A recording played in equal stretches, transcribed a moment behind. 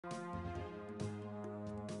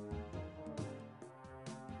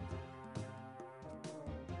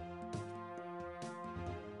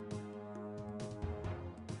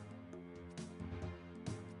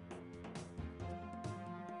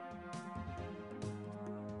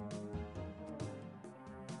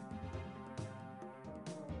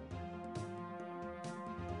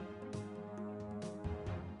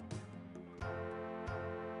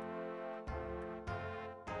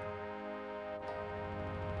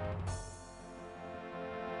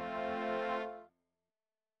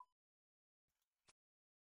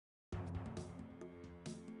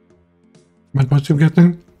What you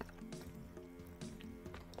getting?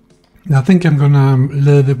 I think I'm gonna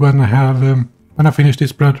leave it when I have when I finish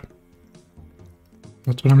this bread.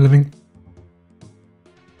 That's what I'm leaving.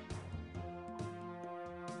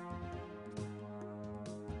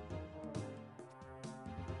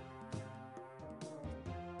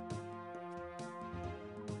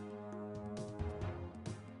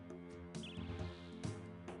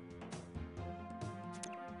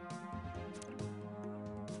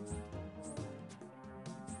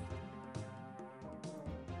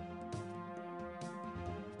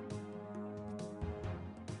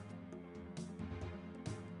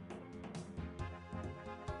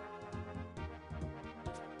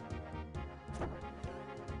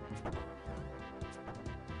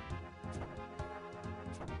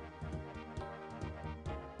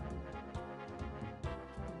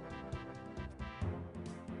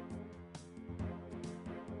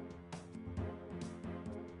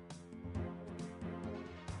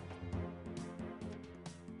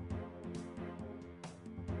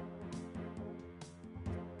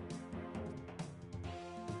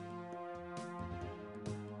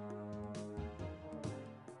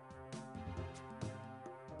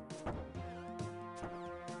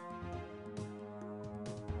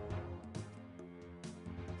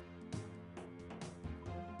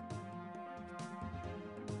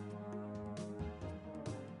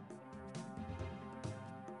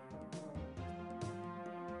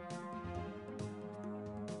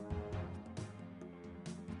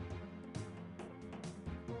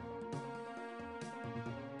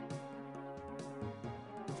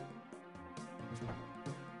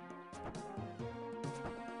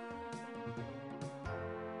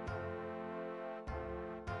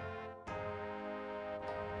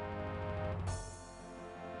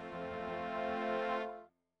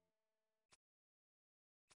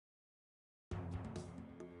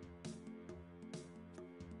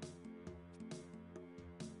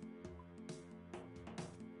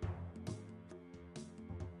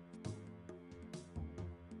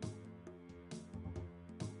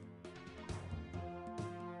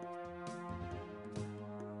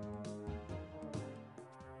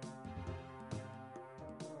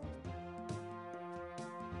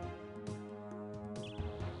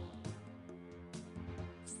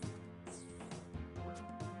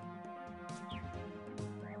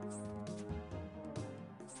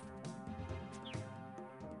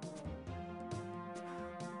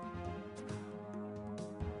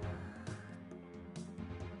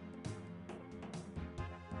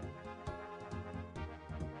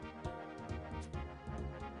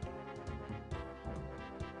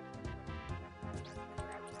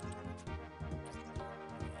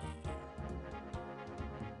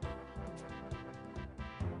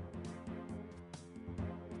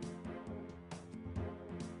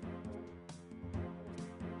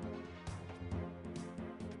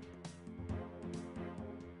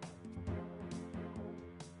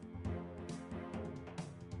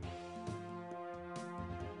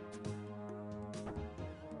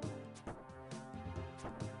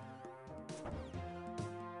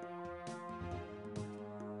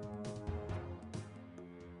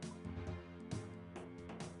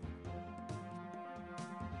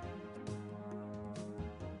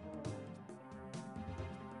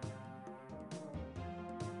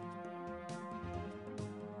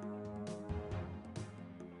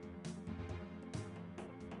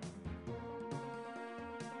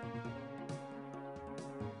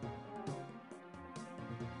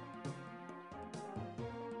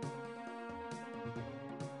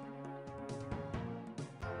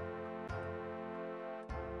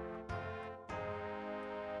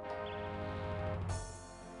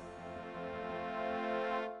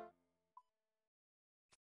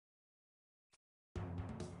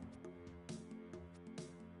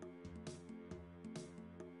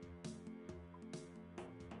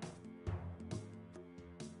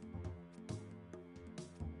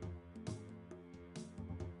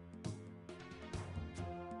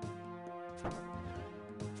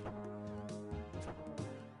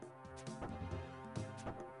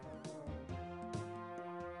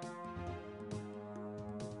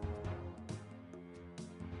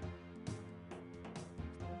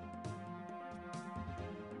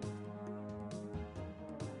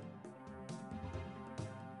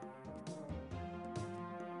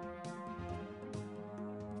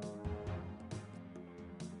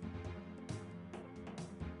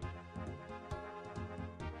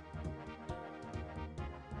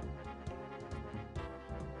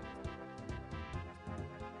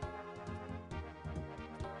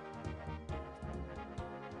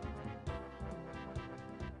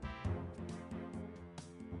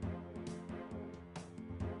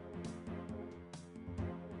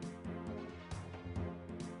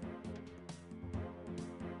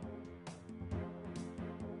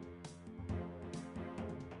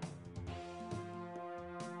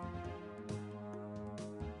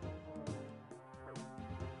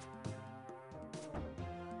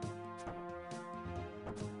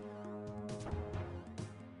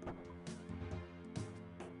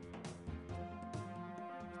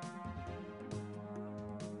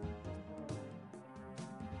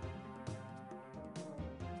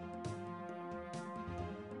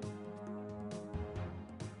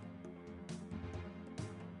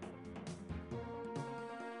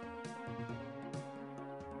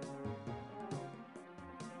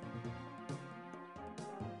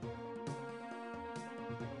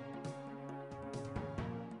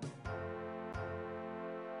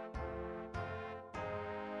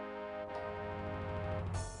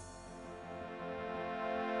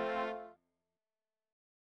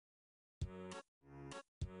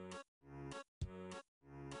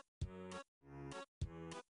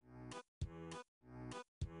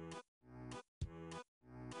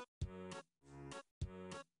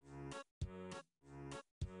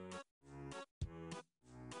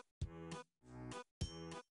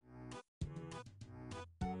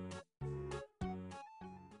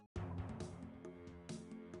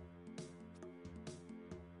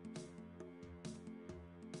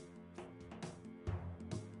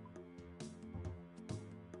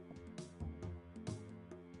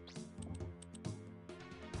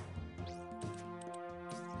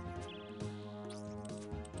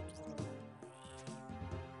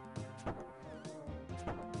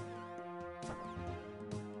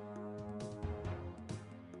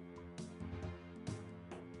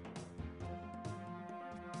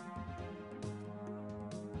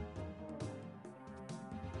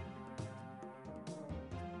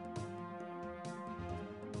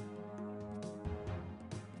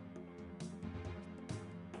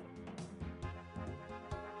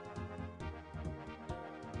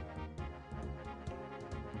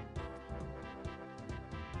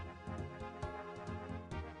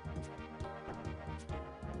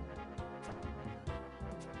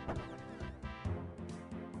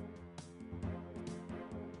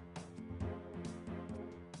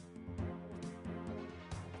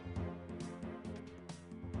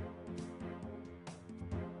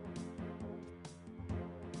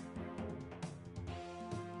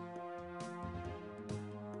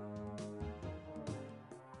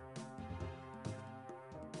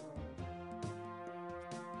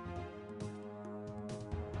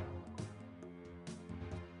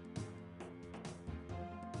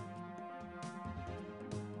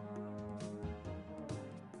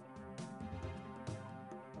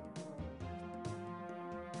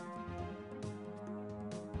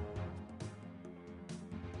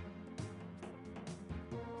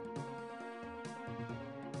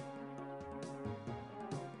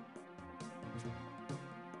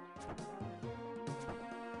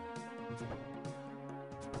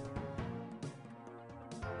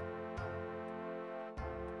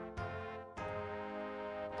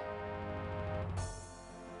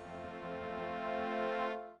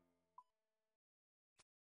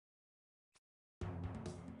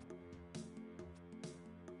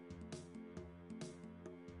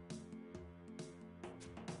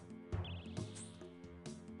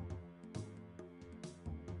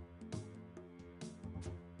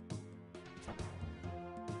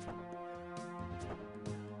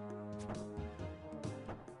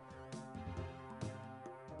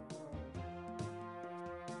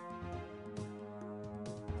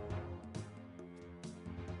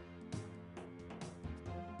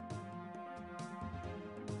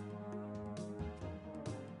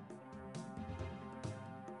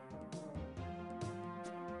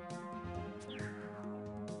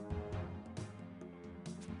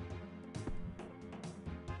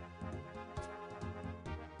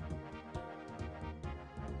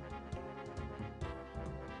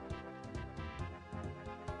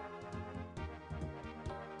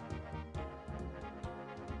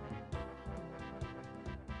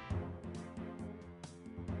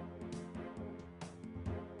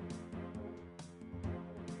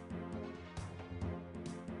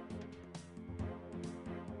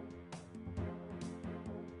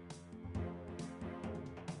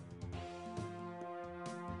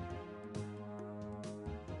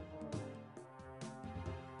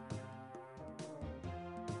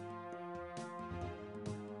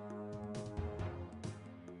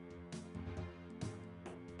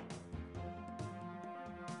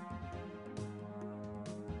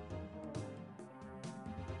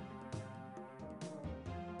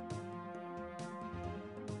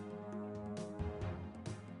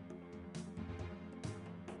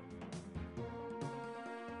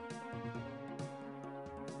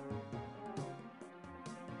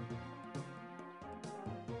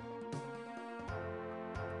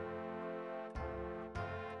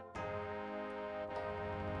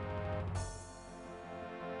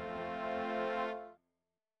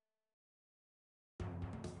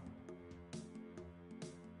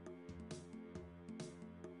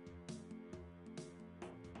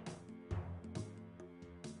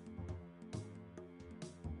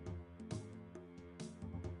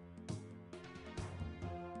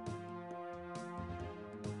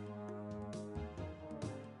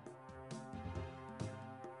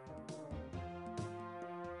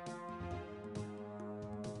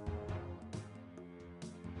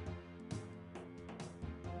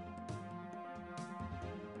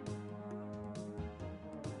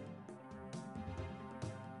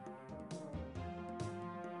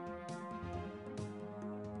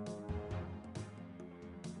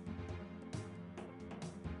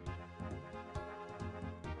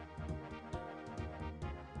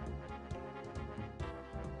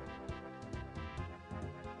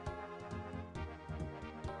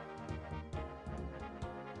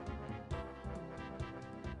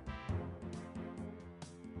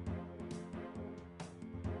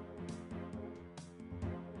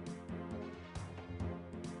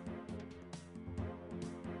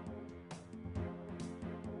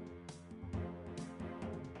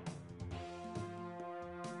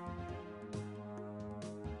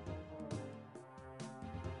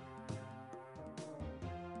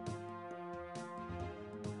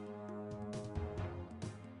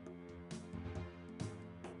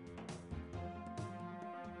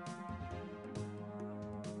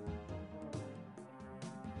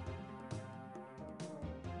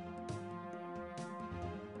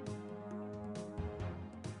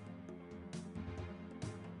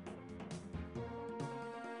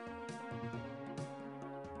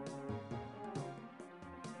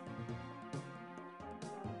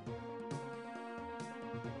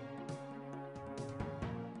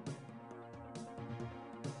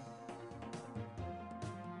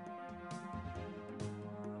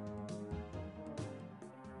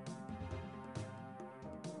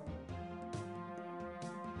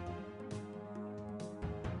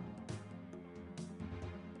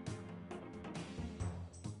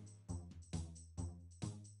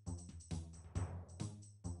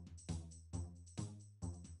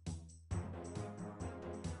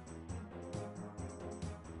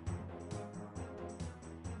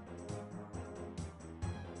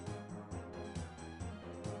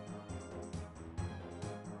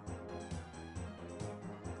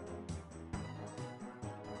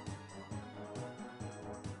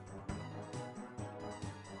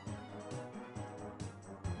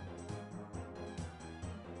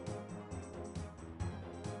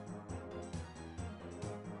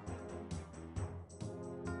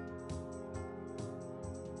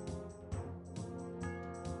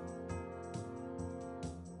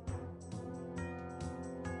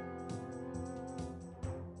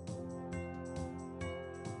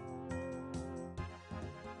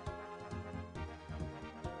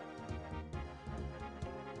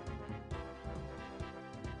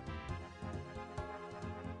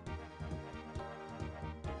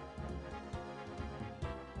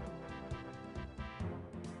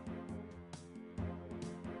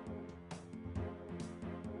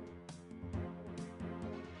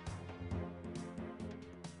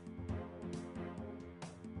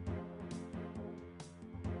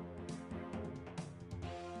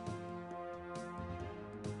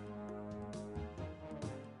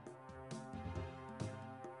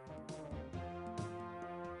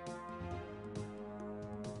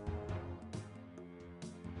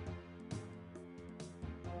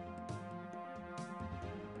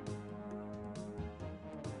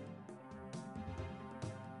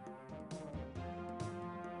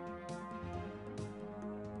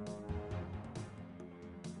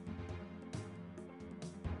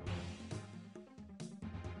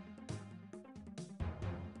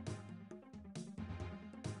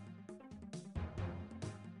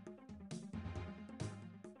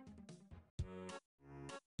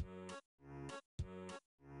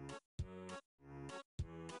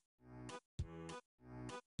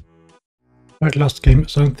 Right, last game.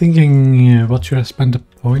 So I'm thinking, what should I spend the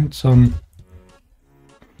points on?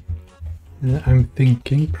 I'm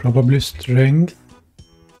thinking probably strength.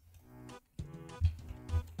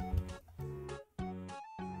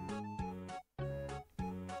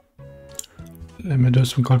 Let me do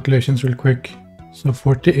some calculations real quick. So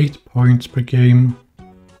 48 points per game.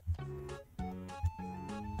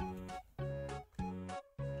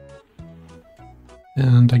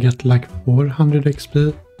 And I get like 400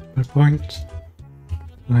 XP per point.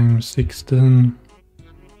 I'm 16.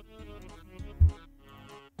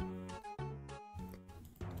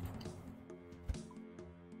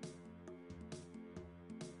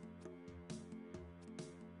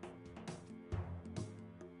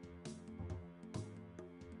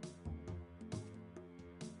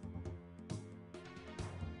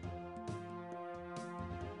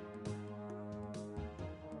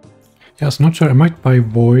 Yes, not sure. I might buy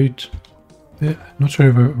Void. Not sure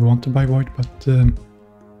if I want to buy Void, but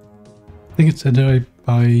I think it's either I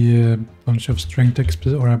buy a bunch of Strength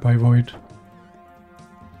XP or I buy Void.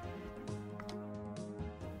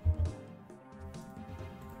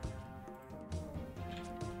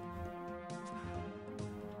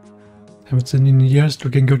 Haven't seen in years,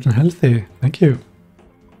 looking good and healthy. Thank you.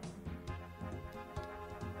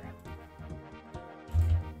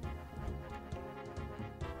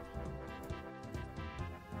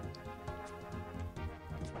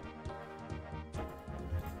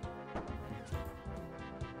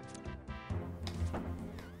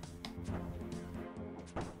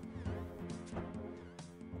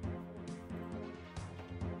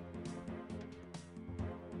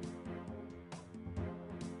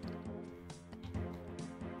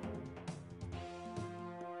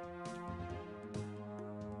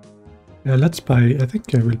 Yeah, let's buy, I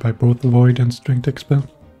think I will buy both Void and Strength XP.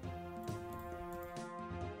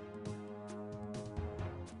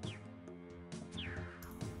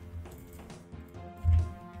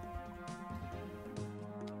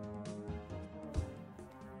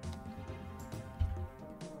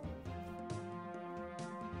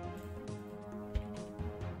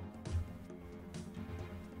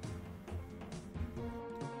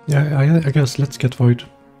 Yeah, I guess let's get Void.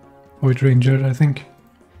 Void Ranger, I think.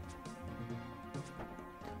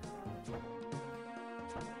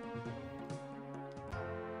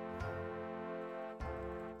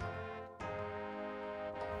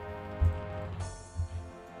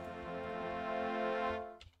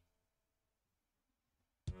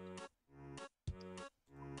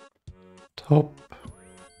 Top,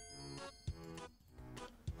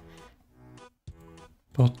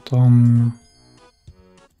 bottom,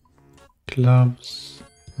 gloves,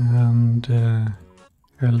 and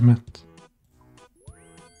helmet.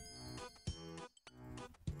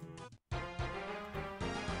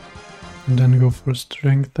 And then go for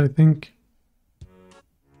strength, I think.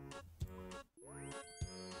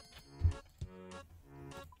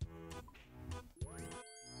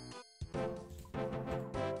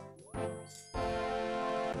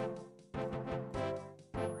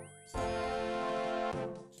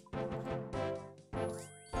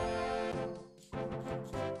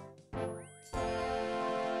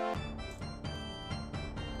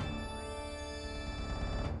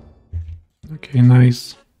 Okay,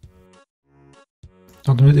 nice.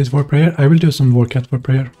 Don't need it for prayer. I will do some Warcat for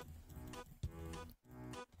prayer.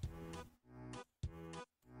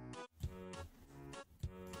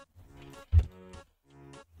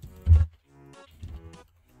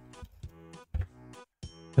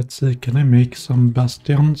 Let's see, can I make some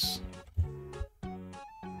bastions?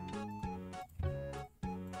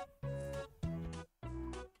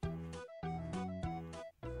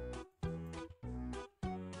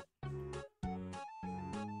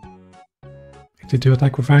 Did you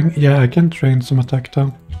attack with Fang? Yeah, I can train some attack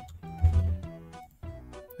though.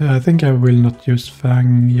 I think I will not use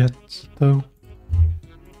Fang yet though.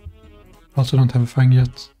 Also don't have a Fang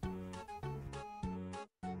yet.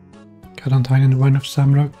 Quarantine and Wine of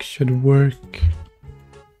Samrock should work.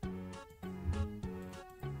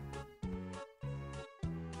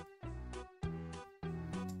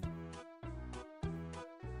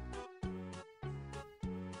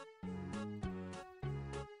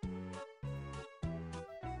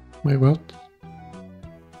 Wait, what?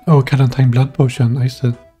 Oh, Quarantine Blood Potion, I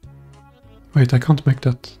said. Wait, I can't make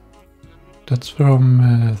that. That's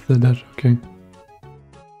from Thither, okay.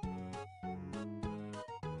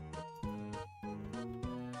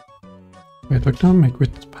 Wait, what can I make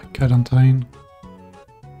with Quarantine?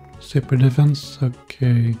 Super Defense,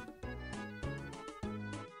 okay.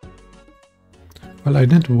 Well, I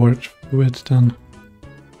didn't work with then.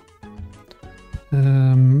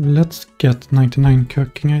 Let's get 99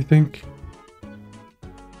 cooking, I think.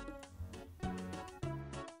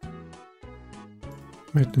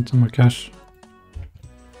 Might need some more cash.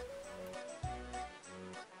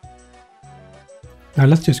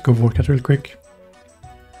 Let's just go work it real quick.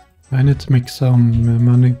 I need to make some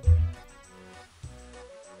money.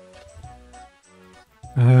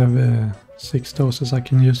 I have 6 doses I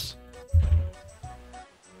can use.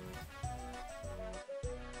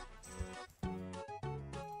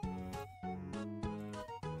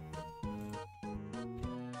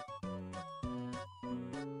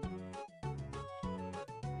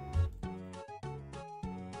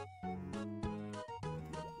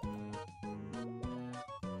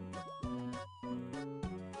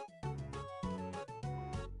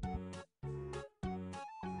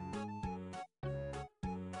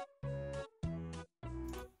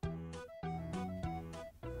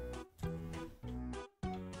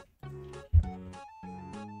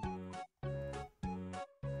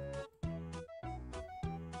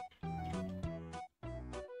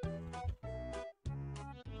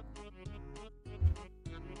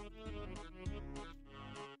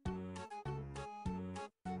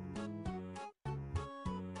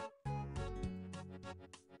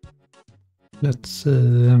 Let's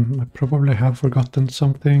see, I probably have forgotten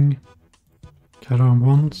something. Caravan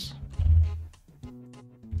bonds.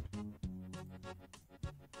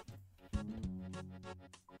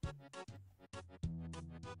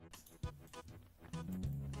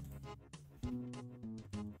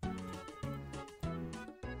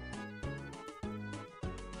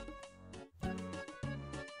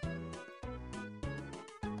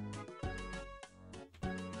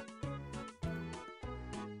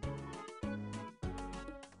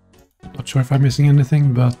 Not sure if I'm missing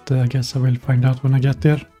anything, but I guess I will find out when I get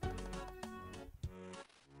there.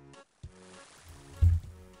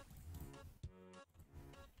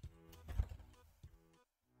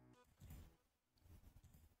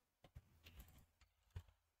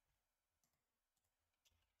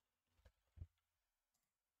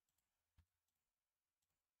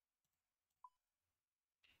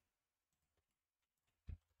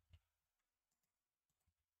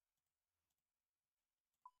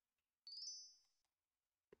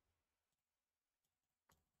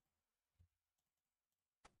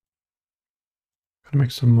 Gonna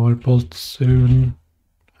make some more bolts soon.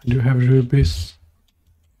 I do have rubies.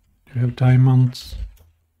 I do have diamonds.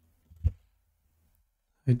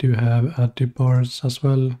 I do have addy bars as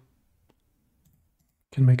well.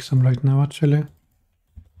 Can make some right now actually.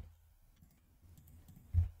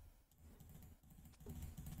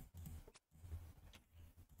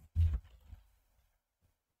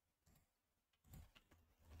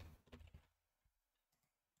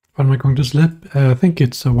 When am I going to sleep? I think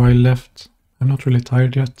it's a while left. I'm not really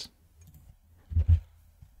tired yet.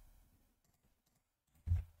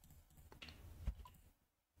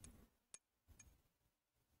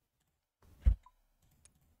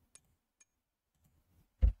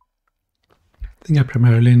 I think I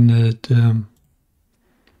primarily need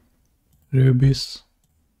rubies.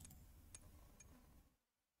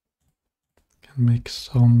 Can make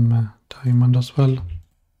some diamond as well.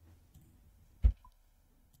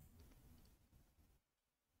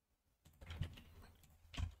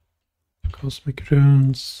 Cosmic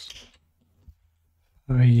runes,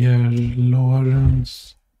 fire law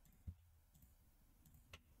runes.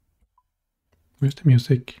 Where's the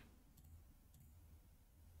music?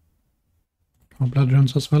 Oh, blood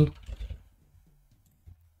runes as well.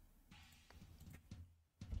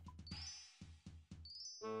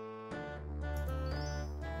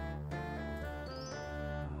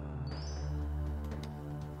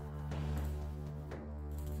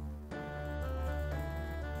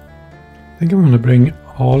 I think I'm gonna bring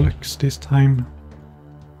Alks this time.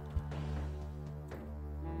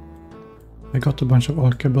 I got a bunch of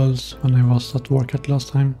alkables when I was at work at last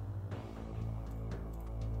time.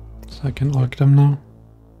 So I can alk them now.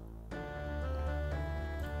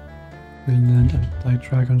 We'll need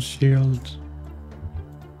anti-dragon shield.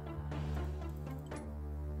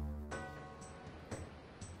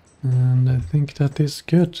 And I think that is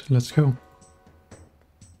good. Let's go.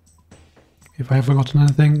 If I have forgotten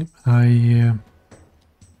anything, I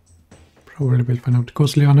probably will find out. Go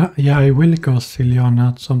Siliana. Yeah, I will go Siliana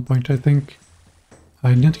at some point, I think.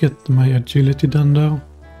 I need to get my agility done though.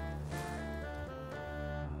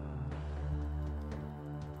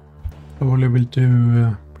 Probably will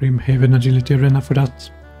do Brimhaven agility arena for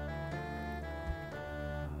that.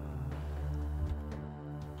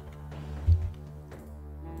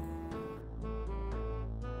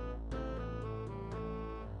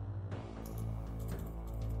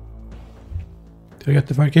 Did I get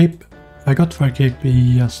the fire cape? I got fire cape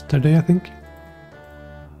yesterday, I think.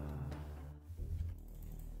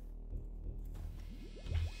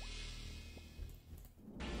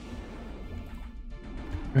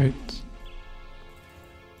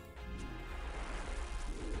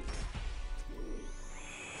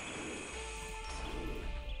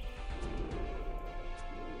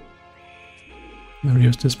 Never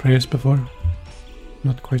used these prayers before.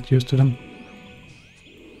 Not quite used to them.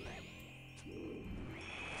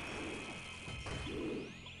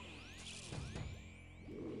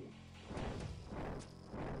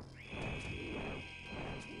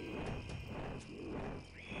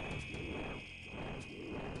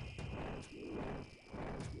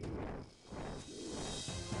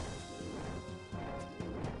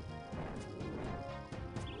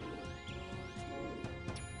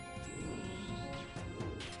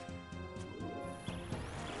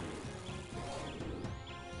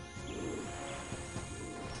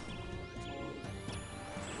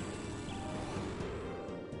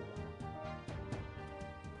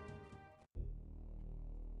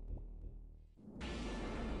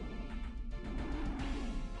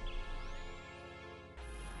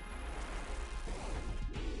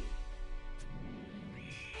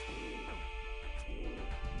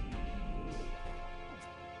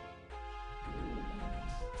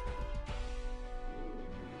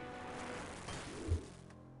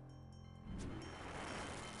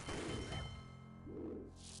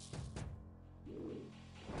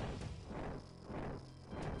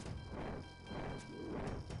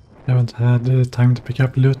 Haven't had time to pick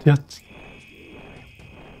up loot yet.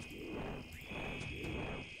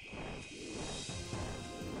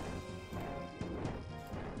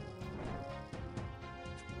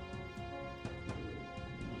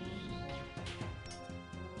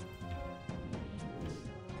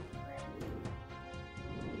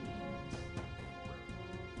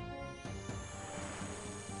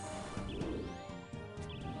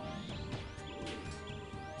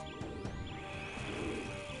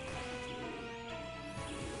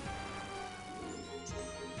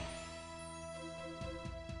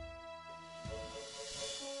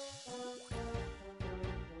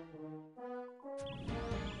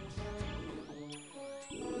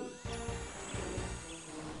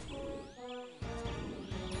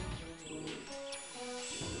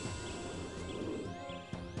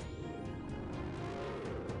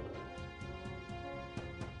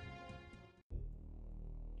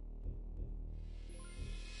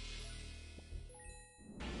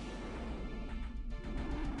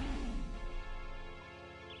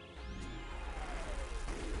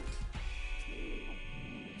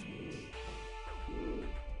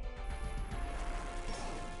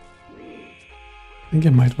 I think I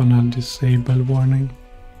might want to disable warning.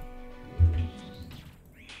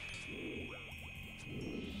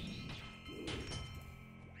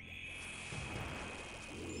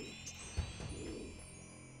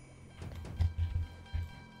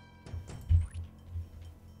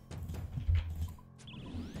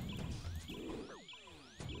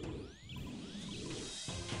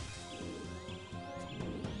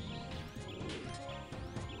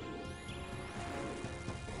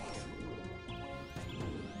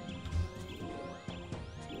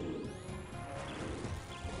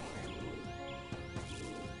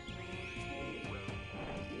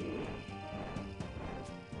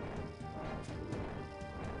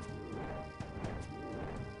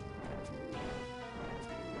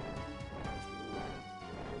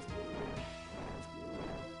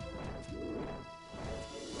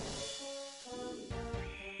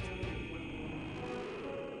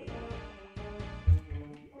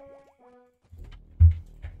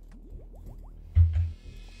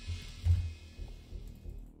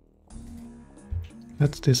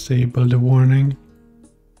 Let's disable the warning.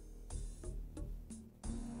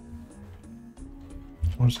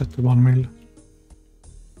 Or set to 1 mil.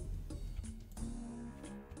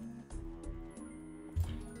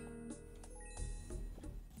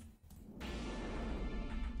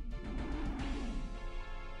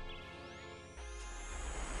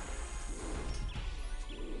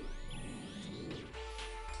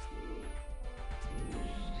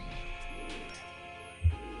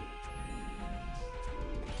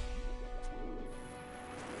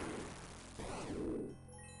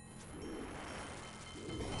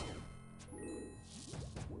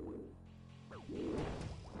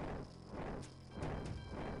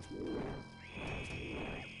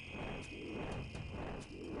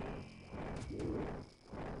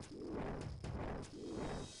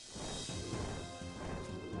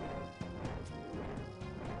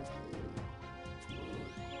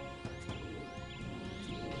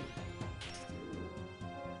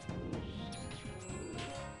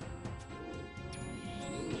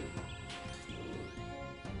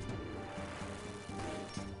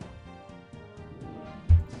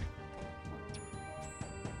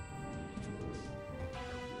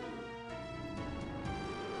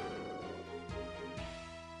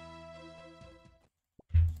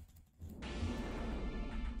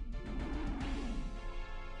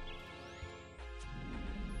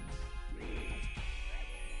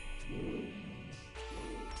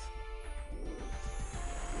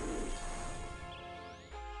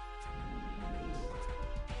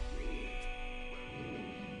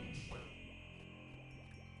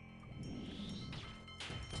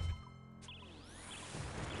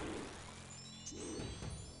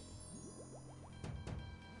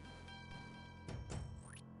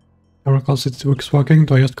 Everyone calls it Woox walking.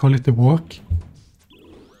 Do I just call it the walk?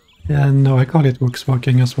 Yeah, no, I call it Woox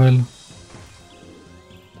walking as well.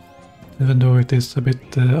 Even though it is a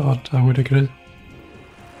bit odd, I would agree.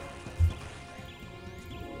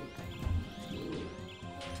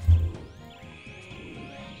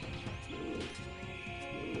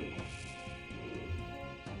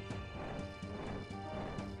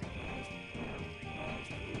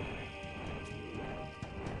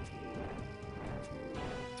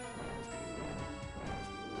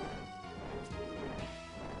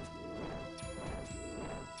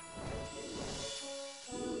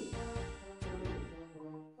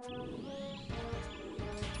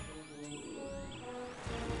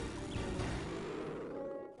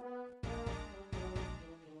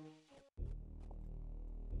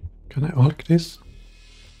 Can I alk this?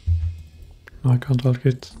 No, I can't alk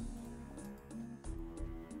it.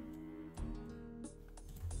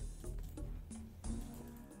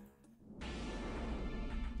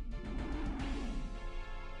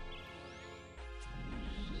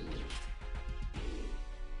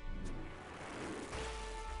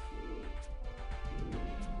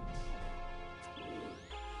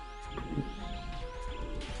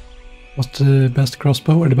 What's the best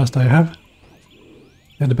crossbow or the best I have?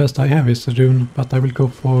 Yeah, the best I have is a rune, but I will go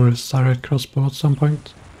for a Sarite crossbow at some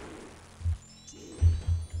point.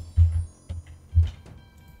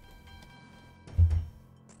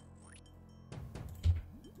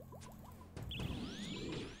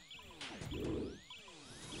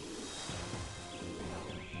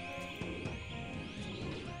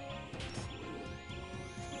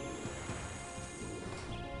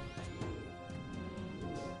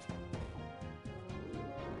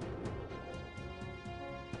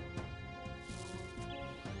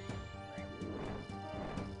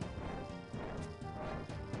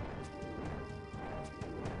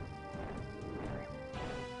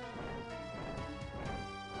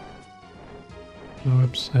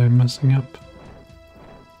 Oops, I'm messing up.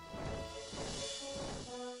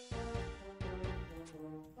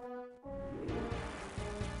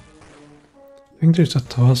 I think there's a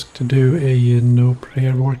task to do a no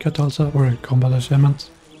prayer workout also, or a combat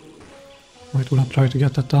achievement. Might wanna try to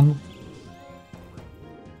get that done.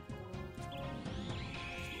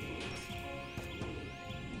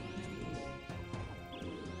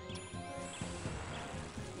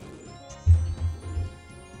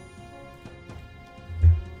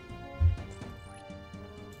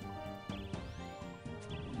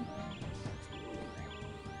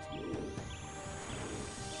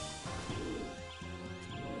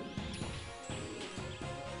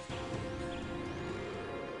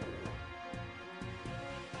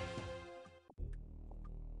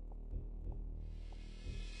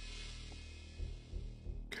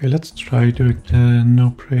 Okay, let's try doing the no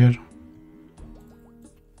prayer.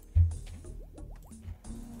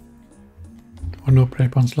 Or no prayer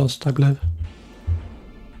points lost, I believe.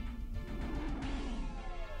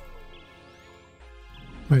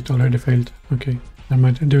 Wait, already failed. Okay, I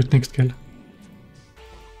might do it next kill.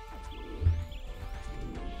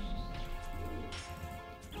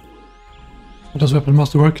 How does weapon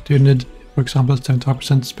master work? Do you need, for example,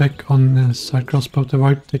 75% spec on side crossbow to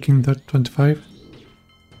avoid taking that 25?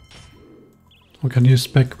 Or can you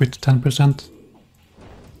spec with 10%?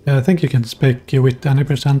 Yeah, I think you can spec with any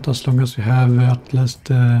percent as long as you have at least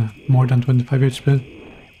more than 25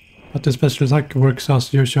 HP. But the special attack works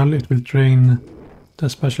as usual. It will drain the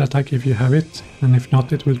special attack if you have it, and if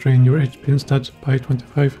not, it will drain your HP instead by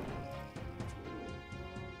 25.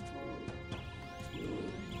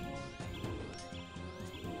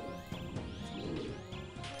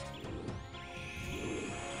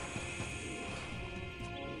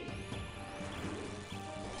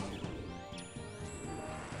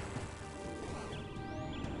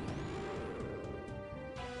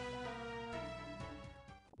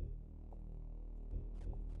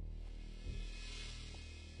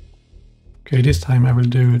 Okay, this time I will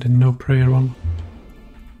do the no prayer one.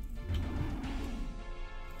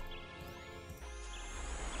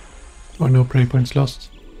 Or no prayer points lost.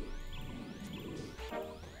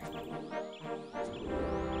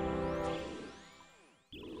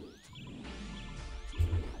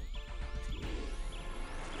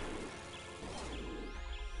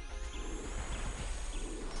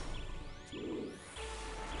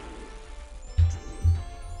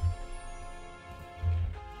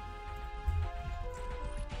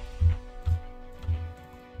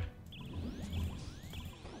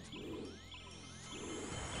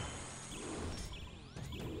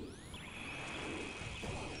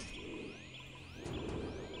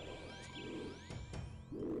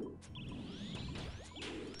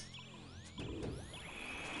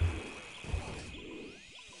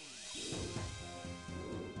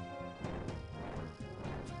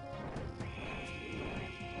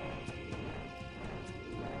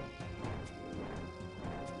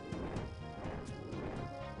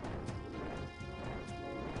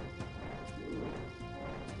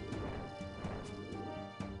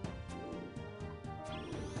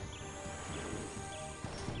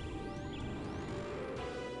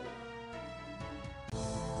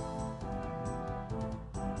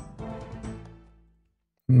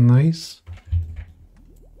 nice.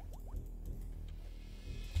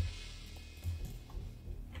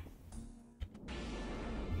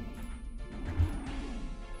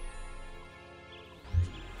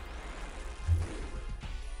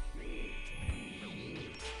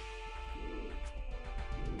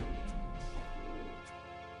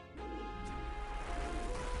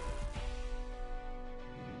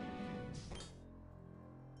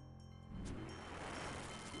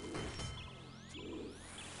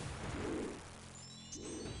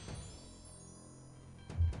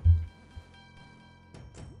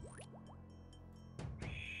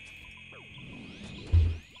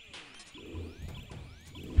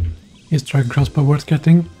 Is strike crossbow worth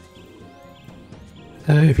getting?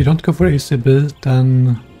 If you don't go for ACB,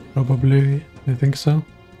 then probably I think so.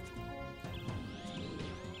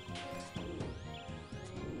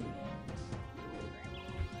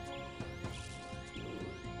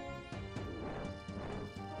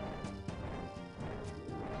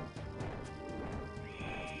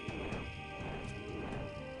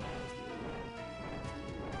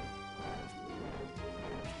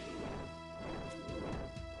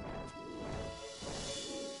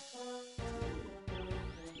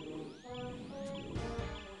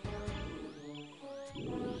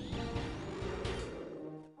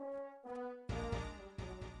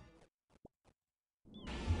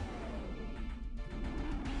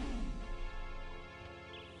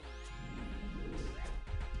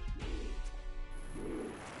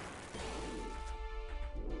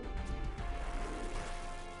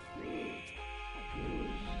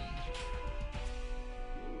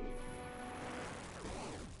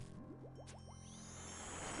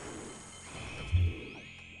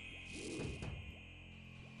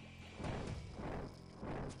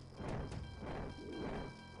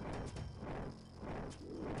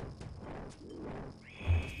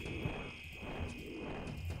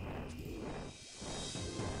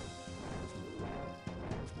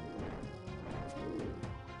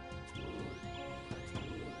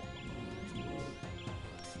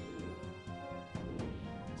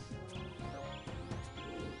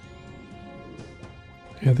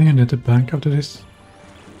 I think I need to bank after this.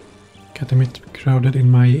 Get a bit crowded in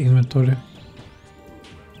my inventory.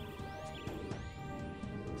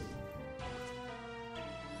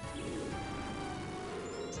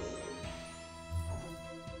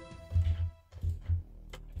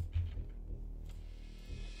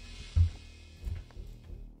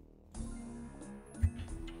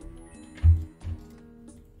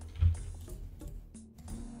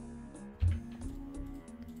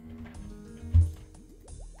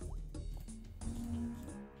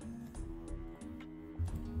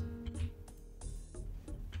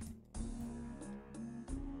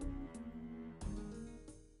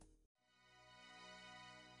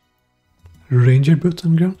 Ranger boots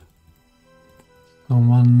on ground.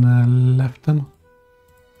 Someone left them.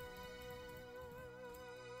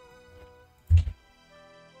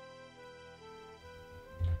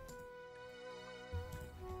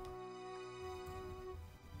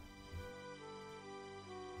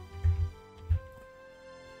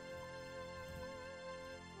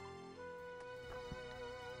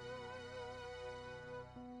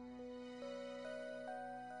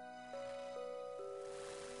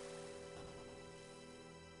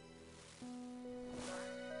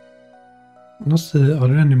 Let's see, are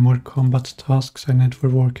there any more combat tasks I need for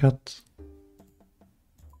Warcat?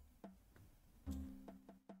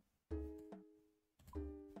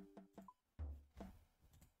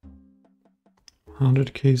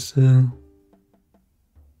 $100k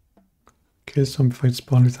kill some fight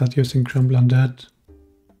spawn without using Crumble Undead.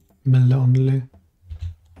 Melee only.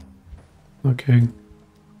 Okay.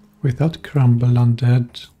 Without Crumble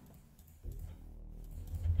Undead.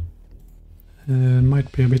 Might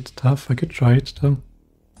be a bit tough. I could try it though.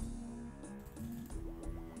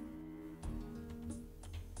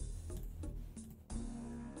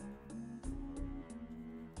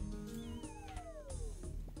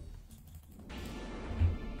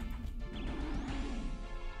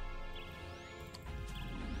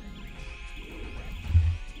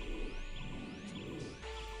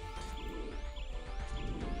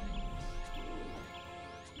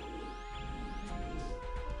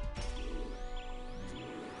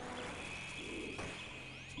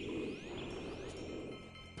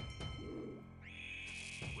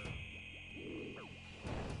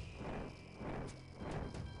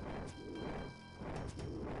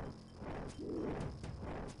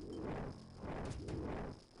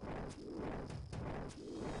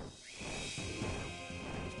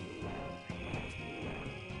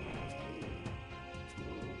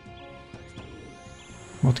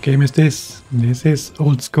 What game is this? This is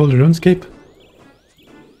OldSchool RuneScape.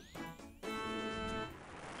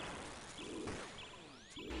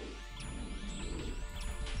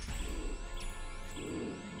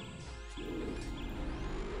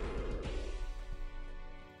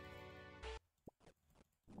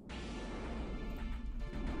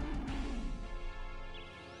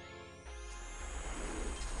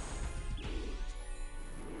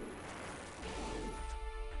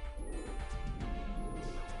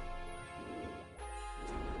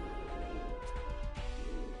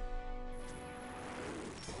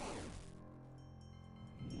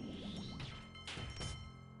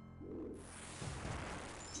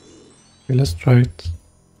 Okay, let's try it.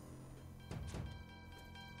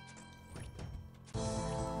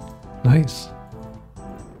 Nice.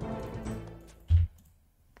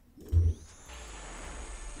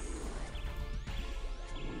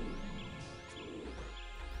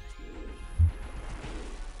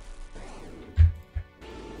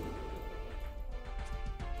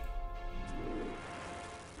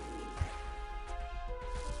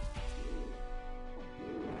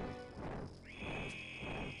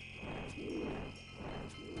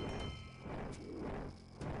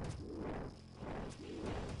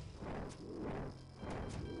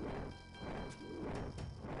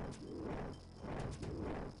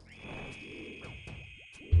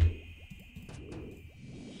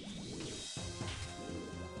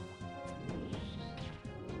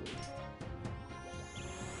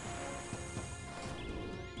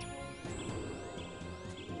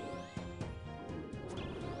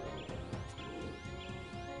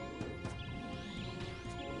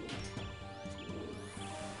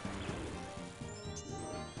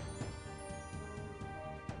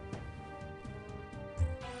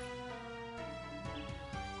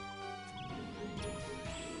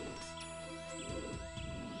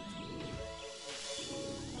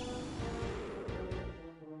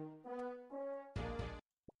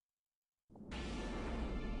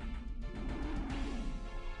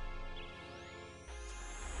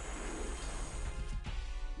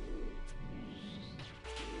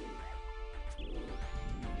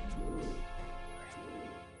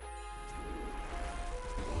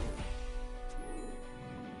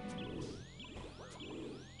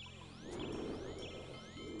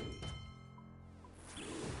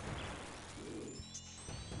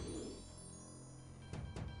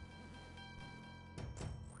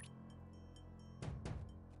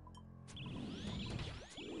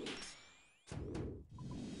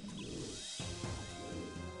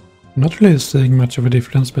 Not really seeing much of a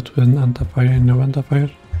difference between anti-fire and no anti-fire.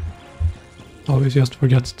 Always just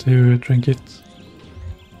forget to drink it.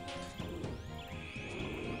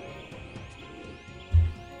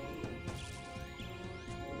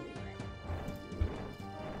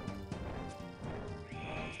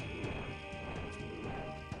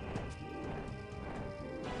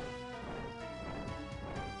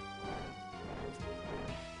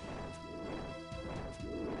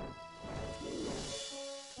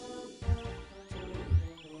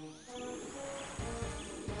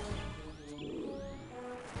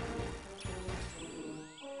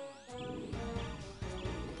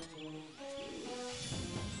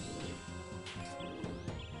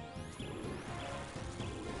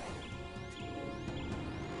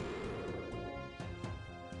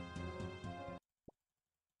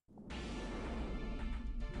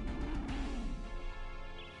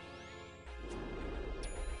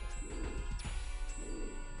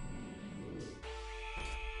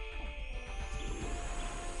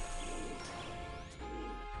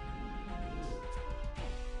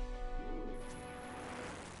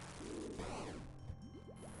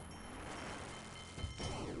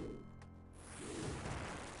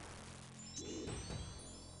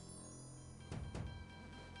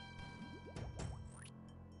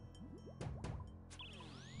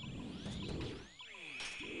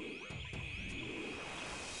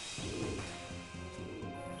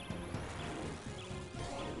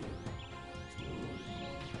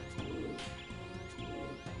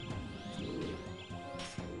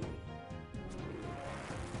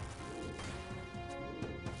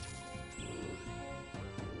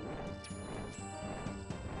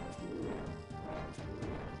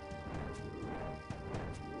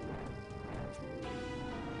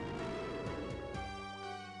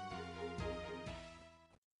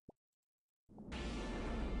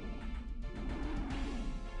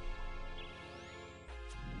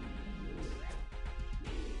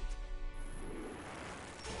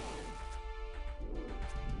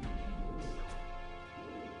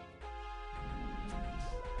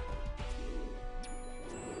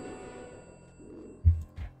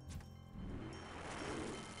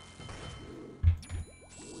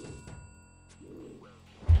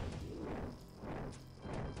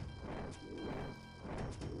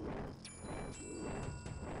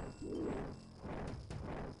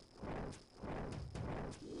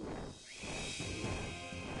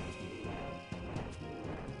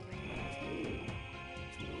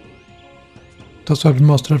 also have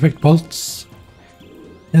Master Effect bolts.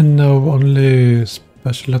 And no, only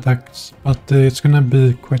special attacks. But it's gonna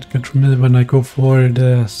be quite good for me when I go for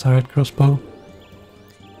the side crossbow.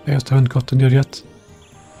 I just haven't gotten there yet.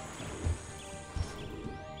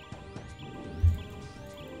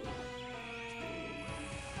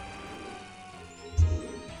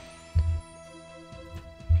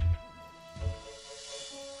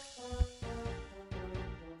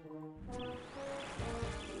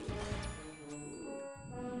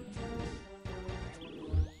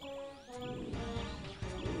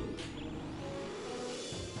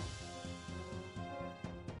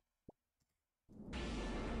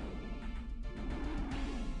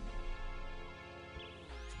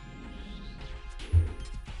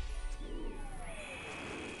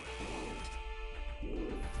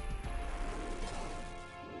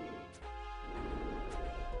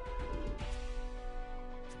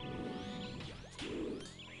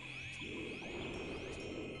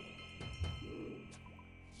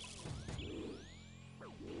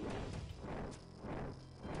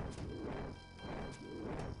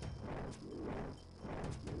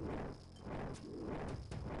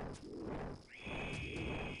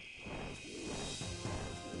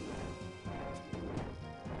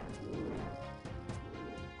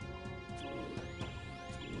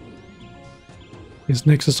 Is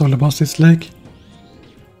Nyx a solo boss this league?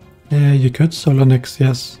 You could solo Nyx,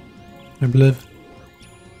 yes, I believe.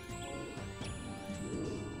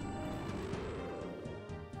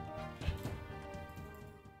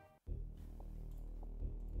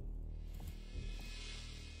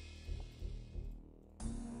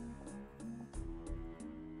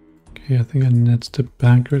 Okay, I think I need to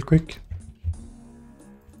bank real quick.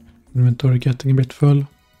 Inventory getting a bit full.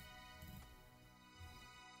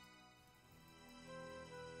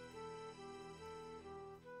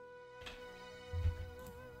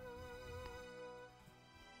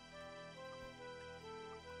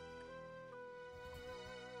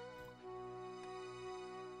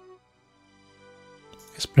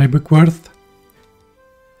 Is Playbook worth?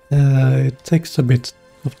 It takes a bit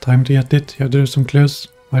of time to get it. You have to do some clues.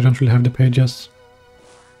 I don't really have the pages.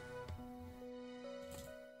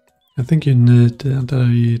 I think you need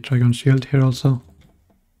anti-dragon shield here also.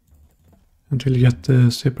 Until you get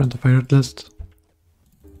the super anti-fire at least.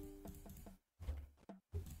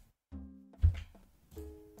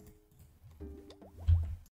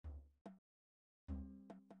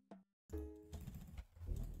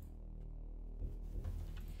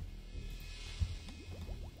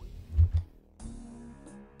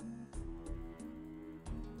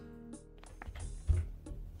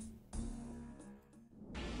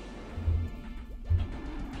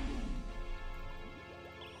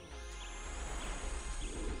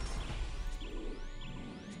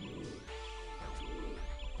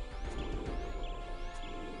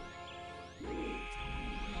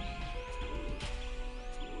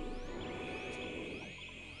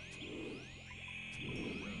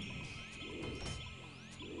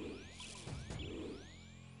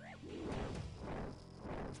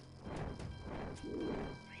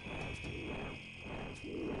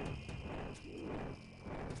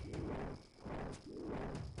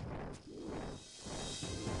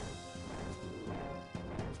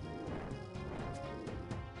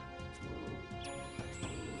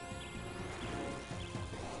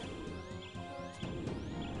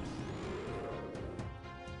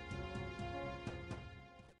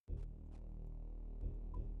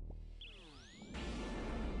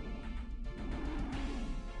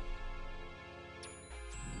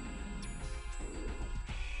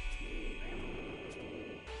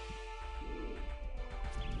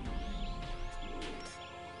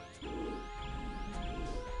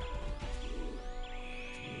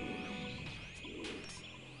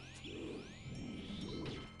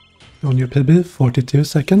 On your PB, 42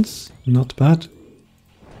 seconds. Not bad.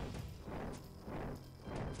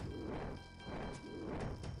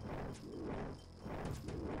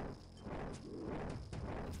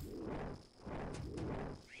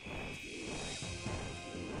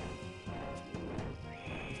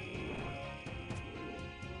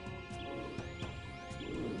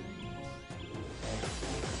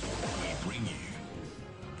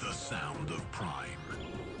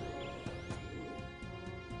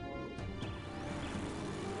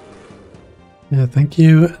 Thank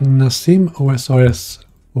you, Nasim OSRS,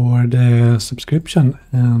 for the subscription,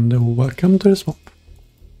 and welcome to the swamp.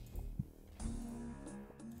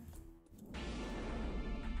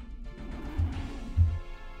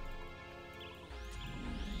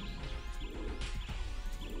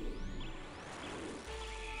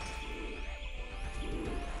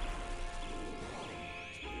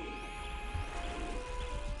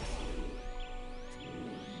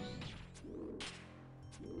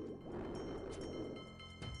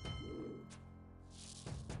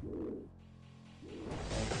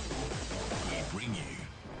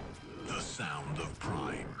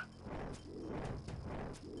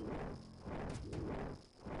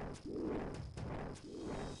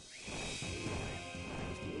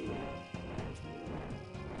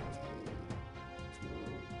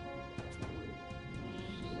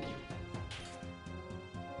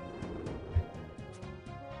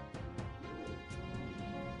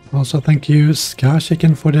 Also, thank you, Ska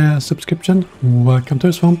Chicken, for the subscription. Welcome to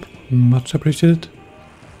the swamp. Much appreciated.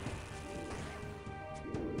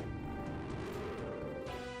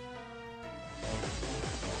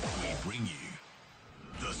 We bring you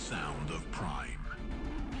the sound of Prime.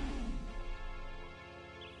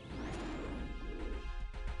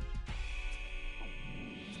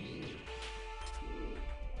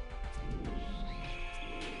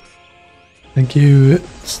 Thank you,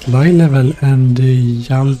 Sly Level and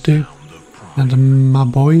Yaldu and my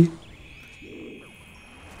boy.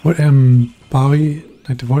 Or Boy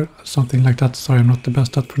 94, something like that. Sorry, I'm not the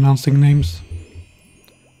best at pronouncing names.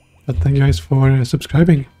 But thank you guys for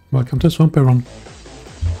subscribing. Welcome to Swamp, everyone.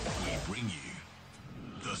 We bring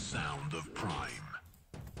you the sound of Prime.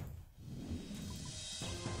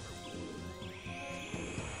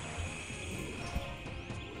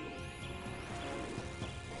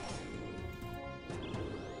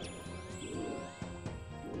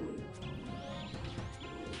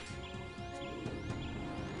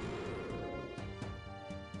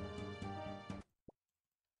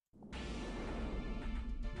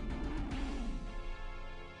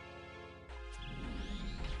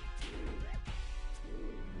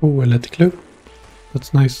 Oh, a letter clue.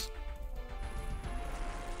 That's nice.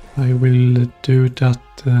 I will do that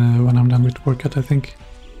when I'm done with workout, I think.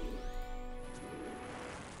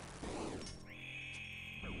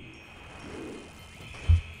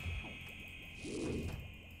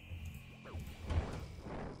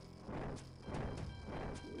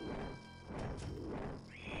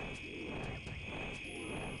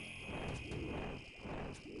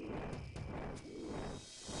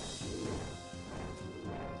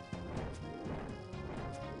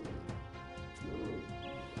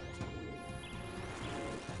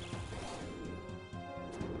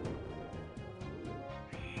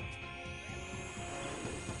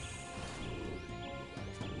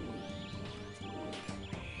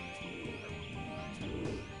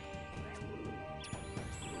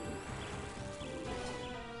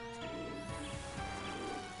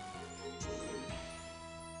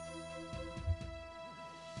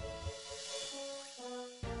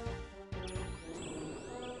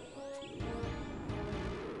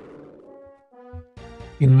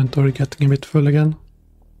 Inventory getting a bit full again.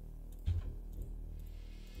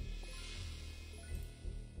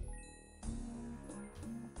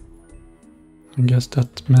 I guess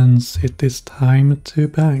that means it is time to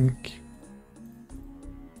bank.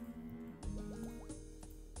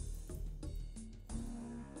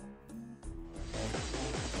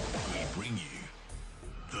 We bring you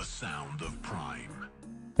the sound of Prime.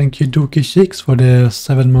 Thank you, Dookie Cheeks, for the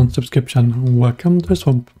 7-month subscription. Welcome to the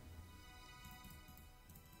swamp.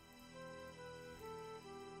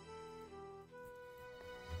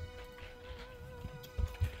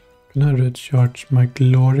 Gonna recharge my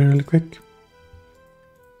glory real quick.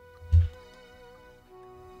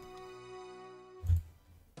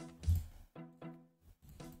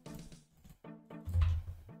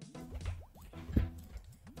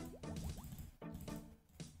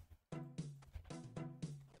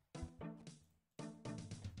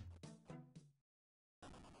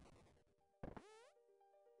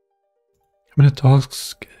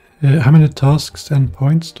 How many tasks and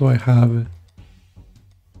points do I have?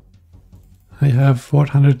 I have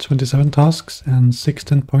 427 tasks and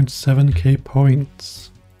 16.7k points.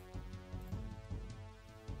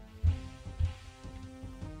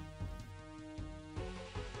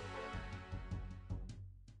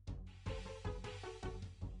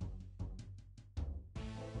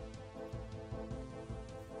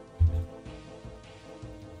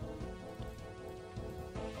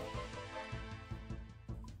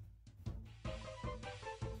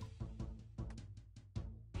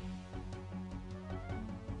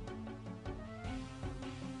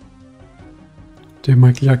 Do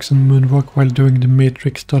Michael Jackson moonwalk while doing the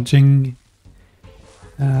matrix dodging?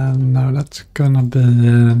 No, that's gonna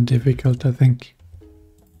be difficult, I think.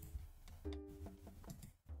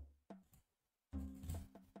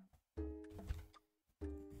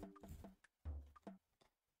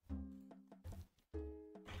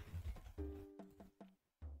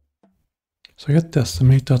 So I got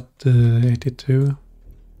decimate at 82,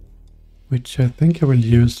 which I think I will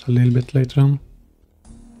use a little bit later on.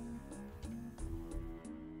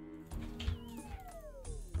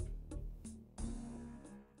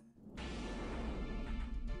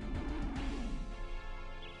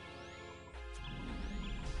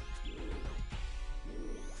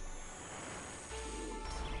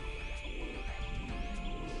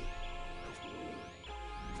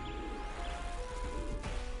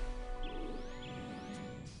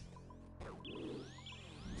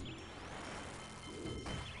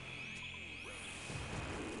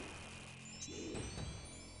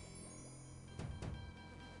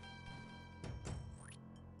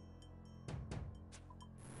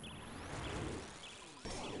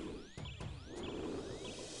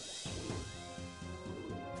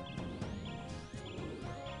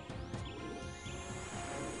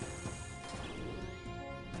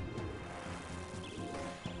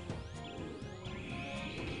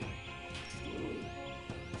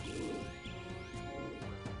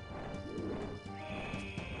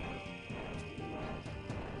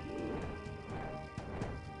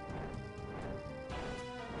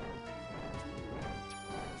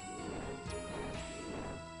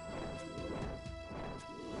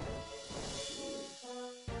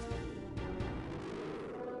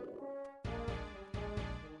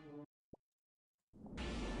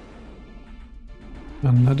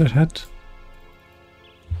 Another head.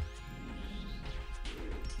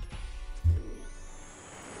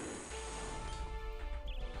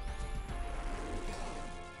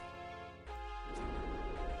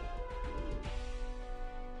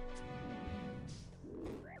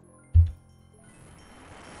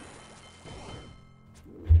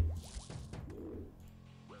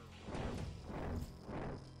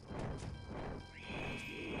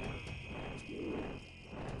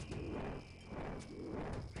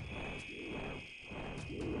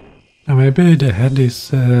 Maybe the head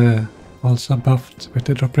is also buffed with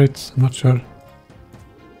the drop rates, I'm not sure.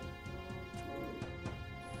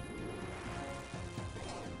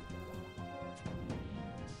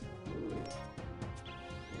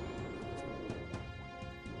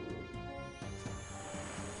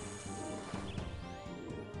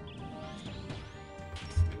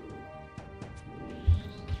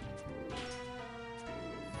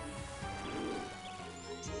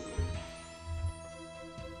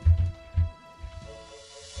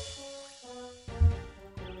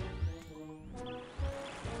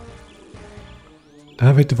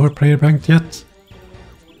 Have 84 prayer banked yet?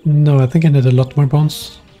 No, I think I need a lot more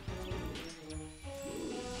bones.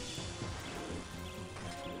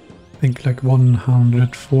 I think like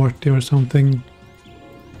 140 or something.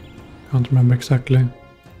 Can't remember exactly.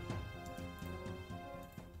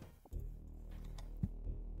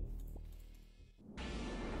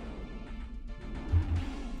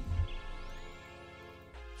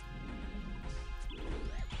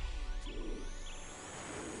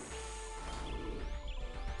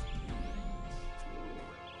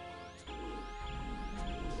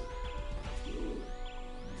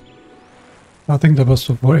 I think that was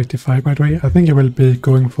for 85 by the way. I think I will be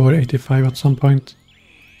going for 85 at some point.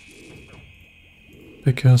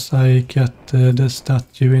 Because I get the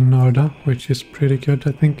statue in Narda, which is pretty good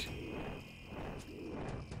I think.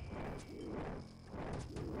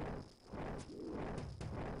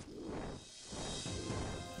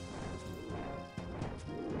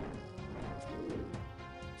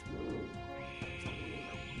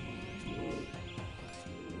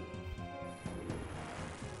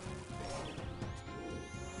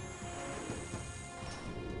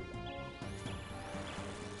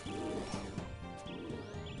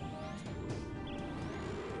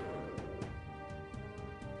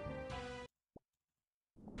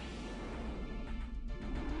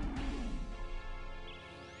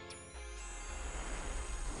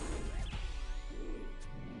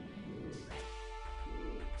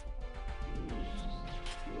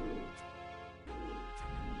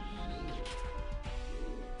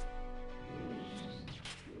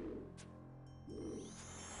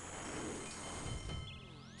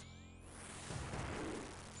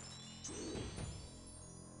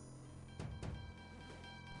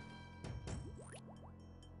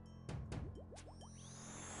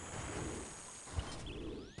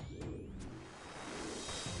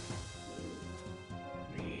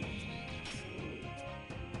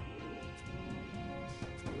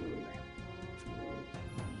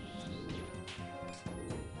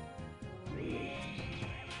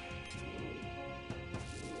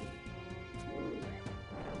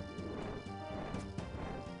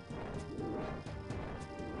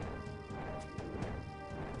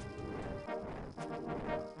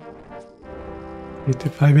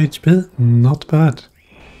 $85 HP, not bad.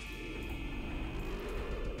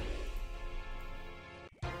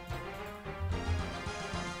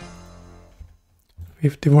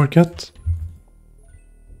 $50 workout.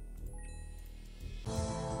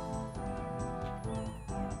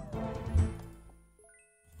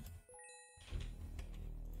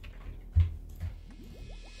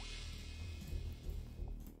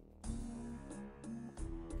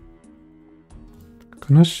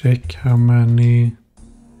 Gonna check how many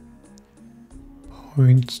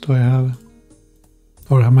points do I have,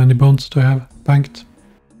 or how many bones do I have banked.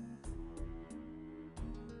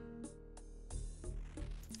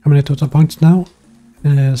 How many total points now?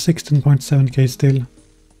 16.7k still.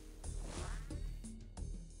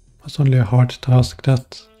 That's only a hard task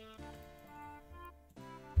that.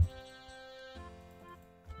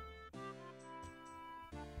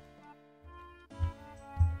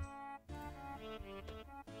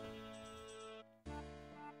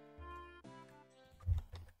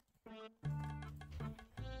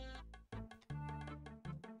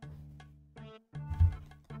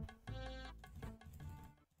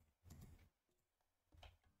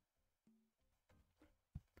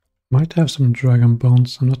 Might have some dragon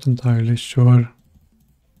bones, I'm not entirely sure.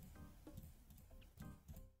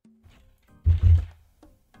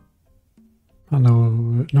 Oh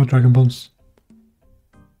no, no dragon bones.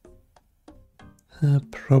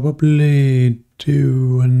 Probably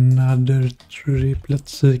do another trip.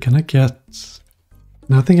 Let's see, can I get...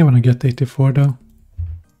 No, I think I want to get 84 though.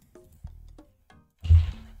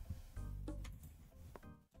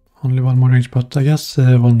 Only one more range, but I guess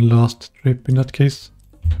one last trip in that case.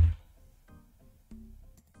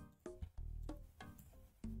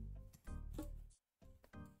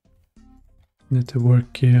 Need to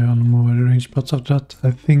work on more range spots after that.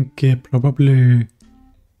 I think probably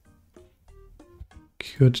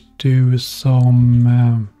could do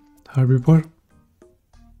some herbivore.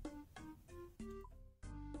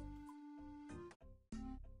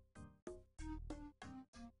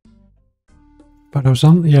 Birdhouse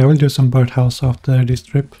on? Yeah, I will do some birdhouse after this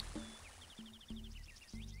trip.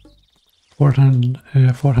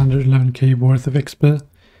 411k worth of XP.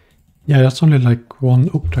 Yeah, that's only like one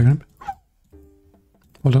dragon.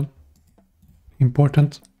 Hold on.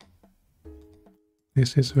 Important.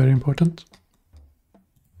 This is very important.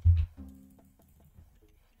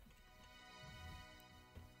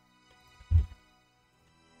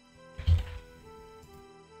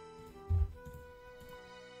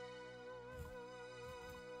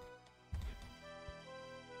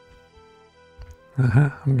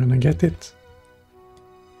 I'm gonna get it.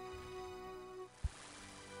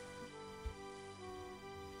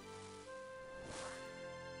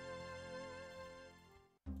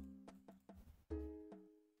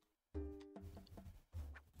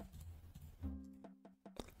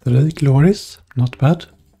 Three glories, not bad.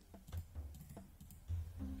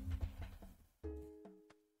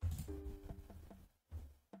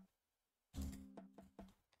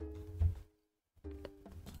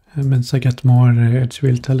 It means I get more edge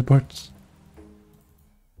wheel teleports.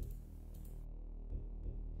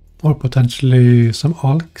 Or potentially some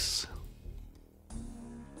alks.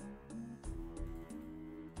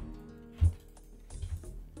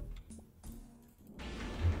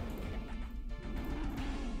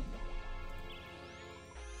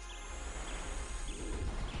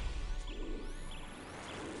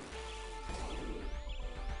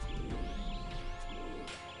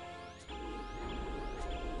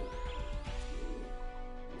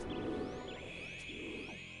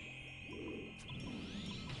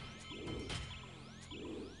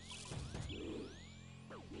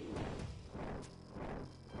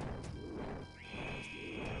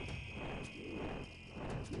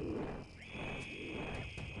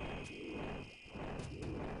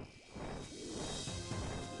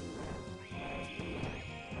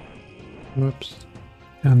 Whoops,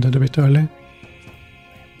 ended a bit early.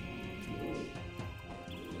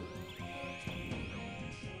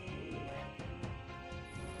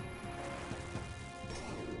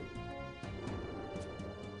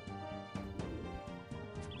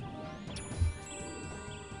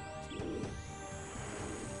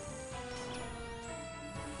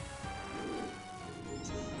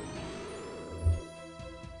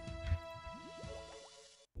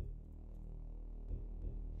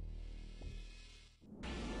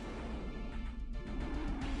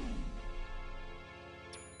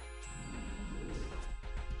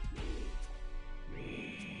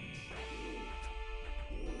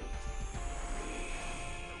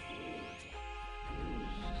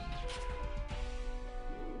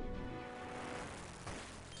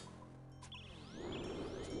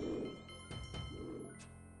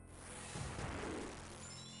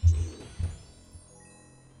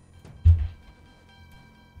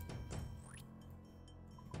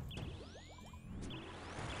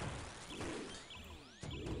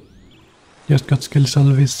 Just got skill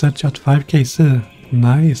service set at 5k, so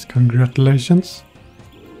nice, congratulations.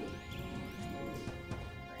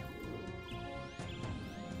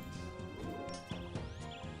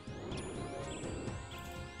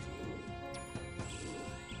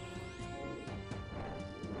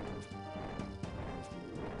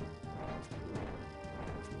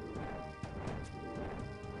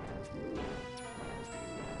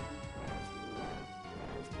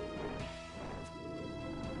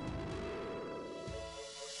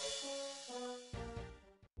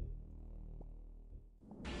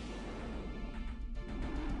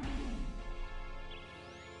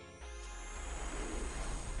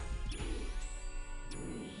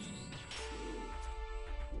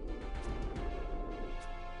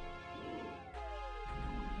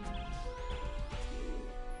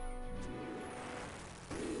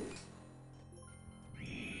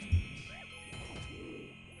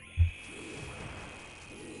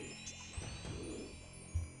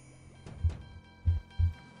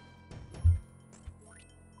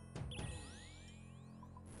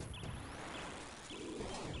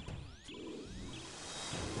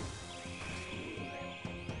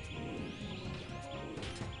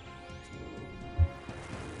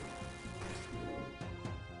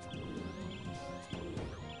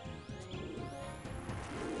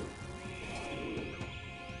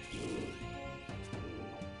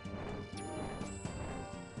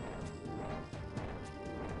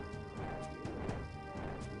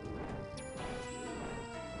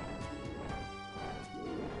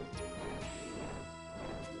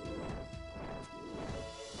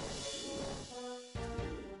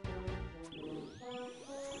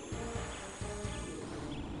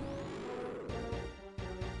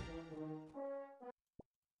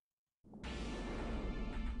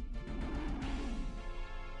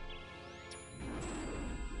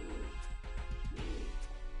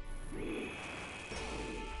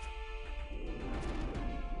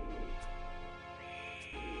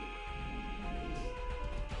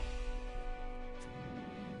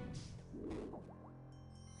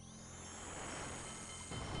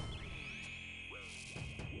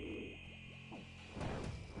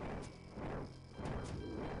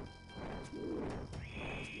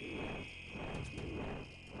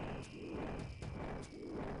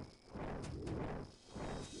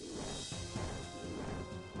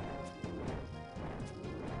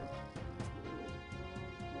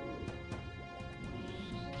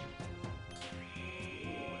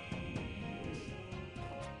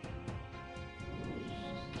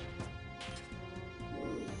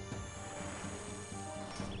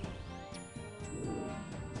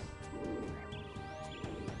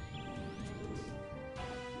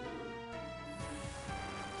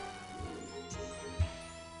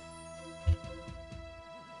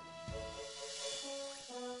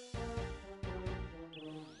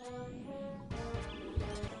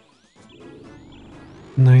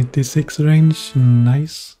 96 range,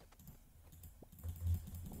 nice.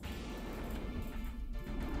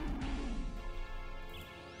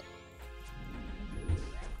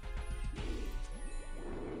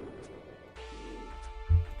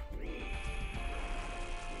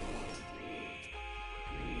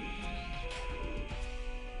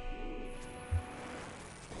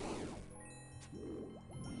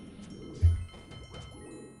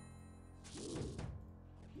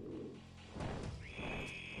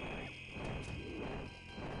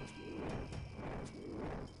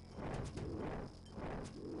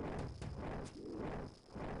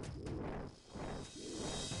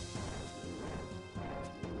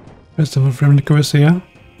 Rest of a friendly Corsair.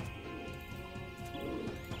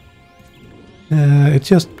 It's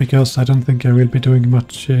just because I don't think I will be doing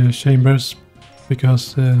much chambers,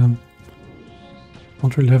 because I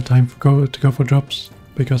don't really have time to go for drops,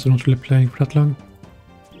 because I'm not really playing for that long.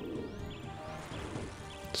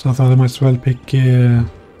 So I thought I might as well pick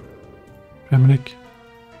Reminic.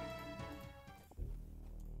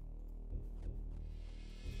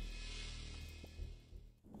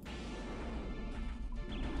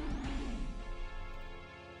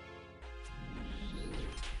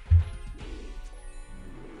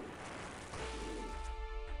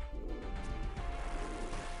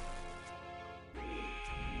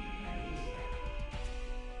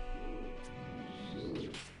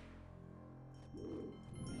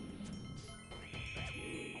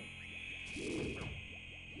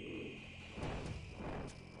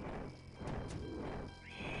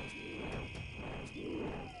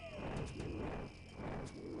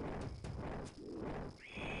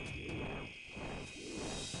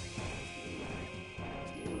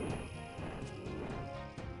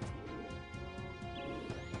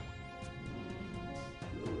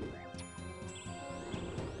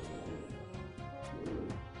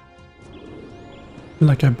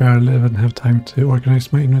 Like I barely even have time to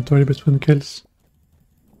organize my inventory between kills.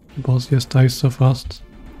 The boss just dies so fast.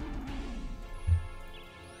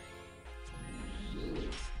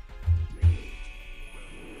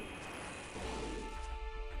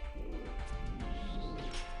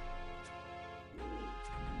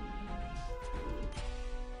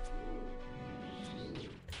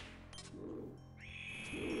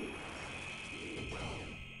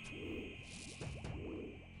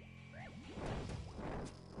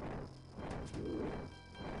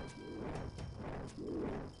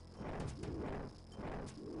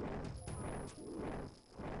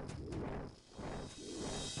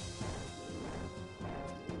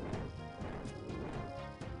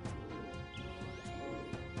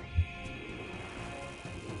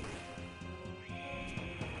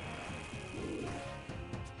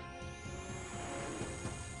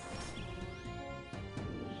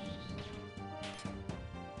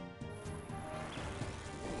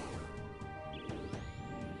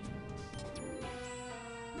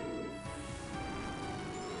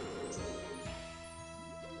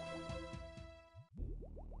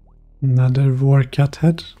 Another war cat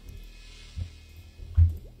head.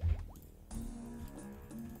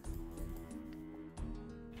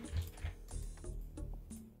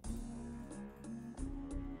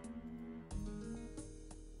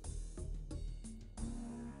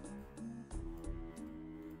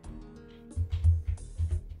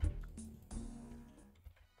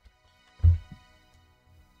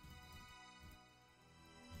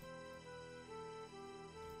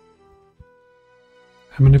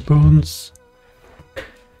 How many bones?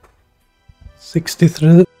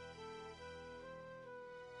 63.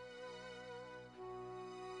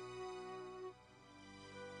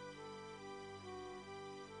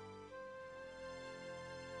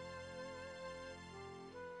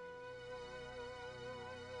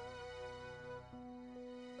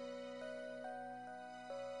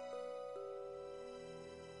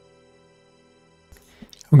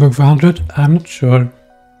 I'm going for 100. I'm not sure.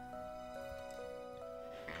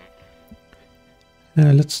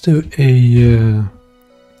 Let's do a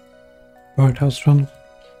birdhouse run.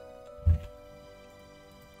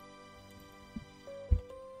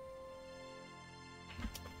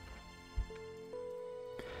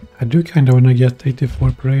 I do kind of want to get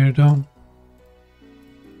 84 prayer down.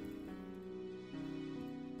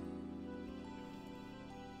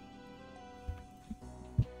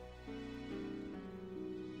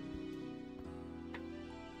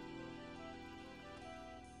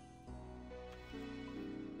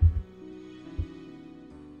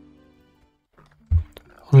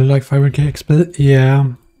 Only like 500k XP?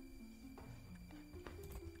 Yeah.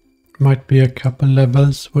 Might be a couple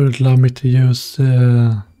levels would allow me to use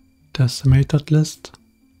Decimate at least.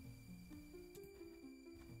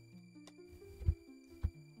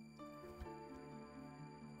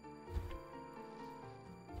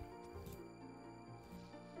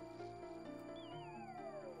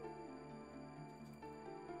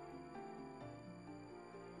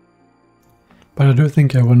 But I do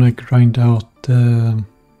think I want to grind out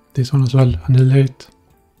this one as well, Annihilate.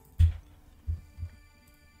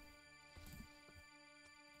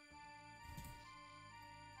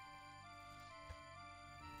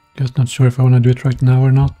 Just not sure if I want to do it right now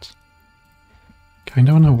or not.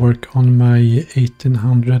 Kinda want to work on my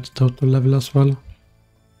 1800 total level as well. I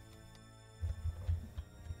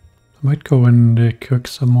might go and cook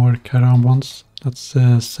some more Karam ones. That's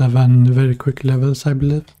 7 very quick levels, I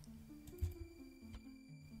believe.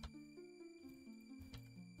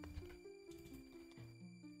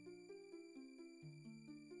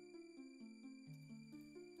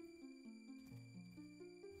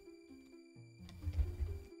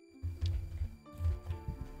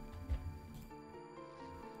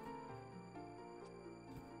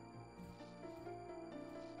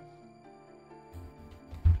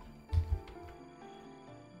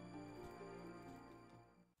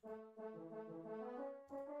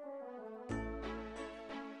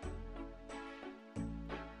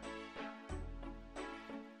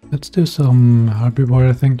 Let's do some herbivore,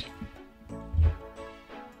 I think.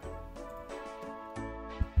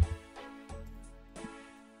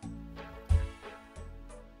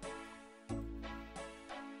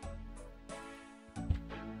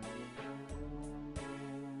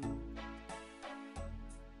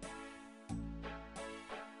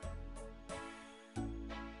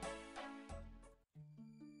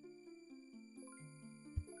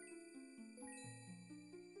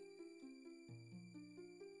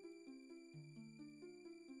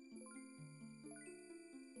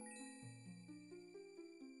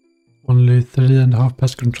 Only 3.5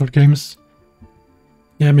 pest control games.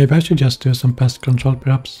 Yeah, maybe I should just do some pest control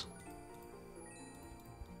perhaps.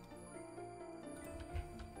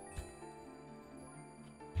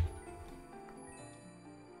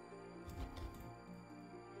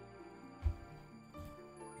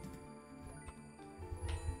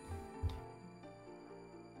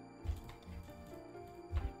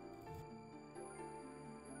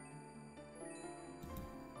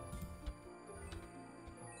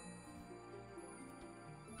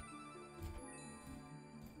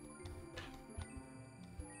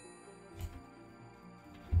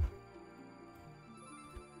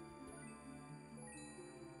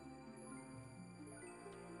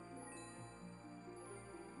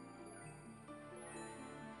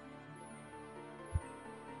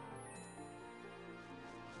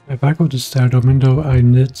 If I go to Stardom window, I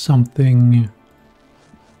need something.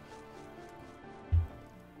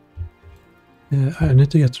 I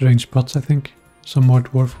need to get range pots, I think. Some more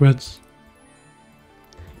dwarf woods.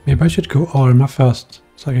 Maybe I should go Arma first,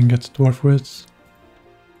 so I can get dwarf woods.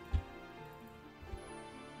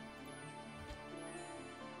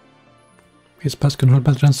 Is pest control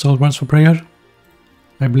better than soul words for prayer?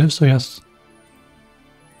 I believe so, yes.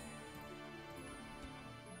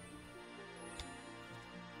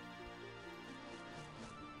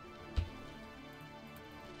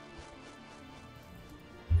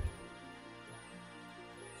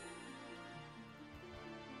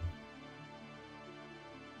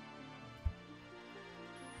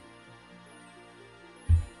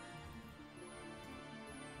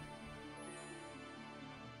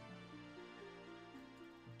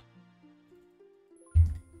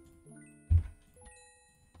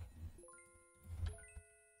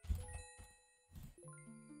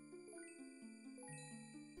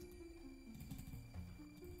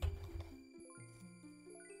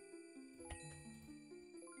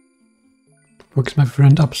 Woox, my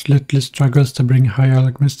friend, absolutely struggles to bring high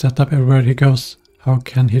alchemist setup everywhere he goes. How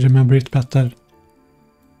can he remember it better?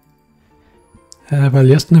 Well,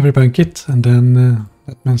 just never bank it, and then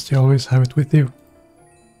that means you always have it with you.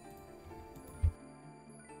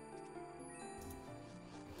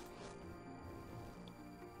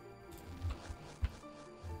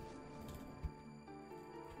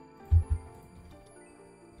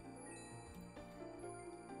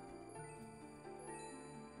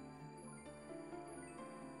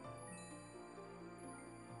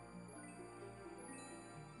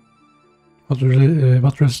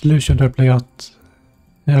 What resolution do I play at?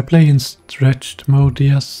 I play in stretched mode,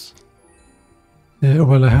 yes.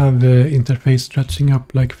 Well, I have interface stretching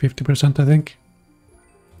up like 50%, I think.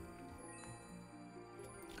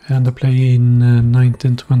 And I play in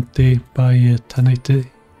 1920 by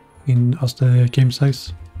 1080 as the game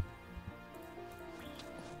size.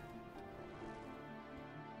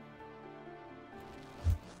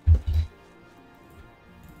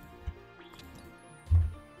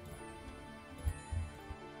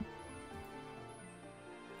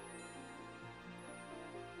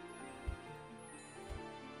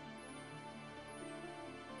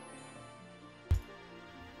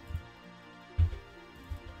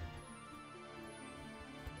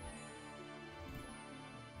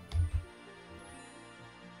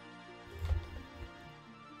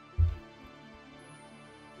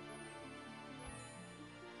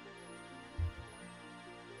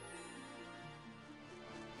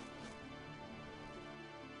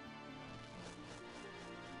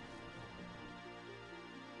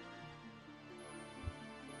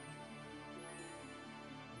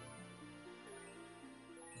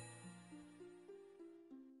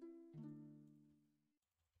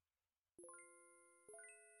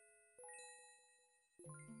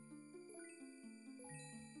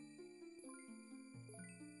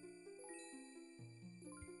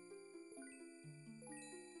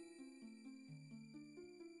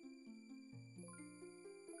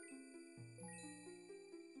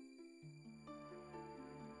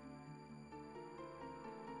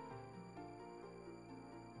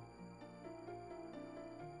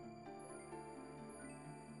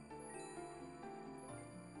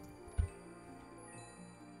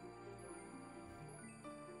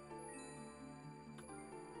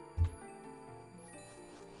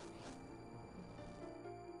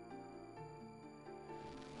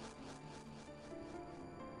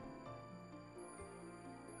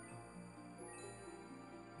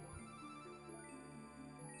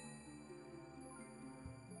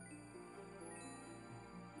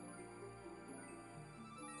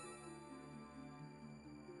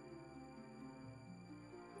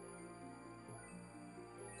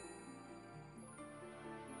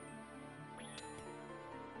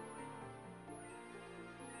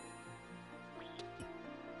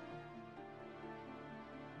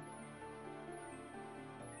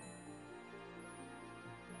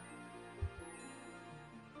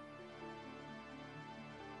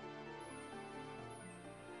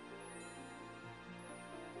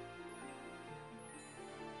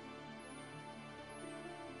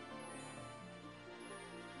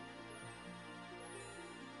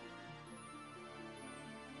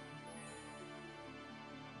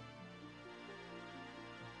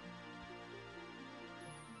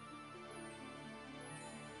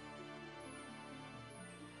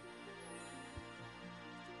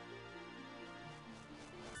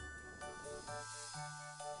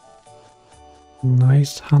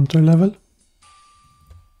 Nice hunter level.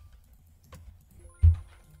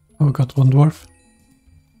 Oh, got one dwarf.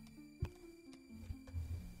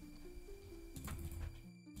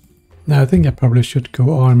 Now I think I probably should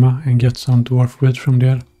go Arma and get some dwarf wood from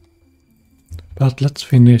there. But let's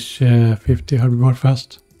finish 50 herbivore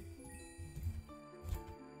first.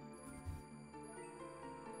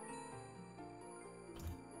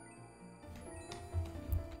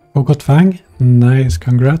 Oh, got Fang. Nice,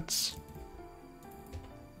 congrats.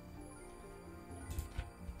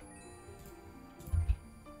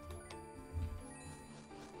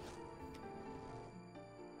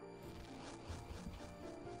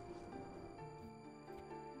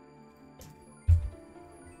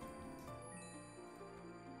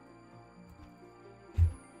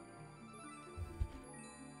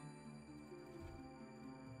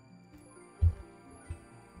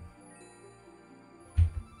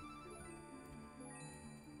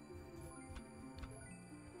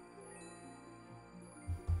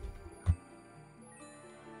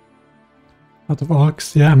 Out of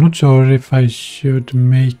ox, yeah, I'm not sure if I should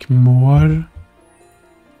make more. I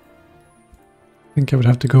think I would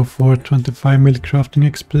have to go for 25 mil crafting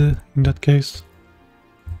XP in that case.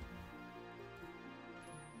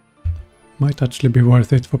 Might actually be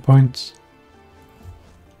worth it for points.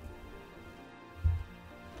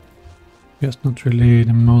 Just not really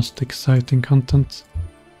the most exciting content.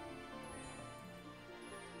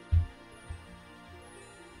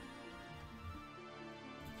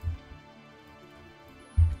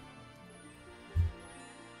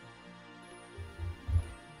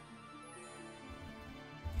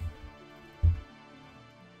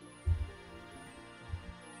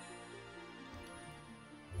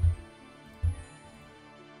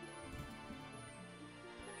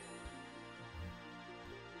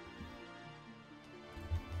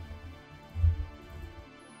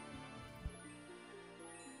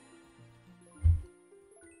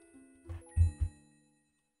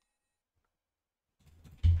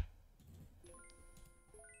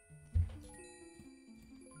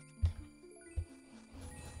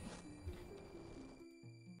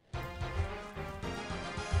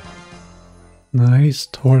 Nice,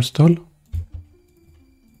 Torstall.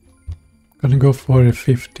 Gonna go for a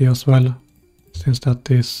 50 as well, since that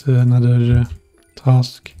is another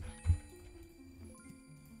task.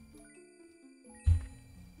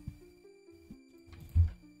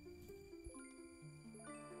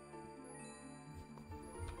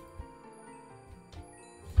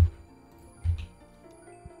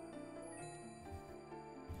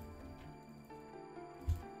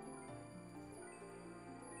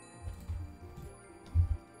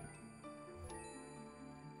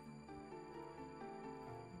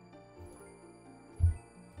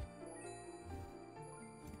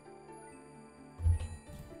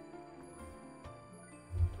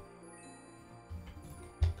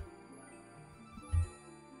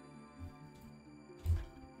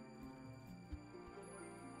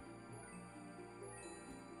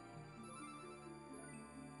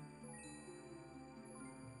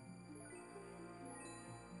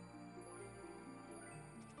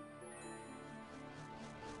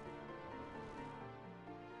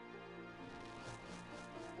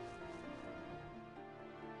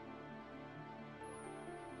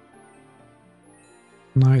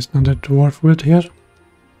 Nice, another dwarf wood here.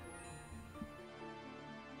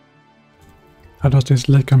 How does this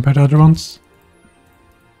look compared to other ones?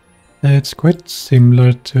 It's quite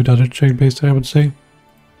similar to the other Trailblazer, I would say,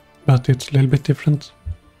 but it's a little bit different.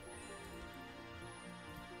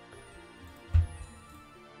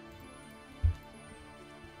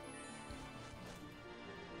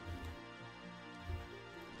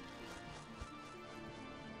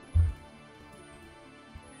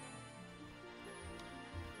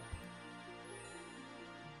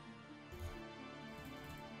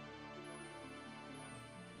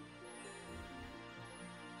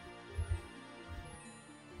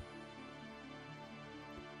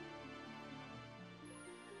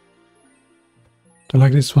 Do I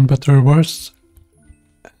like this one better or worse?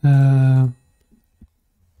 I'm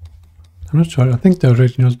not sure. I think the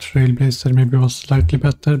original Trailblazer maybe was slightly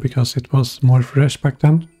better because it was more fresh back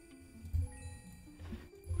then.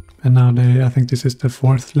 And now I think this is the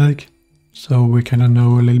 4th league, so we kind of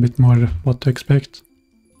know a little bit more what to expect.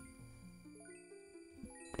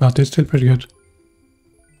 But it's still pretty good.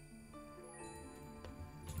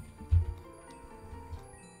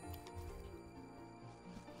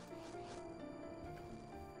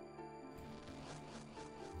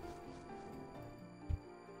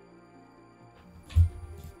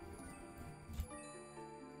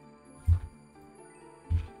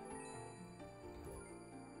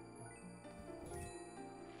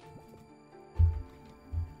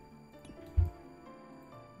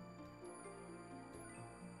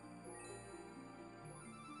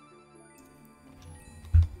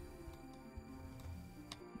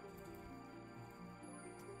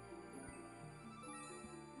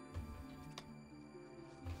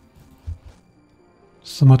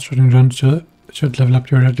 so much running around should level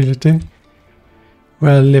up your agility.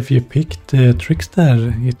 Well, if you pick the tricks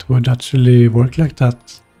there, it would actually work like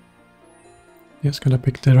that. Just gotta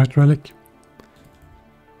pick the right relic.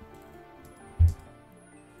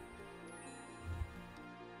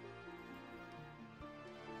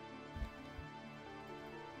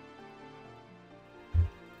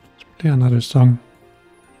 Let's play another song.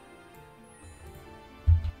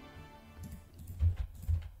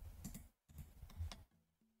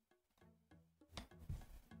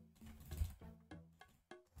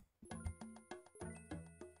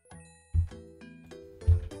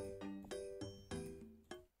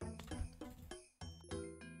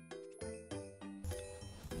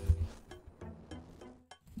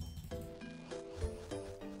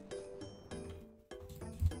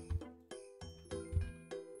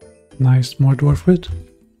 Nice, more dwarf wood.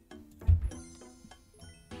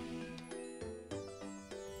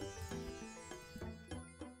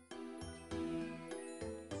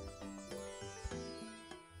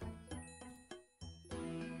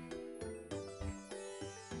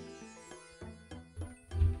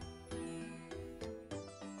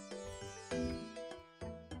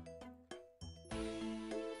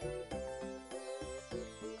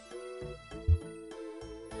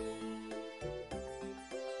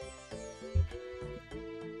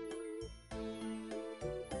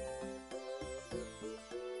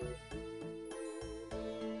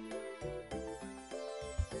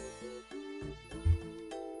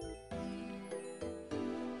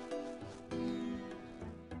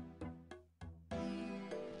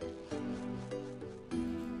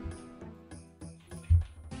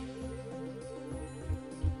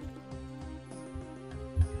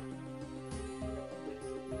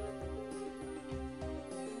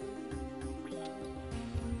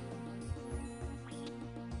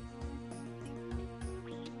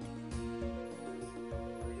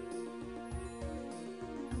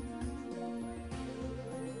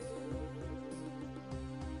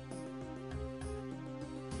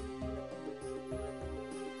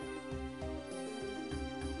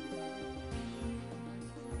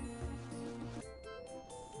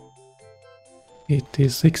 It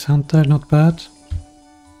is 6 hunter, not bad.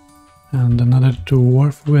 And another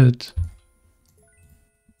dwarf with.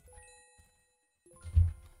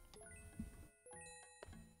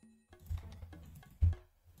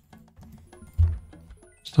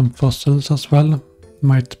 Some fossils as well.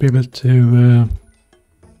 Might be able to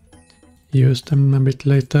use them a bit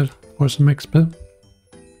later for some XP.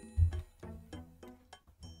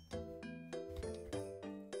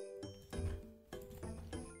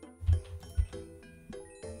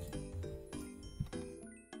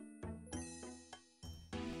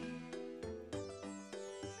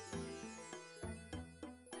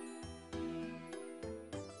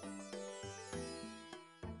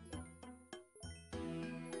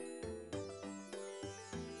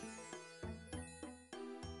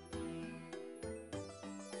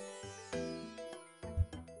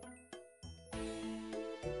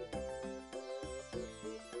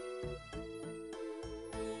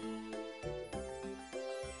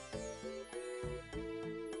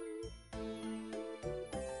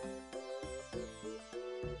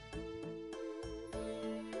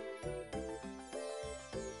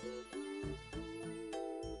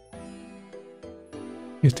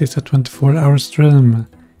 Is this a 24-hour stream?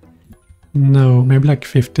 No, maybe like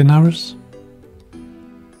 15 hours.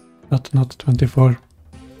 But not 24.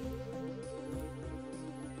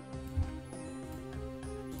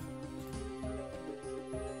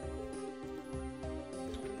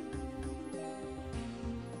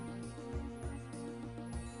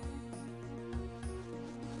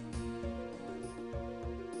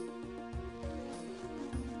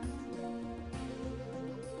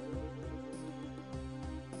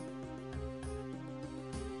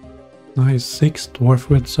 Nice, 6 dwarf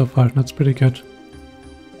wood so far, that's pretty good.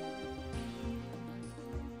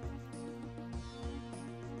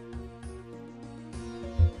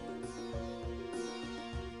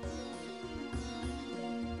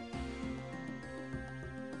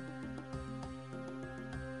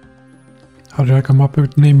 How did I come up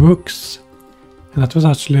with the name Woox? And that was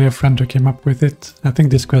actually a friend who came up with it. I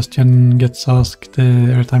think this question gets asked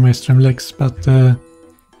every time I stream Lex, but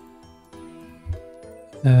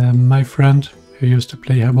my friend who used to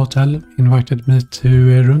play Hotel invited me to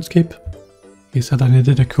RuneScape. He said I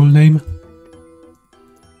needed a cool name.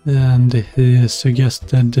 And he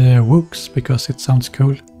suggested Woox because it sounds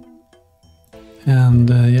cool. And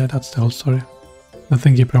yeah, that's the whole story. I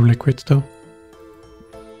think he probably quit though.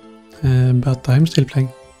 But I'm still playing.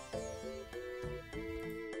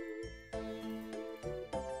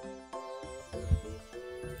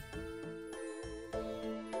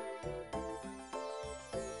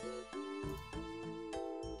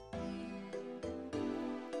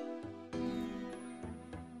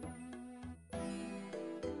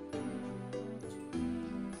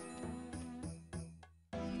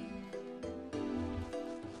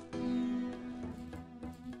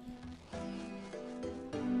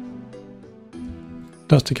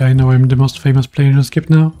 Does the guy know I'm the most famous player in RuneScape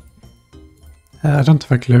now? I don't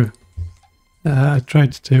have a clue. I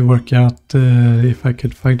tried to work out if I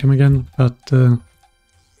could find him again, but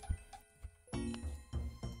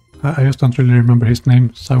I just don't really remember his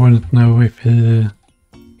name, so I wouldn't know if he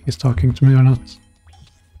is talking to me or not.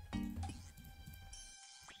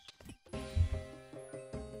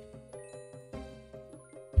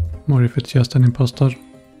 Or if it's just an imposter.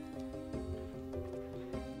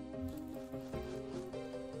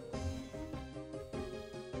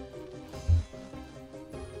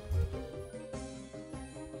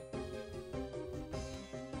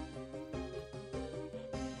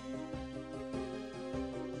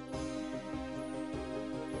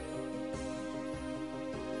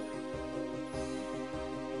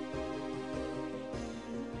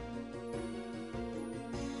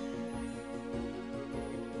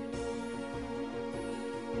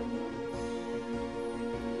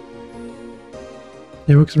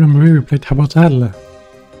 Yeah, Woox, remember we played Habotal?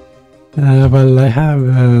 Well, I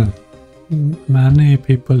have many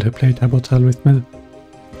people who played Habotal with me.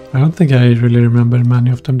 I don't think I really remember many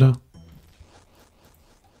of them though.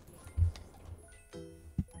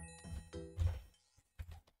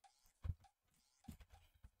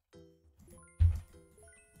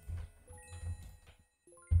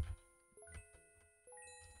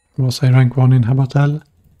 Was I rank 1 in Habotal?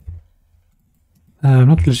 I'm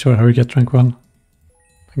not really sure how you get rank 1.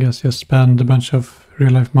 I guess just spend a bunch of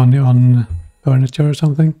real life money on furniture or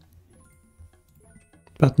something.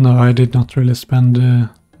 But no, I did not really spend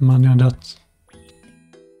money on that.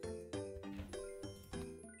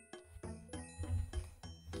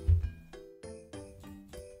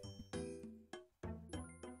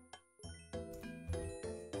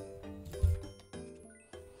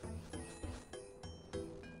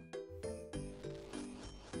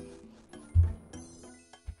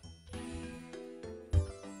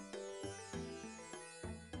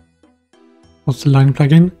 What's the line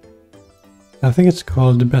plugin? I think it's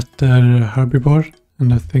called Better Herbivore,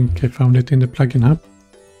 and I think I found it in the plugin hub.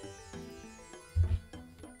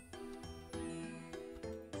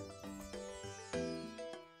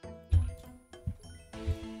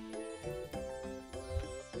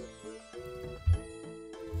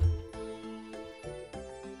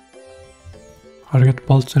 How to get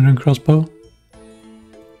bolts in Rune Crossbow?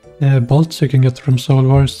 Bolts you can get from Soul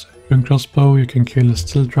Wars. Rune Crossbow you can kill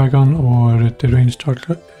Steel Dragon or the ranged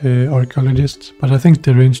Archaeologist, but I think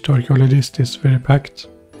the ranged Archaeologist is very packed.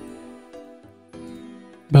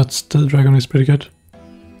 But Steel Dragon is pretty good.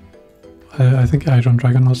 I think Iron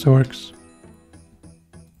Dragon also works.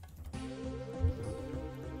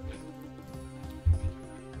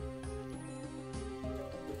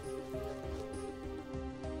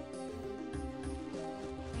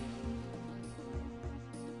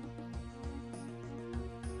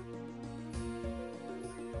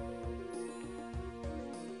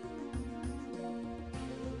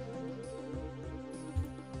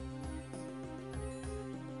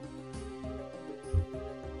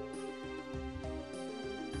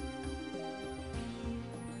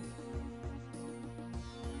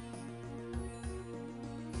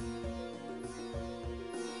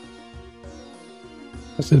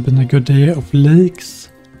 Has it been a good day of leaks?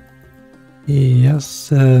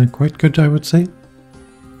 Yes, quite good I would say.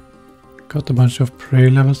 Got a bunch of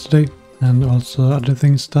prayer levels today and also other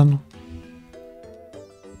things done.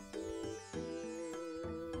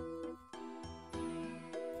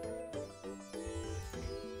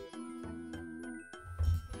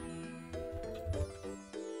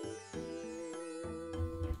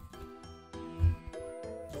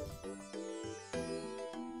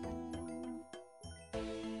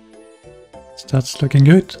 That's looking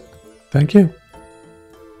good. Thank you.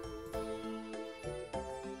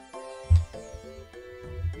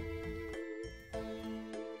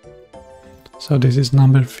 So this is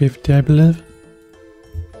number 50, I believe.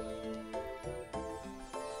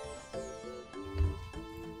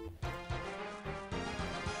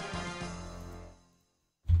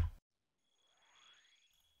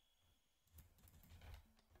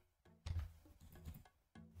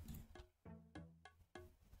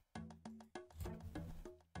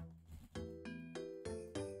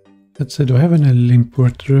 Let's see, do I have any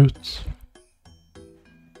Limport routes?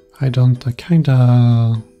 I don't, I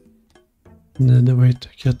kinda need a way to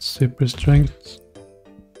get super strength.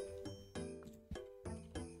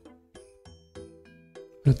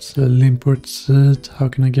 Let's see, Limport seed, how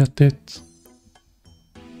can I get it?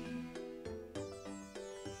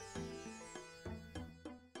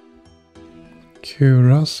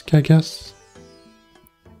 Kurask, I guess.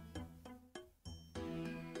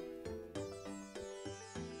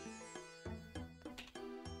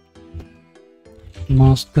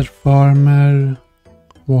 Master Farmer,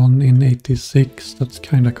 1 in 86, that's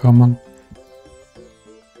kinda common.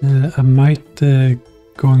 I might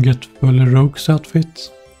go and get full rogues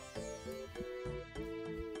outfit.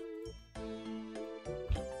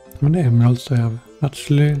 How many emeralds do I have?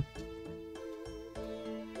 Actually,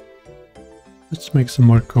 let's make some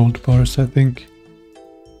more gold bars, I think.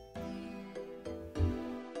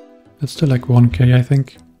 Let's do like 1k, I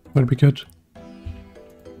think. Would be good.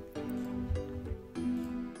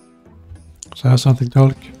 So I have something to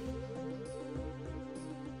hulk.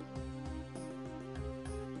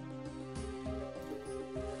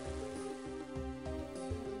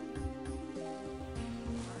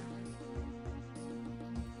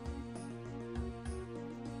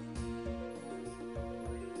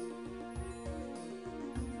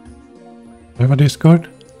 Do I have a Discord?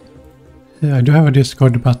 Yeah, I do have a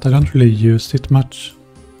Discord, but I don't really use it much.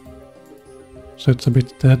 So it's a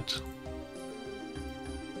bit dead.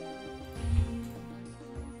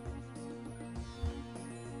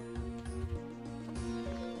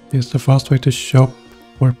 Here's the fast way to shop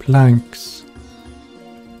for planks.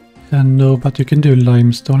 And no, but you can do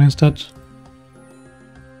limestone instead.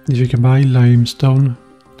 If you can buy limestone,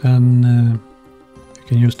 then you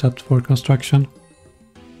can use that for construction.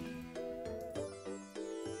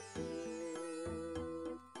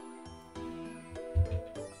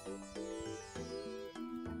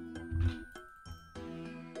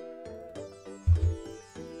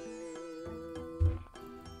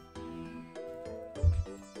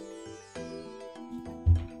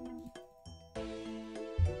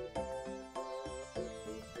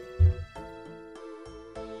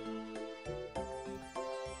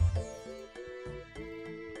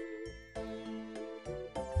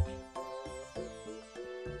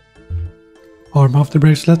 Arm off the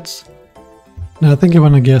bracelets. Now I think I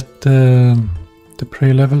want to get the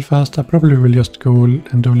prey level fast. I probably will just go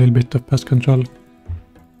and do a little bit of pest control.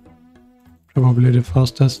 Probably the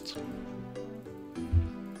fastest.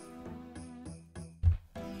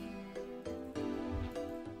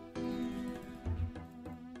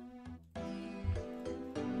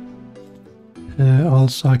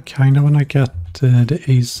 Also I kind of want to get the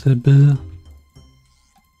ACB.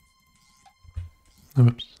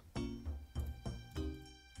 Oops.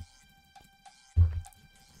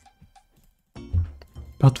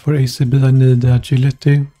 But for ACB I need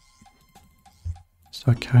agility.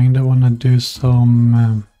 So I kind of want to do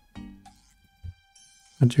some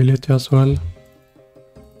agility as well.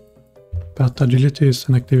 But agility is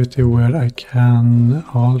an activity where I can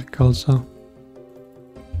hulk also.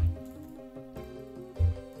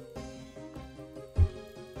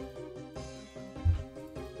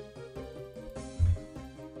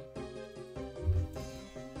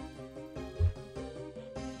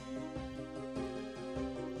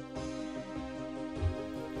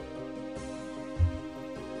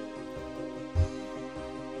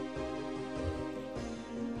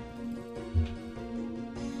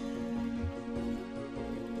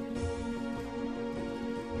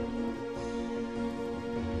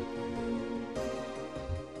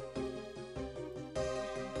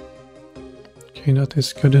 Okay, that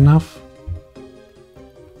is good enough.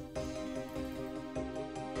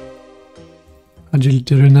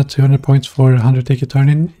 Agility rune at 200 points for 100 take a turn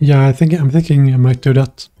in. Yeah, I'm thinking I might do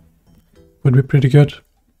that. Would be pretty good.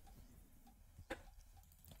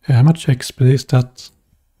 Yeah, how much XP is that?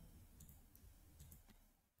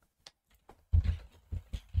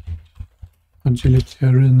 Agility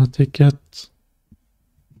arena ticket.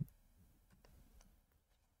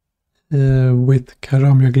 With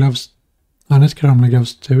Karamia gloves. I need Karamia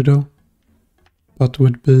gloves too though. But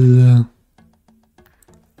would be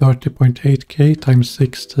 30.8k times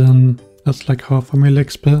 16. That's like half a mil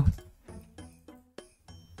XP.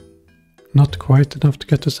 Not quite enough to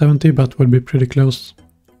get to 70, but would be pretty close.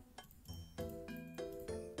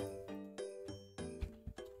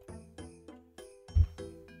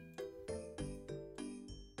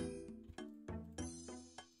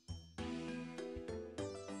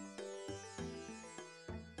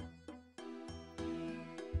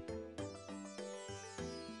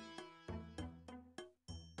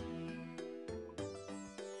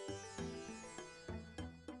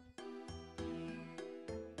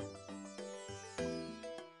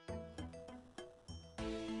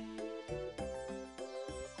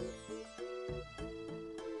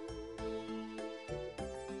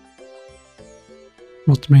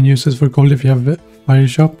 What's the main uses for gold if you have a fire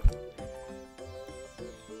shop?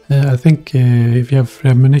 I think if you have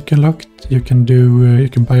Fremenic unlocked, you can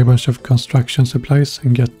buy a bunch of construction supplies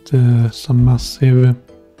and get some massive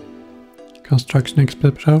construction XP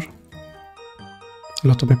per hour. A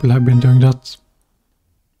lot of people have been doing that.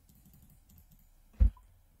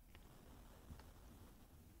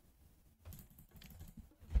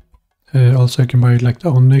 Also I can buy like the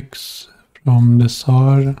onyx from the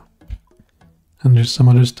Tsar. And there's some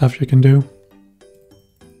other stuff you can do.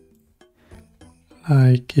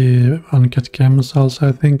 Like uncut gems also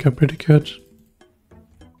I think are pretty good.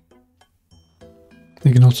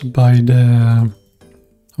 You can also buy the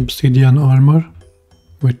obsidian armor,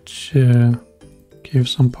 which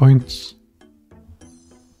gives some points.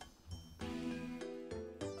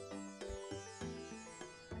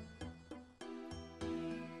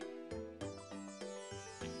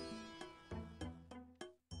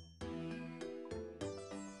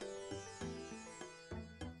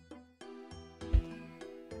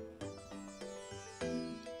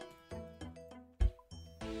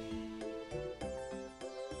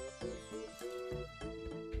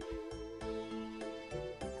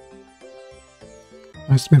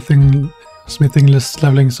 My smithing is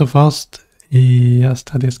leveling so fast. Yes,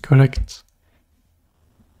 that is correct.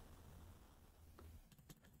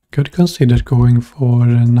 Could consider going for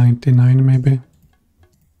 99 maybe.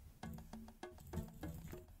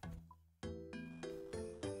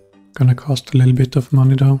 Gonna cost a little bit of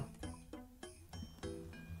money though.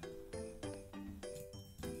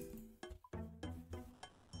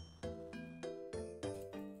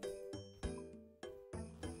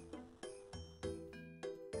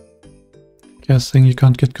 Guessing you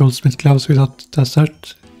can't get goldsmith gloves without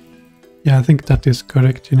desert. Yeah, I think that is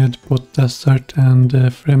correct. You need both desert and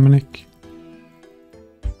Fremenic.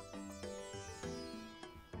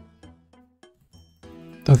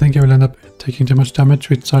 I think I will end up taking too much damage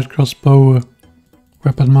with Side Crossbow,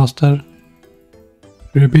 Weapon Master,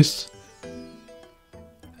 Rubies.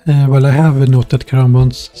 Well, I have noted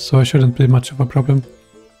Karambons, so I shouldn't be much of a problem.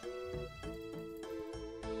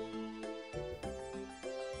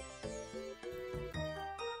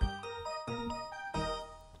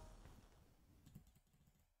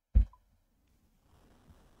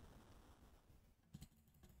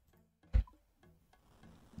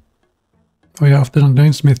 Oh yeah, after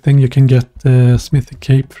undoing smithing you can get the smithy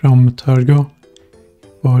cape from Turgo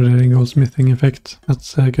for the goldsmithing effect.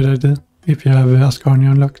 That's a good idea if you have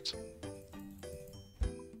Ascarnia unlocked.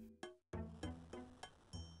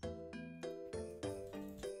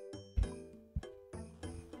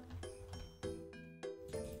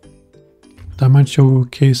 Diamond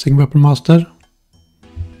showcasing Weapon Master.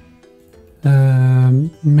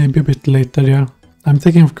 Maybe a bit later, yeah. I'm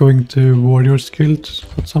thinking of going to Warrior's Guild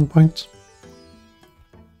at some point.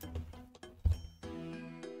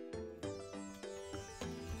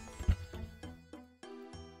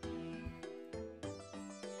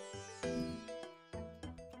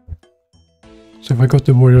 So if I go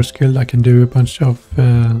to Warrior's Guild I can do a bunch of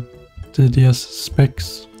DDS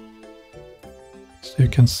specs. So you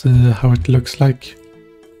can see how it looks like.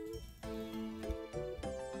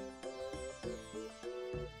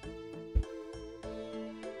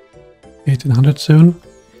 $1800 soon.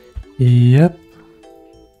 Yep.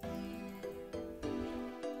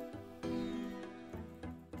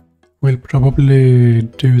 We'll probably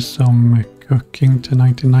do some cooking to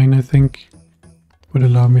 99 I think. Would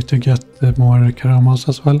allow me to get more Karamos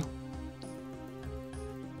as well.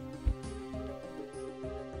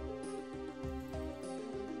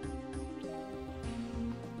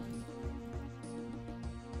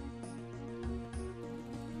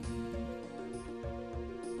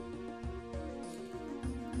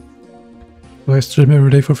 Do I stream every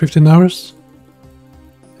day for 15 hours?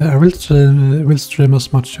 I will stream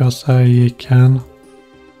as much as I can.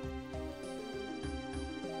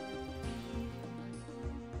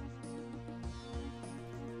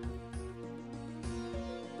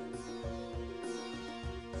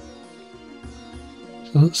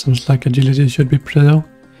 So, seems like agility should be prio.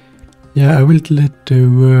 Yeah, I will do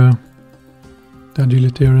the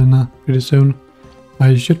agility arena pretty soon.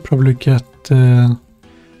 I should probably get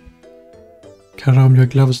Karamia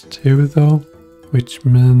gloves too though, which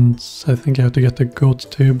means I think I have to get a goat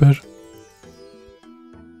tuber.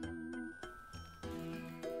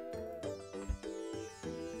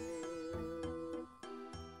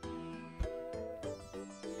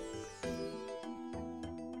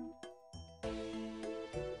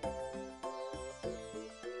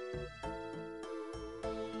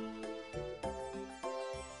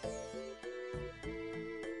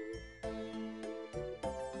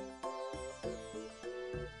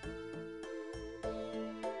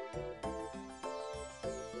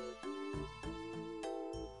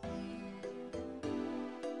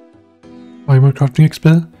 Why more crafting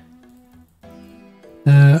XP?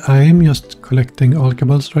 I am just collecting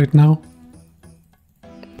alkables right now.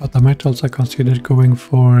 But I might also consider going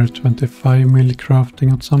for 25 mil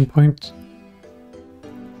crafting at some point.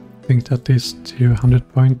 I think that is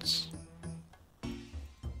 200 points.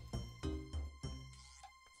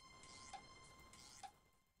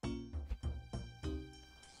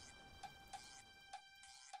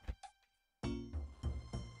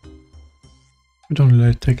 Would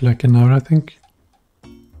only take like an hour, I think.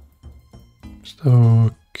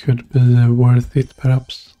 So could be worth it,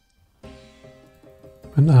 perhaps.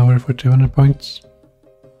 An hour for 200 points.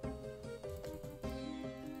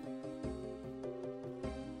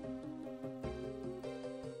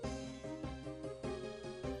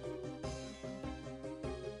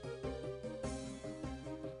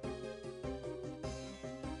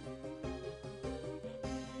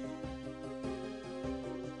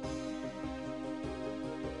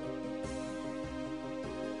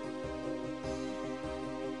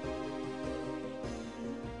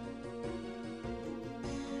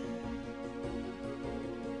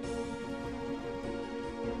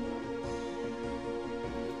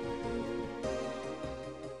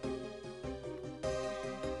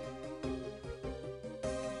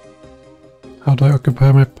 How do I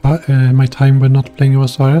occupy my time when not playing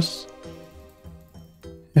OSRS?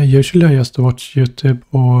 Yeah, usually I just watch YouTube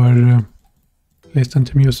or listen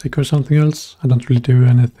to music or something else. I don't really do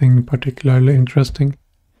anything particularly interesting.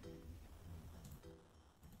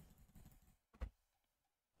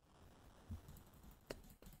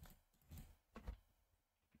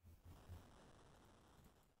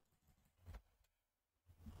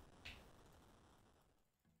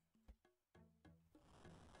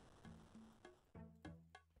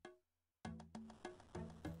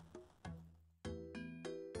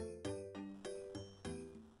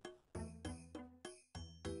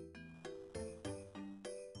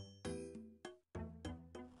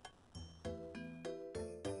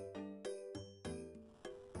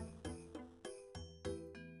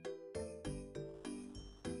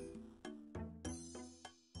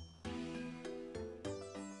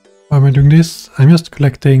 Why am I doing this? I'm just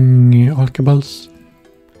collecting alkables,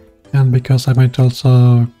 and because I might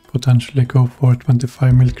also potentially go for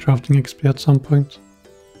 25 milk crafting XP at some point.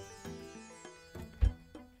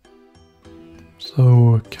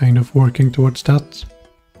 So kind of working towards that.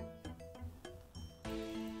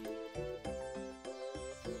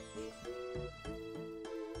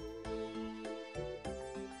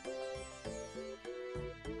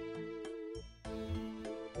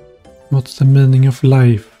 What's the meaning of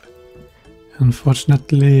life?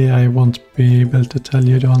 Unfortunately, I won't be able to tell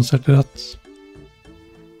you the answer to that.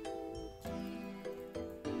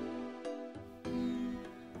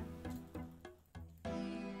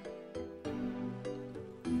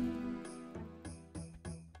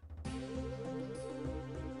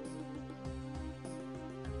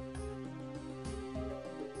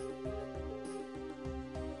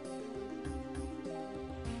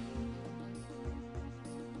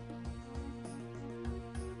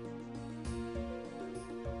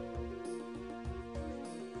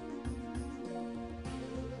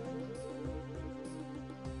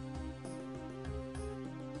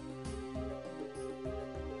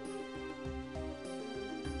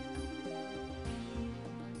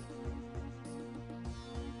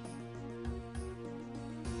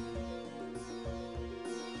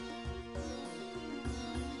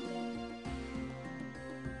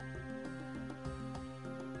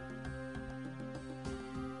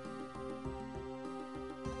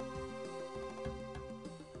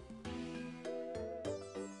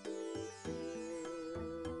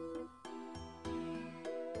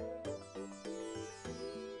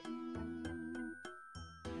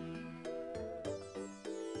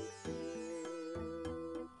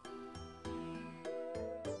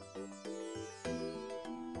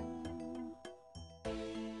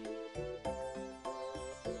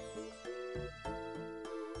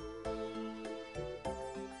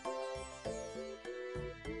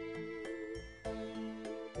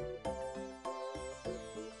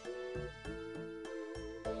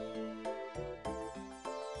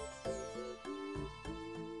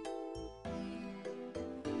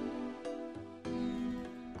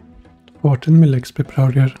 $14 mil XP per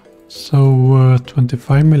hour here, so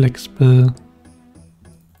 25 mil XP,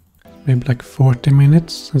 maybe like 40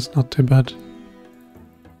 minutes, it's not too bad.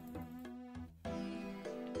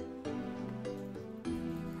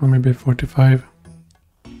 Or maybe 45.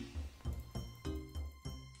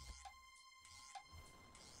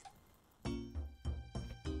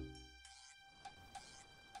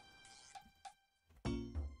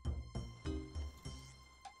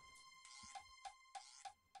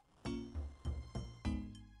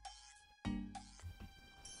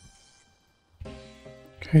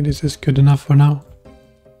 Okay, this is good enough for now.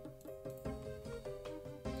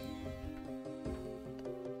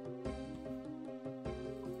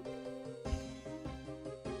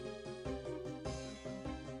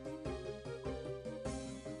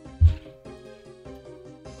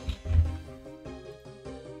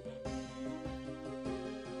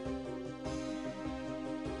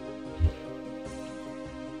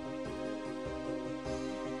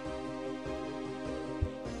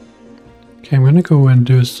 Okay, I'm gonna go and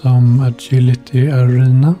do some agility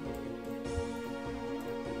arena.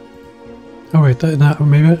 Oh wait, no,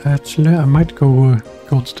 maybe actually I might go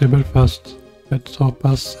goat stable first. Red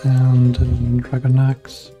topaz and dragon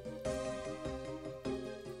axe.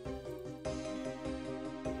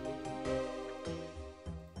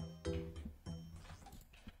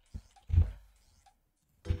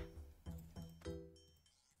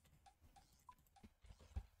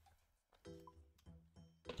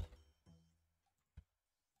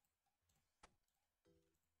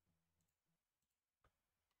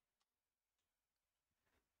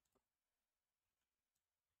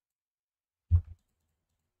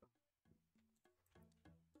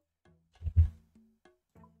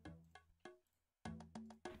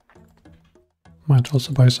 Might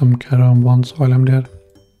also buy some Caron ones while I'm there.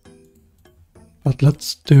 But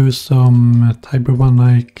let's do some Tiber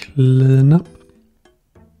 1 cleanup.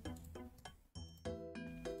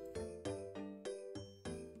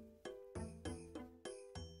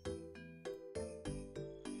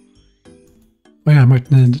 Oh yeah, I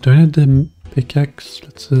might need, do I need the pickaxe?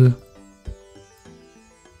 Let's see.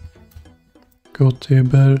 Go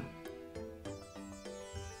Tiber.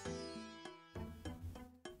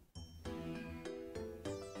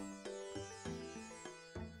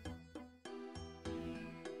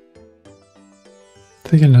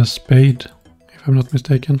 I think I need a spade, if I'm not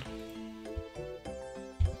mistaken.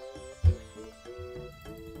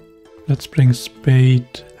 Let's bring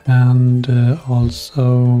spade and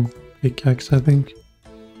also pickaxe, I think.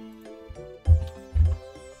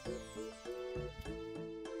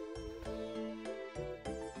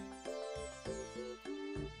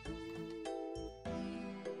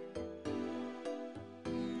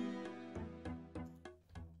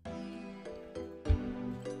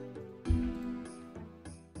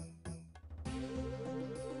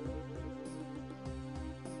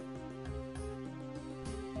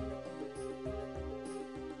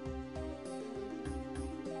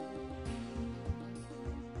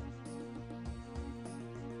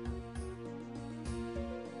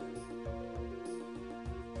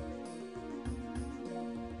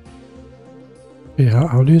 Yeah,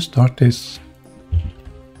 how do you start this?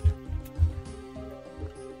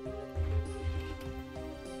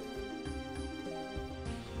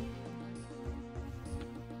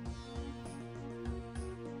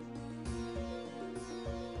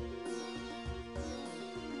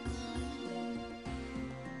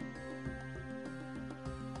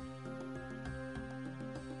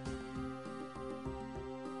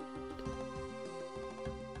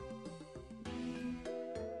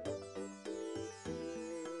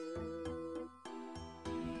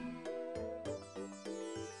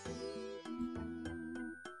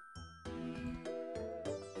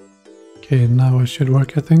 Okay, now it should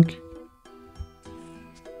work, I think.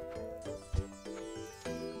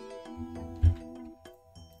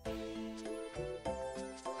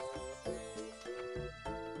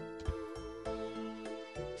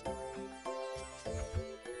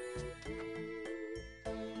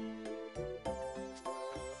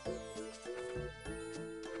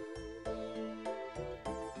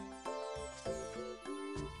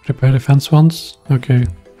 Repair the fence once? Okay.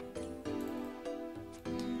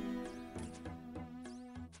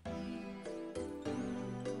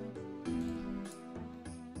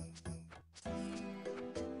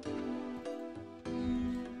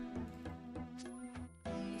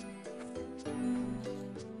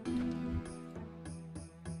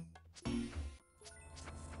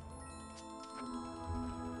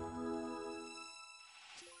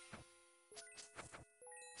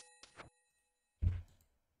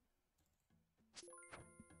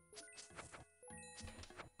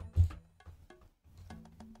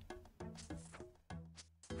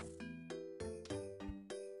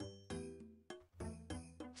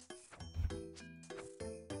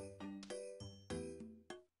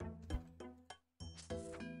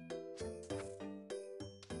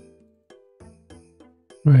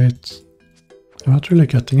 Wait, I'm not really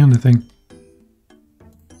getting anything.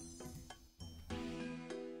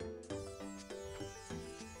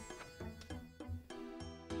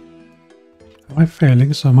 Am I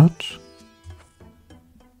failing so much?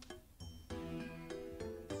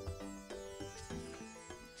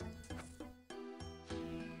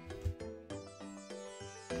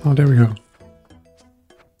 Oh, there we go.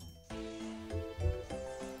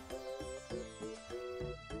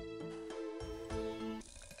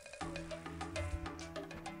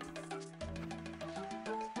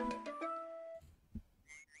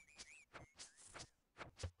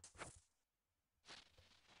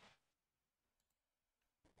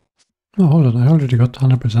 Oh, hold on, I already got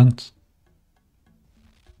 100%.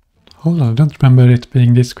 Hold on, I don't remember it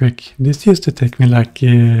being this quick. This used to take me like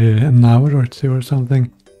an hour or two or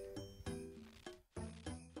something.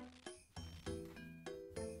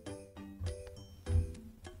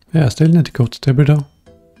 Yeah, I still need to go to Tibber though.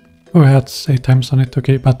 Oh, I had 8 times on it,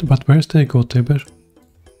 okay, but where's the Go Tibber?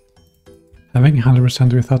 Having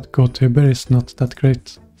 100% without Go Tibber is not that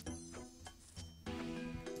great.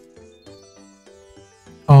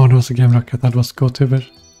 Oh, there was a game rocket, that was Go Tibber.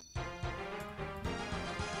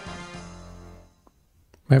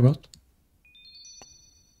 Wait, what?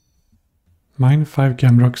 Mine 5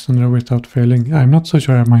 game rocks in a row without failing. I'm not so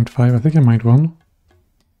sure I mined 5, I think I mined 1.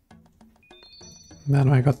 Man,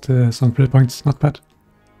 I got some free points, not bad.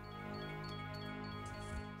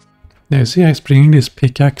 Now you see, bringing this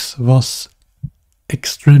pickaxe was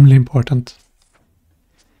extremely important.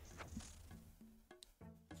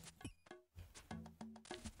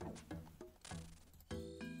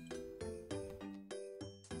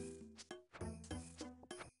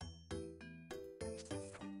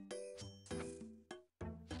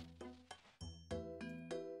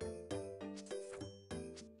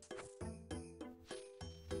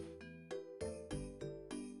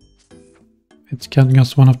 It's counting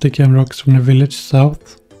as one of the game rocks from the village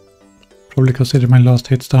south. Probably consider my last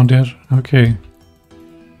hits down there. Okay.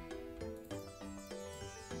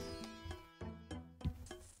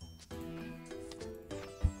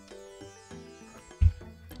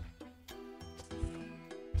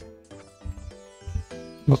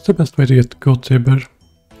 What's the best way to get Go Tibber?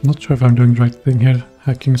 Not sure if I'm doing the right thing here.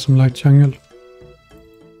 Hacking some light jungle.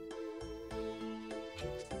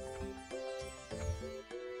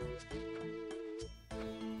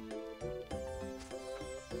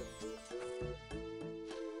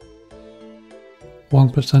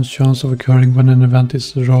 %1 chance of occurring when an event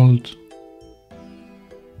is rolled.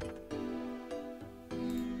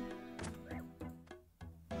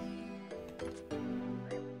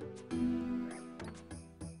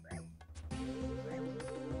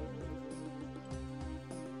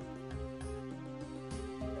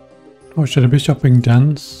 Or should I be shopping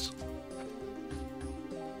dense?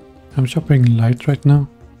 I'm shopping light right now.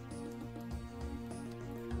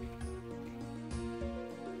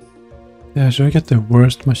 Yeah, should I get the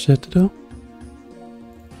worst machete though?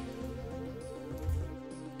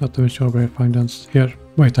 Not even sure where I find dense. Here.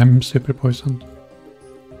 Wait, I'm super poisoned.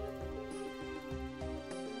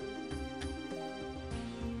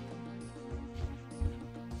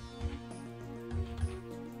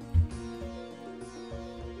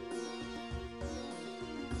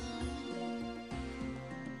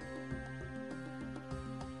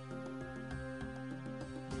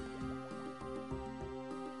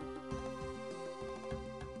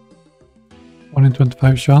 One in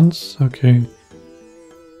 25 chance, okay.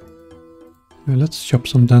 Well, let's chop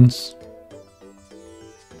some dense.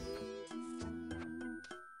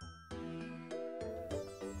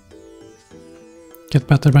 Get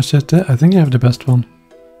better machete? I think I have the best one.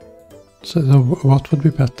 So what would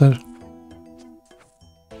be better?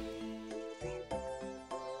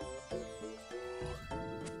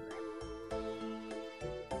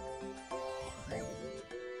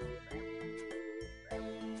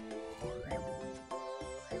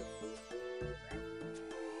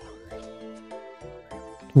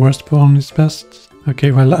 Worst pawn is best.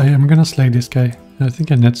 Okay, well, I am gonna slay this guy. I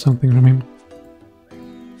think I need something from him.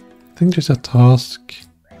 I think there's a task.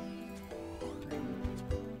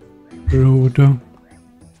 Brodo.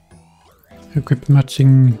 Equip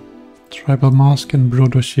matching tribal mask and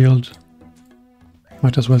Brodo shield.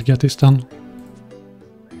 Might as well get this done.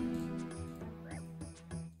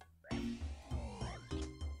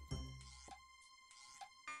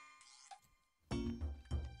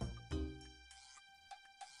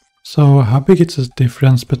 So how big is the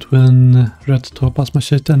difference between red topaz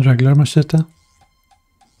machete and regular machete?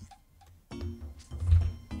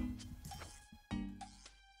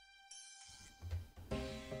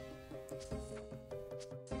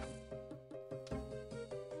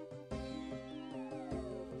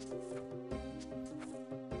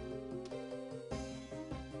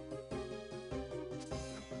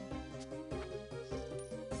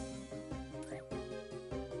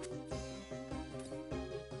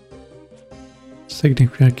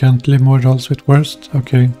 Significantly more rolls with worst,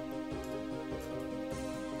 okay.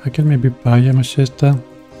 I can maybe buy a machete.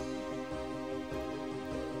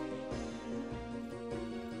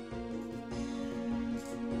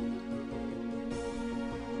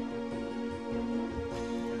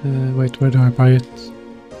 Wait, where do I buy it?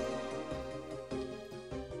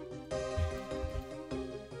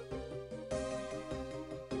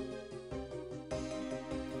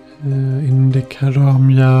 In the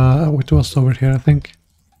Karamya, it was over here, I think.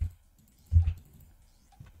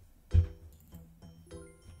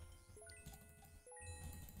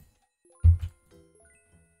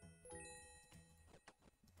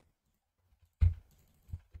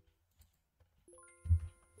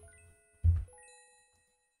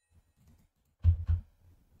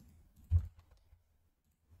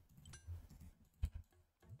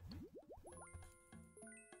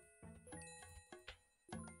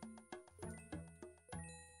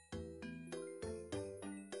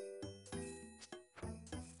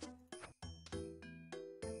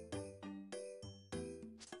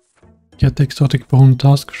 Get exotic bone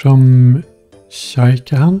task from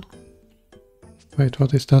Shaikahan. Wait,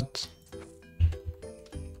 what is that?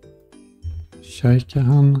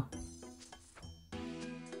 Shaikahan.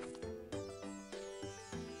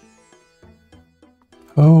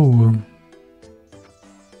 Oh.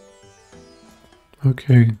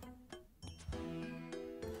 Okay.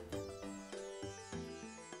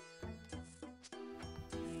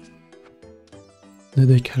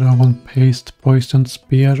 Did Karavan paste poisoned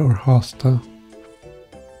spear or hasta?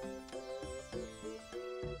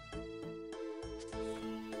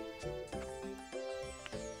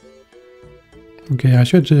 Okay, I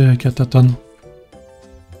should get that done.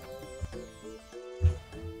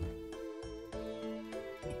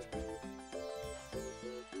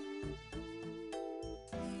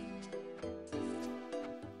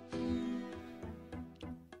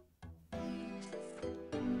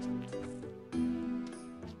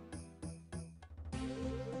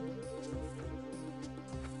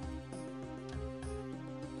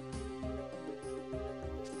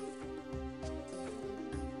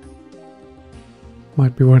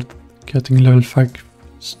 Might be worth getting level 5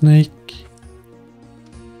 snake.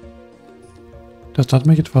 Does that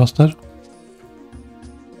make it faster?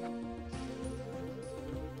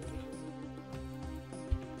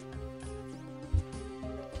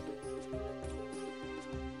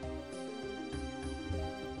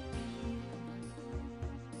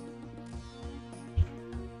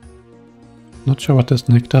 Not sure what the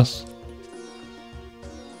snake does.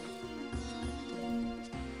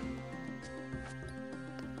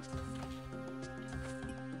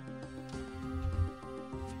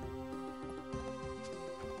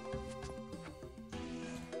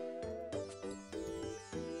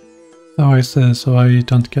 Oh, I see, so I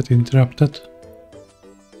don't get interrupted.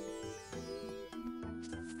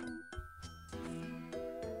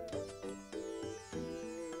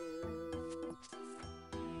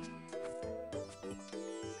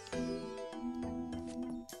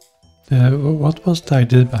 What was the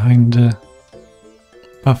idea behind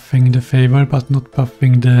buffing the favor but not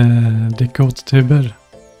buffing the goat tuber?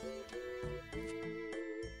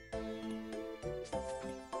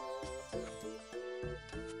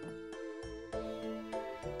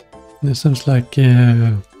 It seems like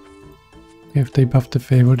if they buff the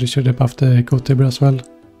favor, they should have buffed the goat tuber as well.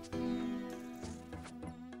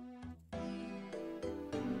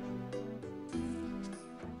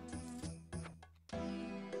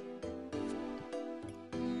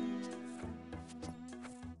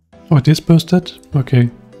 Oh, it is boosted? Okay.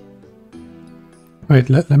 Wait,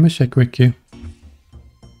 let me check wiki.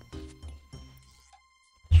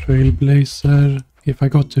 Trailblazer. If I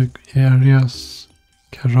go to areas,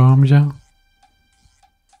 Karamja.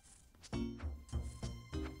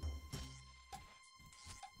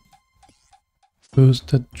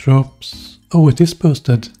 Boosted drops. Oh, it is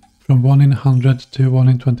boosted from 1 in 100 to 1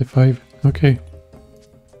 in 25. Okay.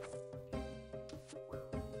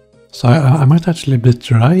 So I might actually be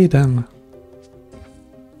dry then.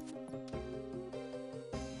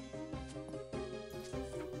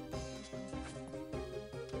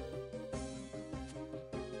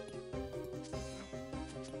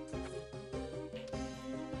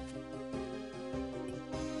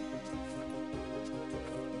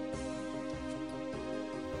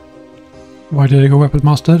 Why did I go Weapon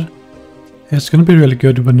Master? It's gonna be really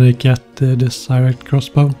good when I get this direct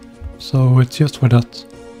crossbow, so it's just for that.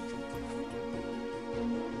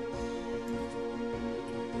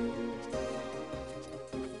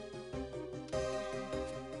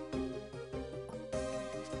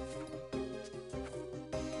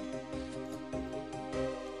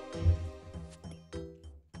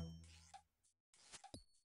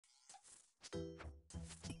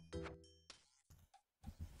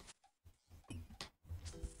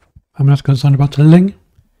 I'm not concerned about healing.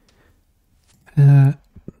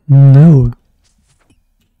 No.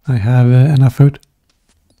 I have enough food.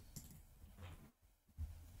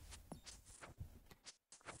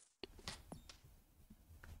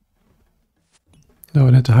 No, I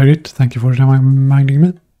need to hide it. Thank you for reminding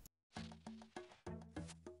me.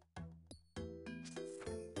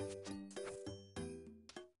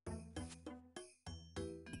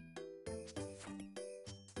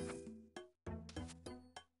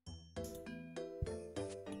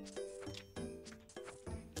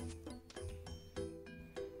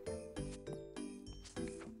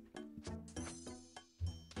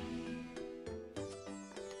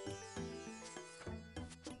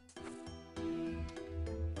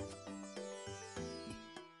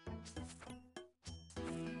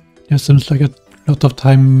 It seems like a lot of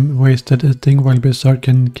time wasted eating while Berserk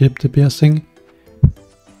can keep DPSing.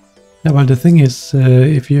 Yeah, well, the thing is,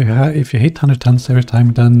 if you hit 100 tons every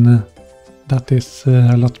time, then that is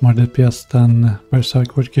a lot more DPS than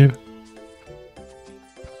Berserk would give.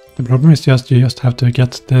 The problem is just you just have to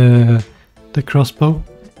get the crossbow,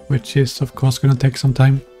 which is of course gonna take some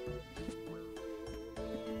time.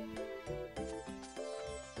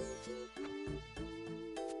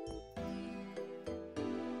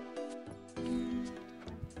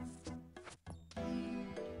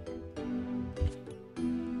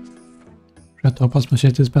 Red Opal's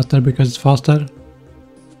machete is better because it's faster.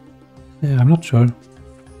 Yeah, I'm not sure.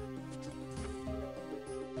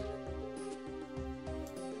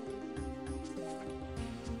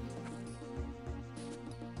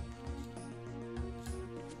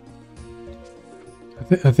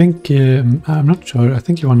 I think, I'm not sure, I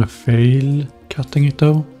think you want to fail cutting it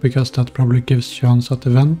though, because that probably gives chance at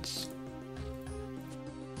events.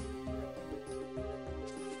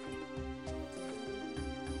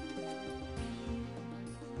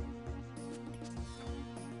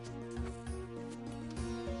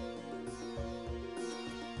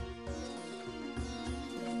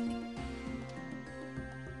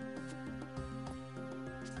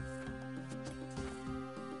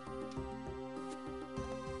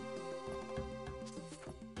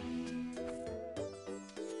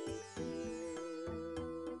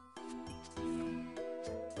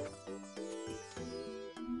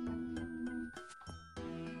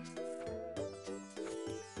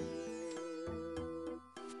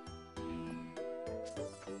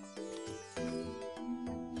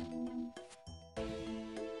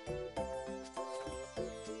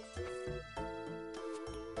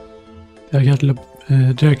 I got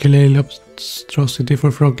Draculate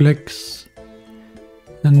for frog legs.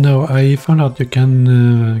 And no, I found out you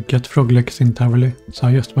can get frog legs entirely, so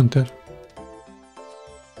I just went there.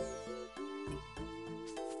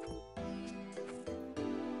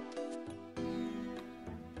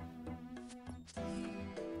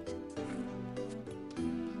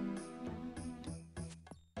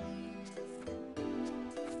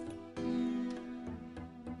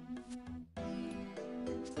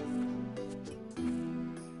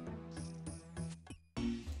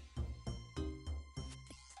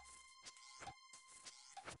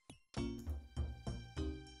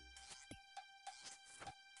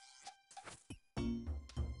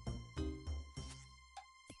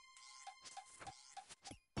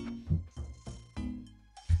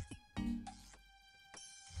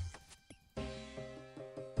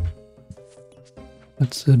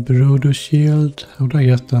 That's a Brodo shield. How do I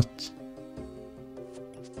get that?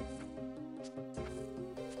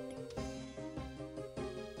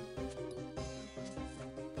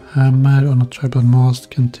 Hammer on a tribal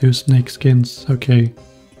mask and 2 snake skins. Okay.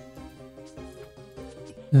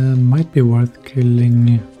 Might be worth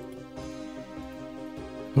killing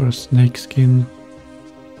for a snake skin.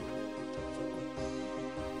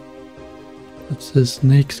 That's a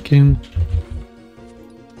snake skin.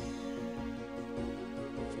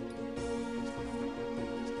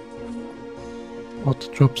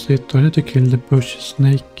 What drops it? Do I need to kill the bush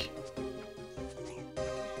snake?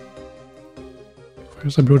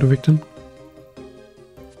 Where's the Brodo victim?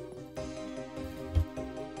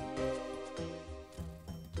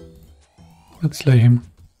 Let's slay him.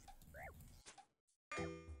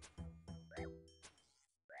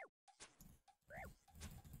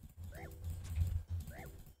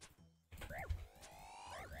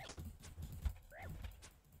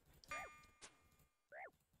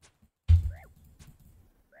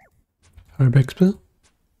 Herb XP?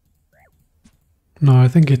 No, I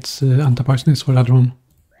think it's anti-poisonous for that one.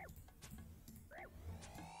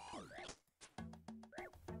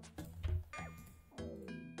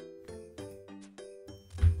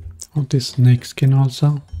 Want this snake skin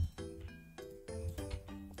also?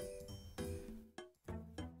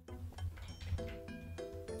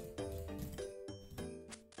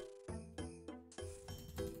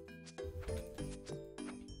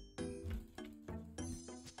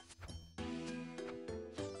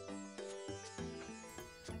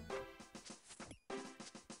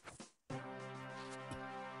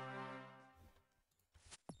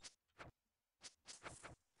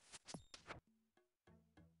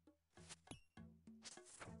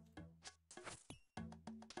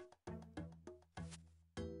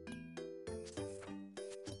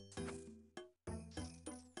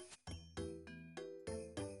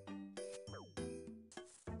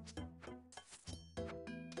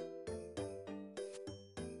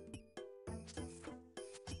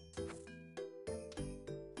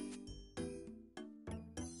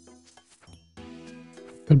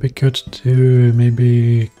 Would be good to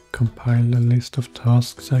maybe compile a list of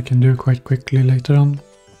tasks I can do quite quickly later on.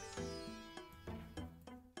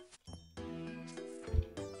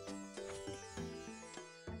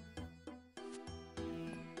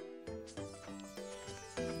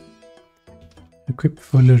 Equip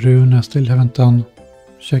full rune. I still haven't done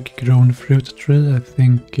check grown fruit tree. I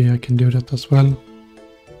think I can do that as well.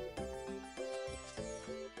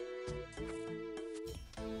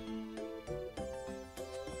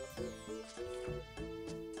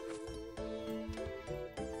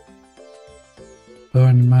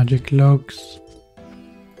 Burn magic logs.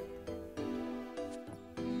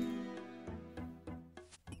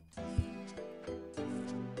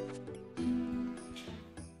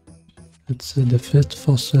 Let's defeat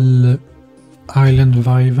fossil island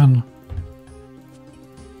wyvern.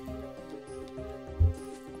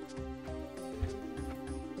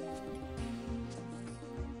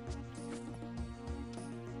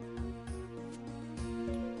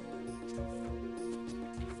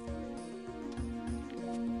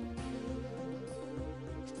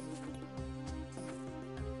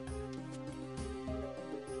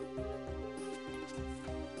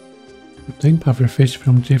 Obtain puffer fish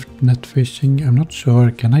from drift net fishing. I'm not sure.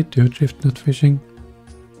 Can I do drift net fishing?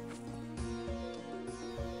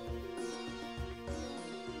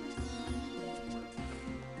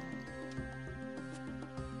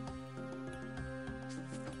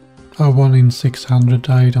 Oh, 1 in 600.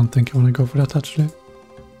 I don't think I want to go for that actually.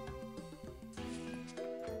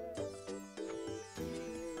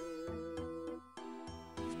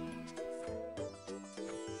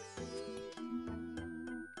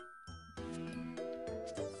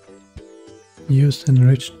 Use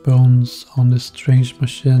enriched bones on the strange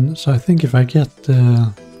machine. So I think if I get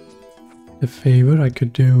the favor, I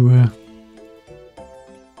could do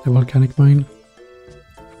the volcanic mine.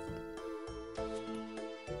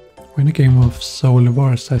 Win a game of Soul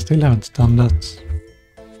Wars. I still haven't done that.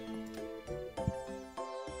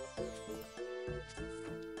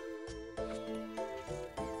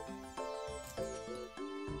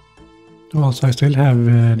 Also, I still have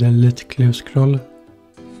the Elite Clue Scroll.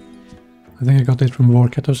 I think I got it from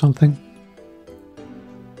Warcat or something.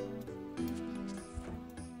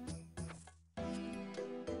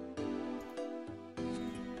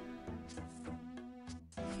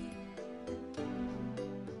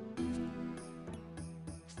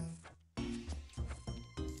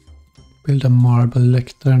 Build a marble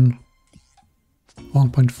lectern.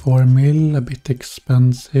 1.4 mil, a bit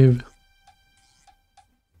expensive.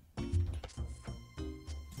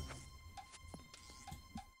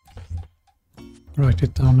 Write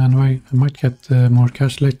it down anyway. I might get more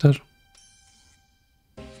cash later.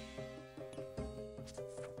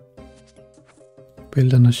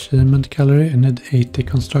 Build an achievement gallery. I need 80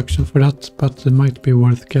 construction for that, but it might be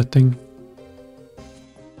worth getting.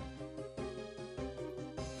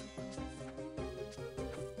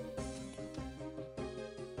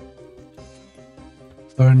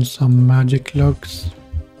 Burn some magic logs.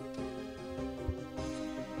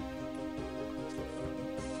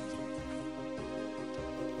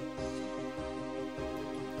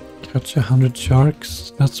 Catch 100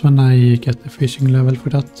 sharks. That's when I get the fishing level for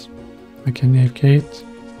that. I can AFK it.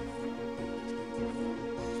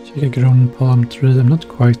 Check a grown palm tree. I'm not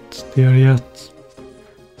quite there yet.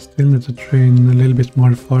 Still need to train a little bit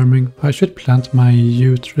more farming. I should plant my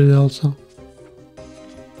yew tree also.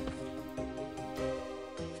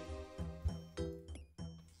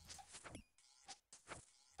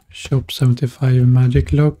 Shop 75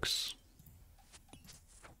 magic logs.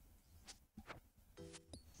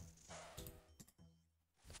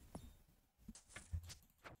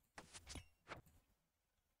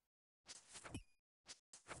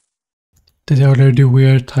 Did I already do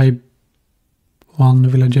weird type 1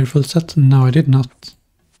 villager full set? No, I did not.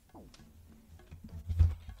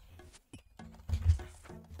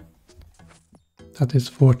 That is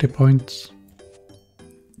 40 points.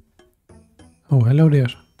 Oh, hello there.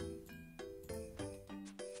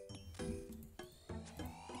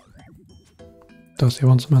 Does he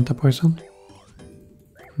want some anti-poison?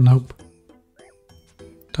 Nope.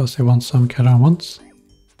 Does he want some caravans?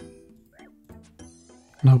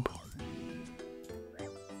 Nope.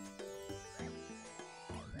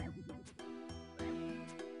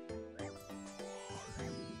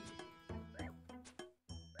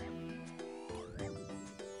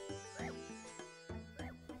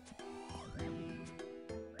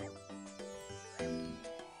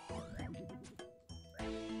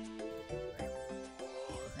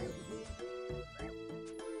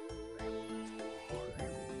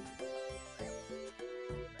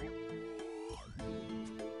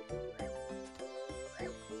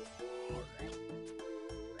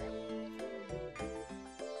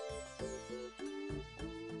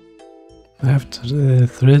 I have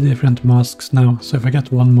 3 different masks now, so if I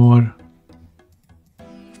get one more,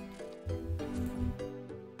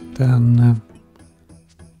 then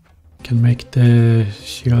can make the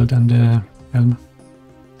shield and the helm.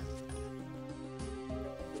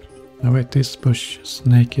 Now wait, this bush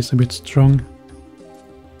snake is a bit strong.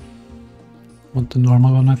 Want the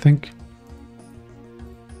normal one, I think.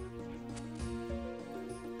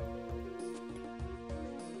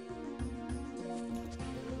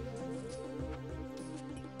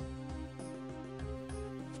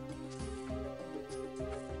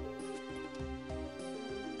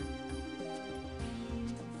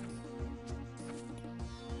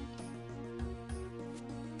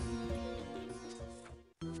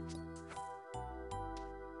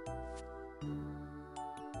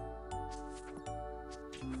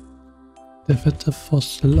 Defeat the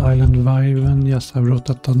fossil island wyvern. Yes, I wrote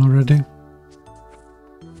that down already.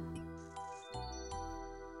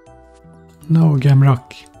 No,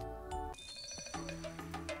 Gamrock.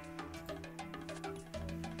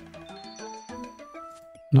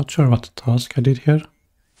 Not sure what task I did here.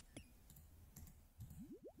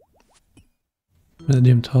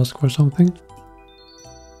 Medium task or something.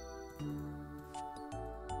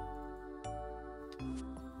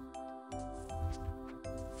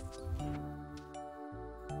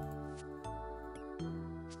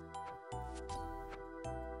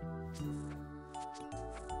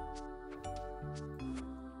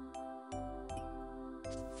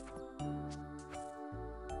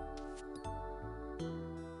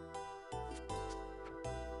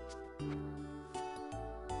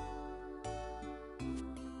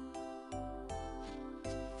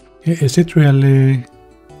 Is it really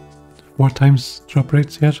 4 times drop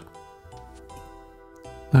rates here?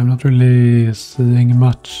 I'm not really seeing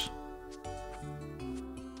much.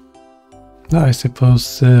 I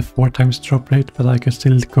suppose 4 times drop rate, but I can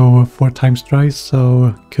still go 4 times dry,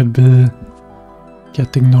 so could be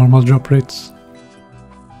getting normal drop rates.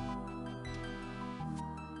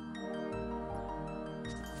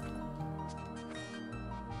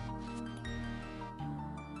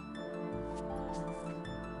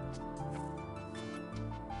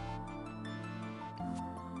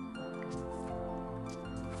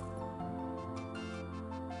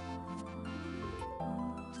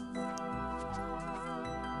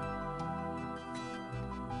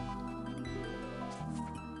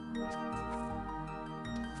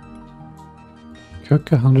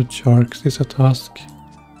 Cook 100 sharks is a task.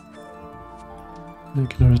 I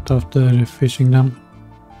can do it after fishing them.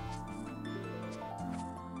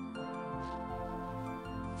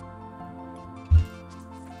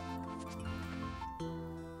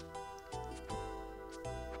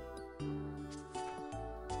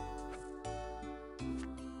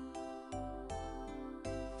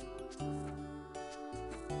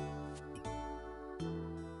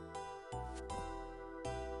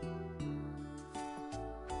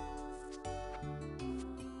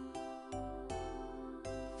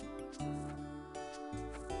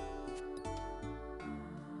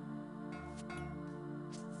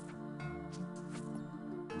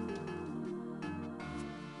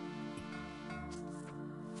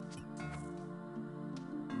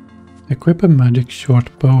 Equip a magic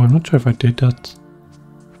short bow. I'm not sure if I did that.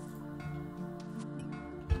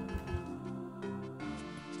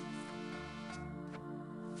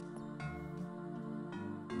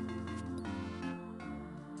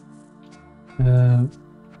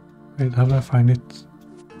 Wait, how do I find it?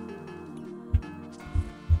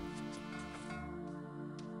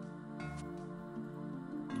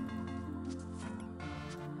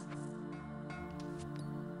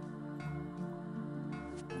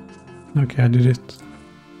 Okay, I did it.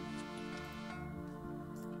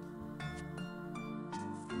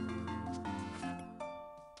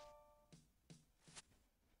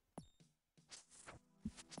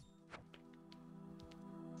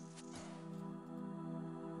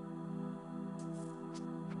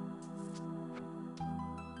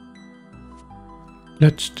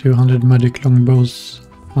 Let's 200 magic longbows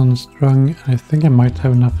unstrung. I think I might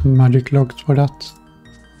have enough magic logs for that.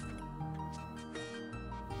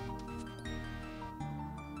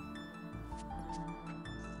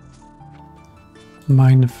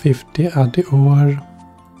 Mine 50 add the ore.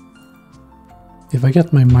 If I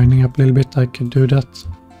get my mining up a little bit, I can do that.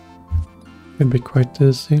 It'll be quite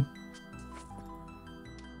easy.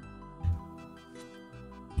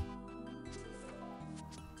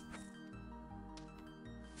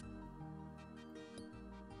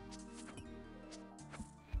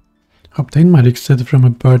 Obtain magic seed from a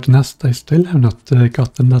bird nest. I still have not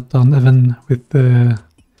gotten that done, even with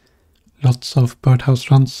lots of birdhouse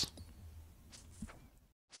runs.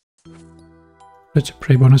 Reach a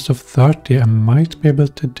prey bonus of 30. I might be able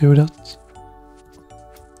to do that.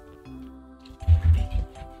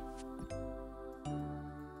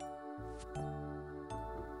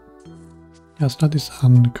 Yes, that is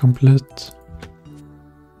incomplete.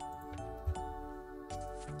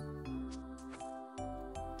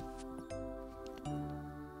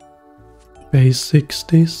 Base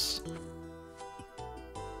 60s.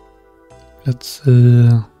 Let's see.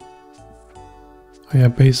 Oh yeah,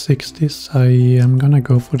 base 60s. I am gonna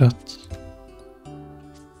go for that.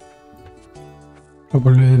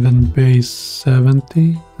 Probably even base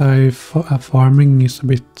 70. Farming is a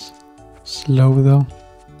bit slow though.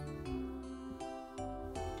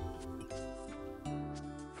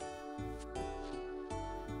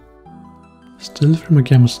 Steal from a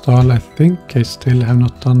game stall. I think I still have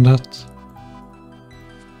not done that.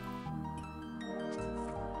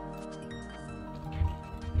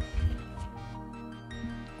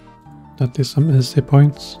 That is some easy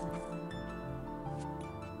points.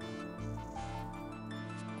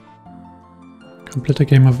 Complete a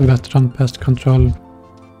game of veteran pest control.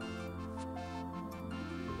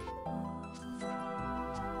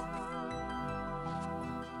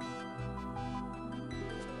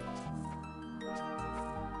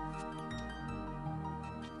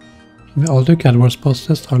 All the Guild Wars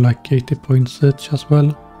bosses are like 80 points each as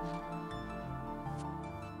well.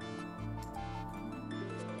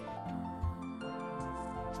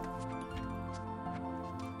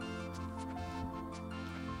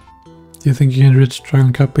 Do you think you can reach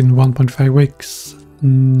Dragon Cup in 1.5 weeks?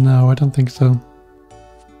 No, I don't think so.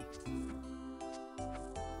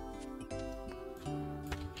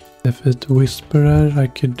 Defeat Whisperer I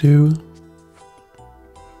could do.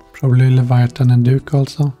 Probably Leviathan and Duke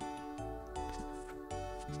also.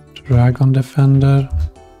 Dragon Defender.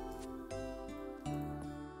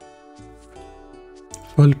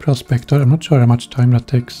 Full Prospector. I'm not sure how much time that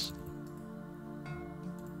takes.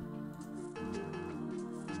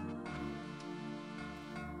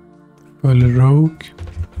 Full Rogue.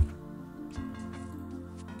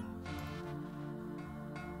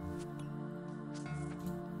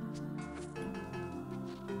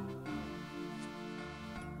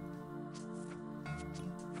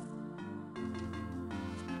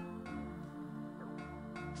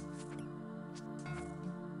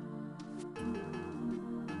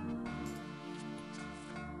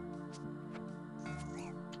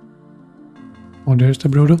 Oh, there's the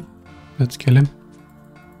Brodo. Let's kill him.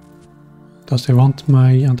 Does he want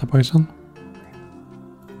my anti-poison?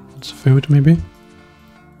 Wants food maybe?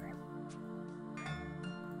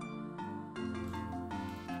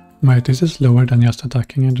 Wait, this is lower than just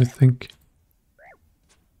attacking, I think.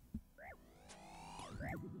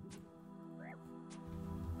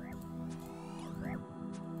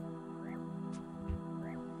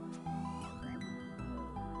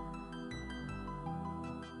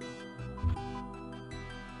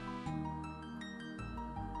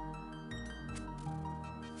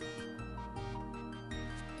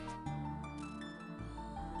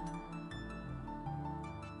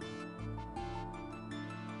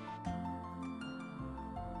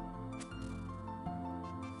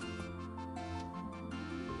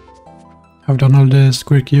 I've done all the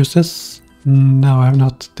squirk uses. No, I have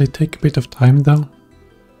not. They take a bit of time though.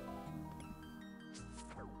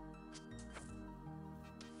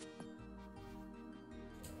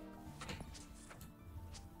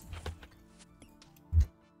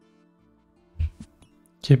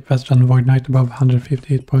 Keep Veteran Void Knight above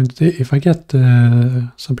 158 points. If I get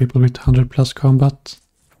some people with 100 plus combat,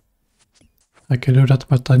 I can do that,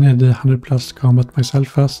 but I need 100 plus combat myself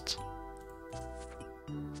first.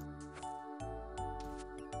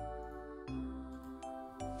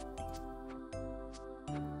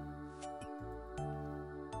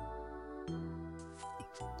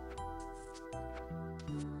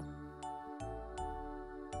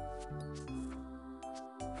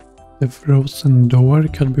 The frozen door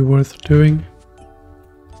could be worth doing.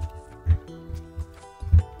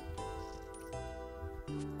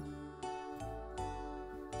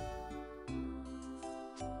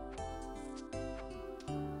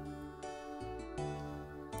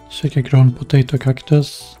 Check a grown potato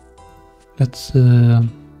cactus. Let's see.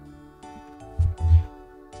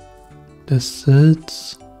 The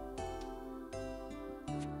seeds.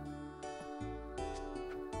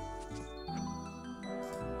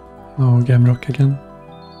 Oh, Game Rock again.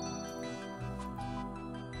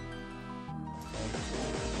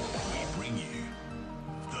 We bring you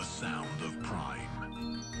the sound of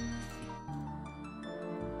Prime.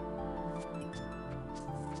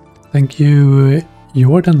 Thank you,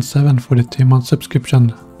 Jordan7, for the 2-month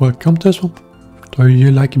subscription. Welcome to this one. Do you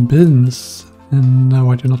like beans?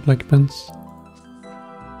 No, I do not like beans.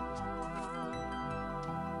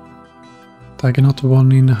 Tigernaut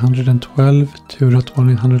 1 in 112, Turot 1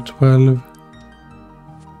 in 112.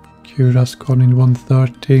 Cura's gone in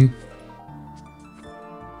 130.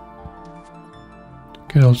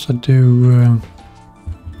 Could also do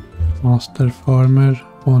Master Farmer,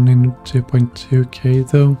 one in 2.2k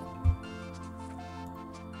though.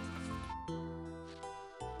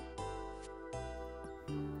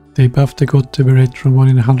 They buffed the god to be rate from 1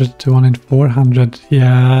 in 100 to 1 in 400.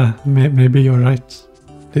 Yeah, maybe you're right.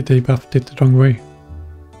 They buffed it the wrong way.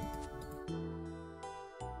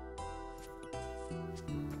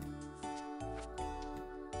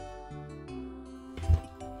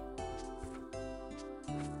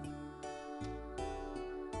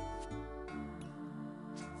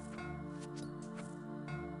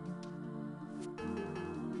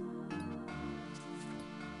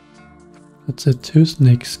 That's 2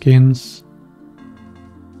 snake skins.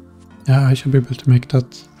 Yeah, I should be able to make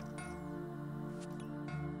that.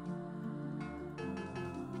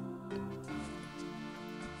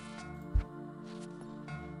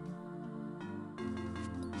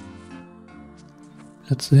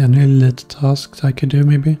 Let's see, any little tasks I could do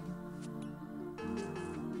maybe.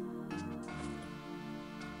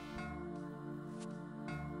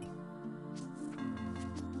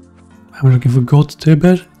 I'm looking for goat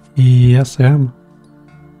tuber. Yes, I am.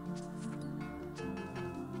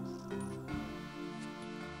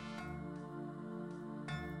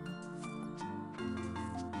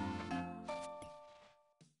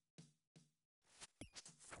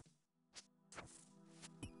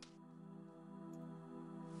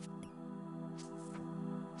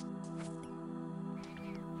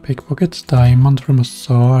 Pickpockets diamond from a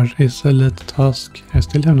SAR is a lit task. I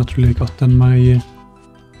still have not really gotten my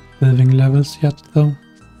living levels yet though.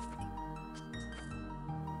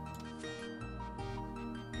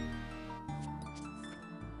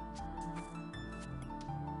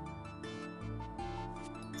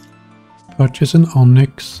 Purchase an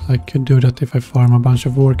onyx. I could do that if I farm a bunch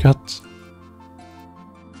of warcats.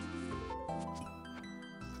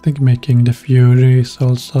 I think making the fury is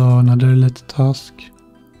also another lit task.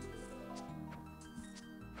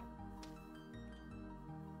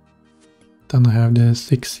 Then I have the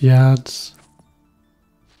 6 yads.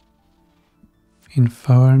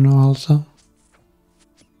 Inferno also.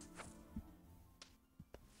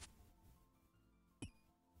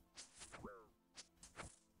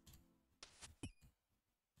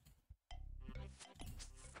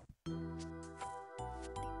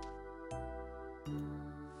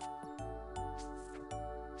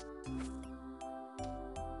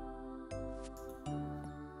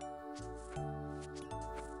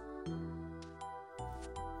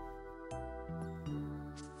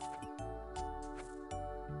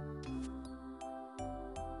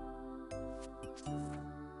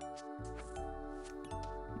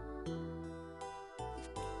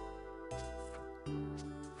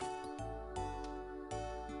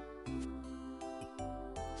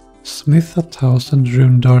 Smith 1000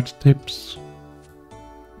 rune dart tips.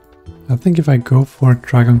 I think if I go for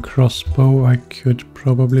dragon crossbow I could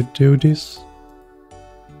probably do this.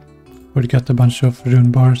 Or get a bunch of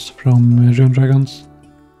rune bars from rune dragons.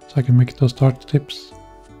 So I can make those dart tips.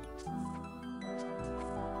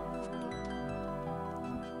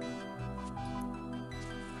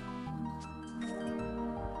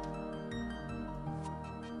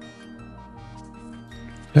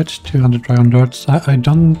 That's 200 dragon darts. I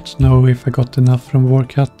don't know if I got enough from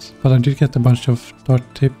Warcat, but I did get a bunch of dart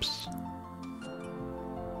tips.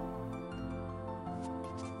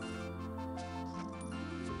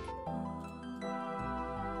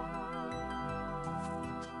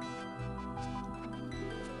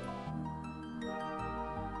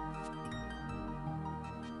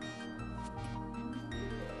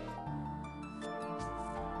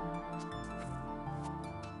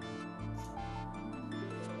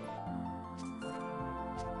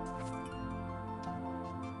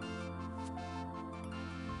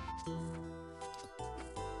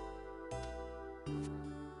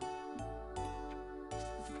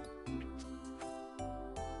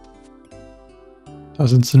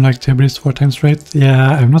 Doesn't seem like Tibber is 4 times rate.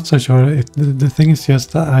 Yeah, I'm not so sure. The thing is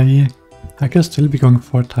just that I can still be going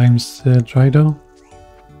 4 times dry though.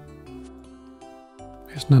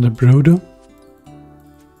 Here's another Brodo.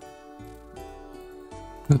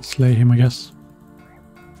 Let's slay him, I guess.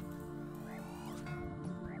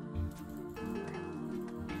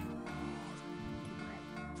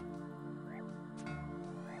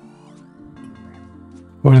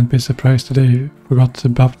 Wouldn't be surprised that they forgot to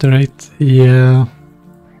buff the rate. Yeah.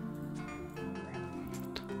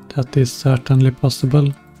 That is certainly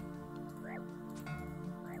possible.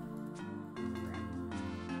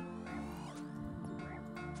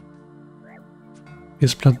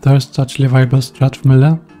 Is Bloodthirst actually a viable strat for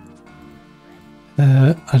Mille?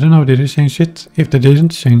 I don't know, did they change it? If they didn't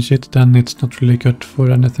change it, then it's not really good for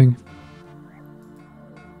anything.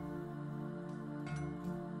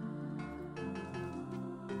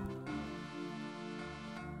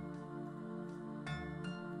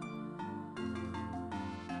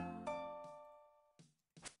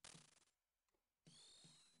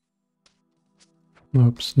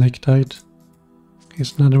 Nope, snake died.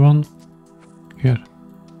 Here's another one. Here.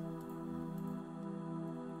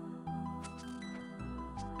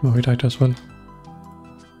 Oh, he died as well.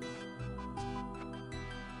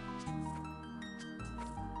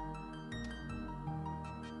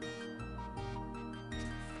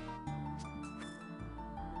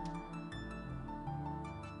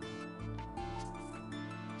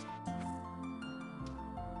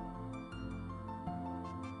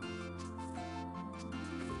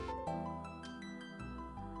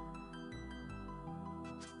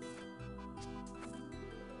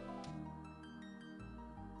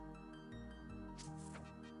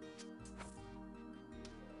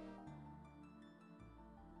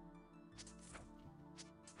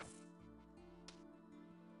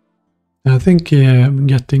 I think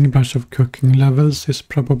getting a bunch of cooking levels is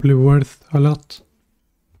probably worth a lot.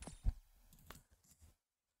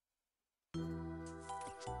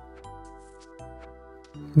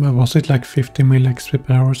 But was it like 50 mil XP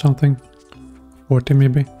per hour or something? 40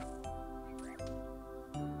 maybe?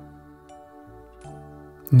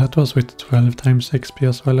 And that was with 12 times XP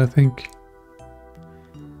as well, I think.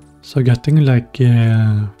 So getting like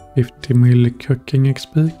 50 mil cooking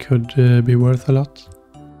XP could be worth a lot.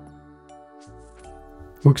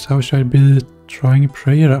 Woox, how should I be trying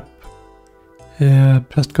prayer up?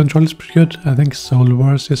 Pest control is pretty good. I think Soul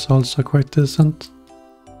Wars is also quite decent.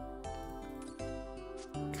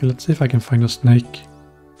 Okay, let's see if I can find a snake.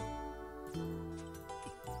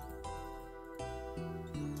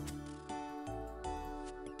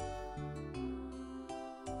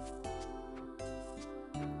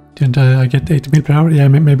 Didn't I get 80 mil per hour? Yeah,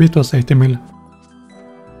 maybe it was 80 mil.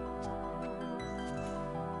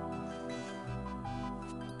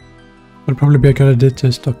 Would probably be a good idea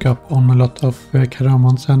to stock up on a lot of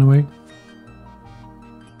Karamans anyway.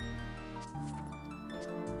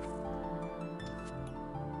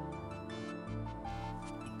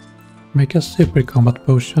 Make a super combat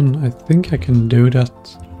potion. I think I can do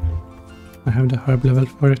that. I have the herb level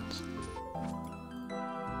for it.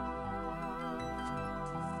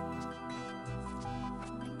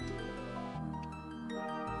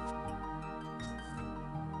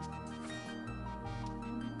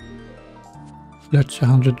 Let's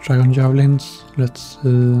 100 dragon javelins. Let's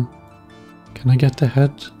see. Can I get the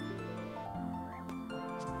head?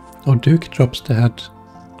 Oh, Duke drops the head.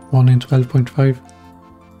 1 in 12.5.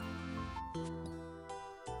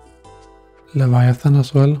 Leviathan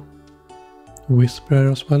as well.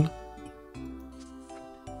 Whisperer as well.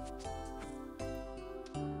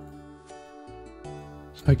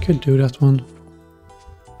 So I could do that one,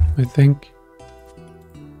 I think.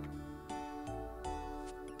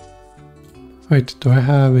 Wait, do I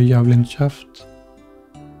have a javelin shaft?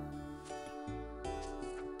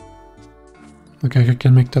 Okay, I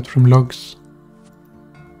can make that from logs.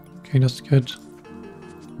 Okay, that's good.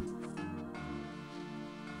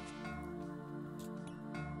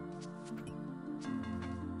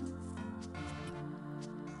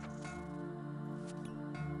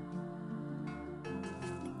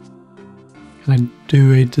 Can I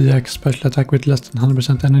do a DX special attack with less than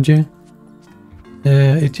 100% energy?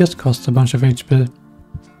 It just costs a bunch of HP,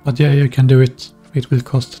 but yeah, you can do it. It will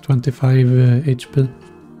cost 25 HP.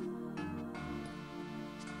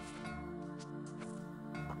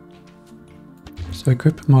 So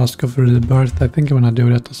equip Mask of Rebirth, I think I wanna do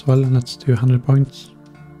that as well. Let's do 100 points.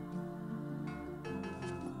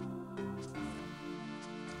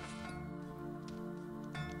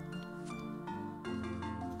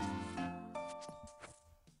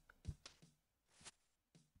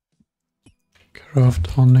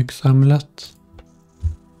 Craft Onyx Amulet.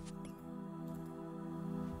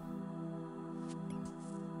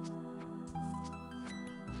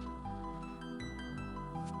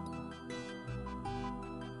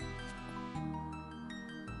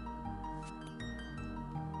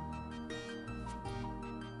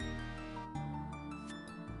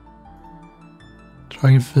 Try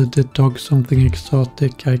and feed the dog something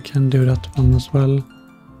exotic. I can do that one as well.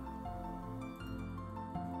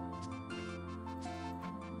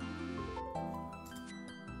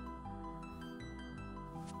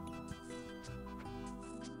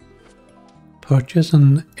 Purchase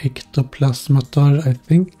an ectoplasmator, I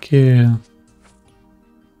think. Yeah,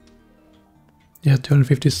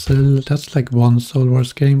 250 sil. That's like one Soul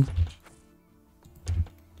Wars game.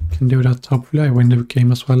 can do that. Hopefully I win the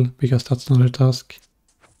game as well, because that's another task.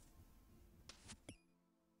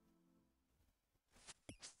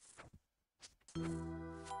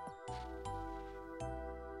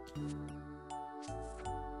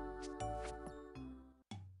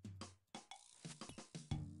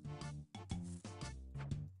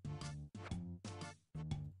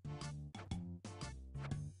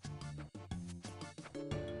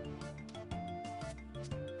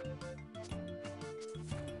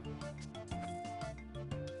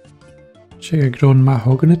 Check a grown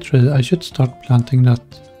mahogany tree. I should start planting that.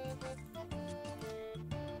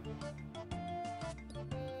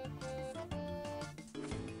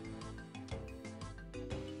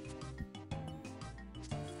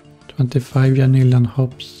 $25 vanilla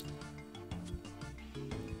hops.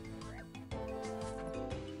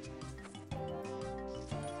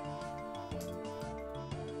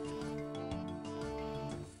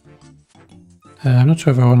 I'm not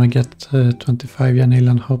sure if I want to get 25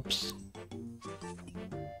 vanilla hops.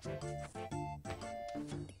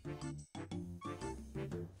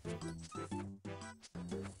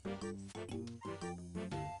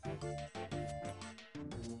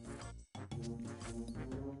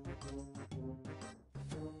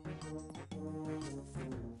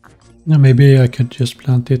 No, maybe I could just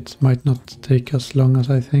plant it. Might not take as long as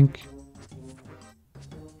I think.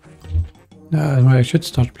 I should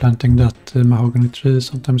start planting that mahogany tree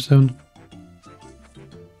sometime soon.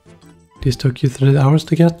 This took you 3 hours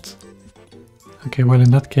to get? Okay, well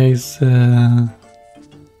in that case,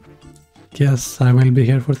 guess I will be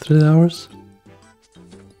here for 3 hours.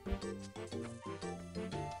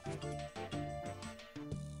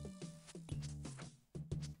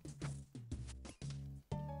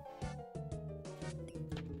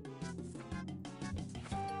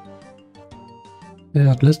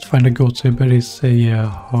 At least find a goat saber is a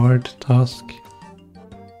hard task.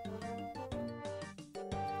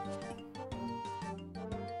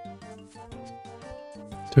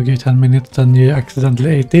 Took you 10 minutes and you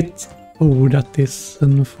accidentally ate it. Oh, that is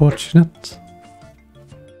unfortunate.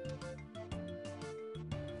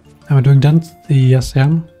 Am I doing that? Yes, I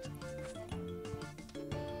am.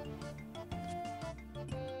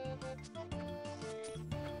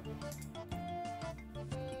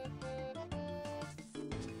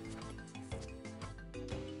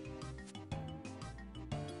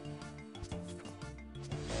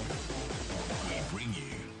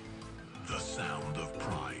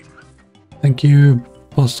 Thank you,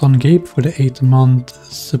 Boss on Gabe, for the 8-month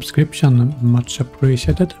subscription. Much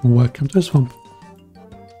appreciated. Welcome to the swamp.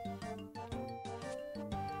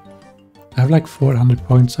 I have like 400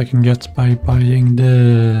 points I can get by buying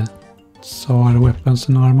the SAR weapons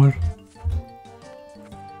and armor.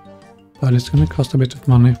 But it's gonna cost a bit of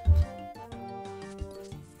money.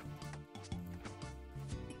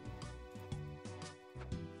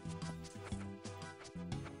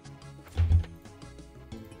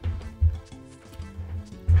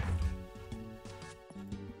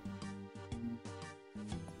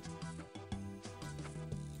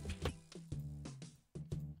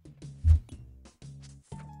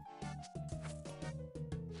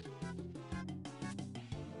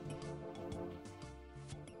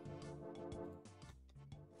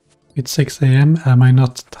 It's 6 AM, am I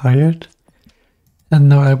not tired? And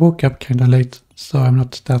no, I woke up kinda late, so I'm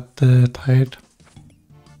not that tired.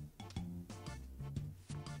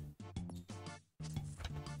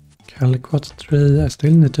 Calicut tree, I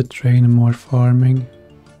still need to train more farming.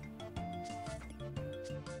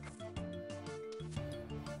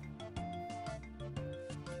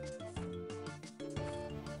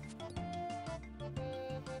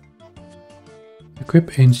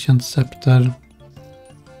 Equip Ancient Scepter.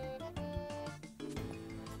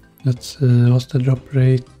 Let's see, what's the drop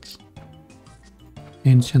rate?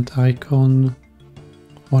 Ancient Icon,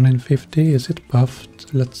 1 in 50, is it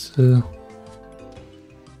buffed? Let's see.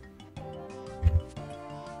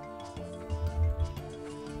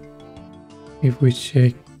 If we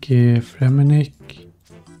check Fremenic,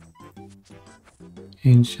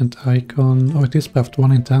 Ancient Icon, oh it is buffed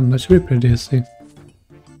 1 in 10, that should be pretty easy.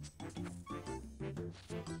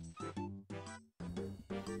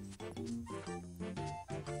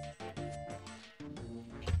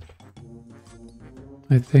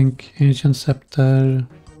 I think Ancient Scepter.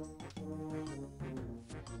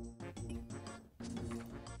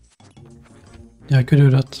 Yeah, I could do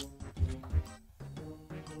that.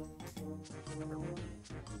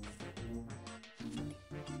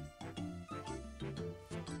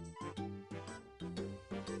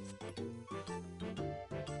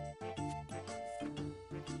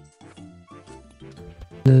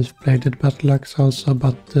 Leaf-bladed battle axe also,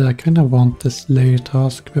 but I kind of want the Slayer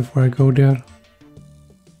task before I go there.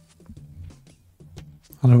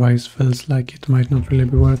 Otherwise feels like it might not really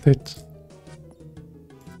be worth it.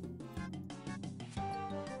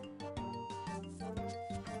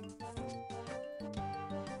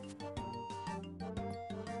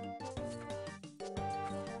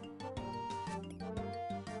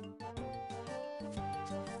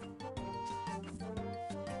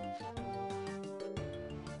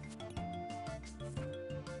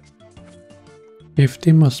 If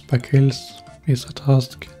the Muspa kills is a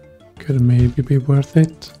task, could maybe be worth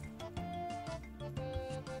it.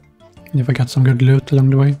 If I got some good loot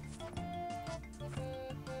along the way.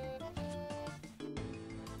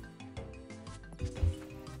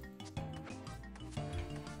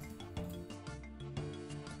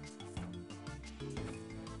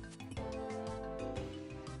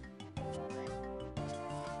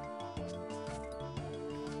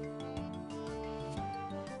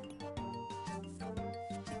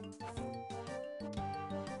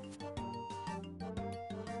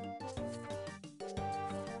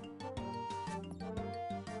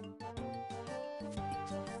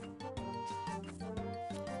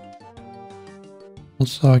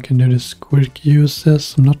 Also, I can do the squirk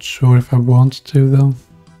uses. I'm not sure if I want to though.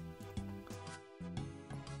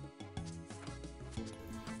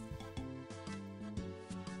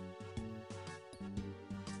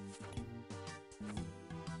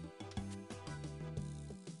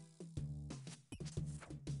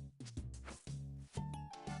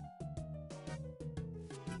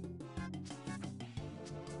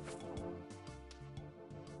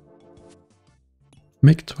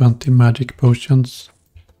 Make 20 magic potions.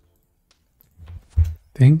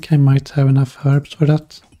 Think I might have enough herbs for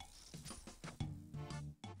that.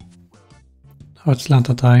 Oh, it's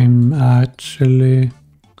Lanta time. Actually,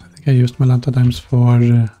 I think I used my Lanta times for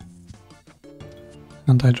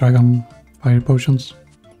anti-dragon fire potions.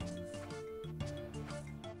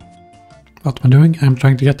 What am I doing? I'm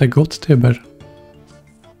trying to get a goat tibber.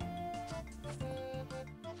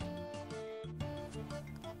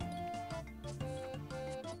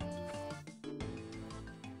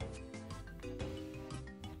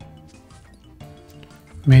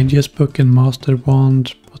 Mage's Book and Master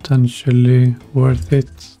Wand, potentially worth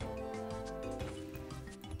it.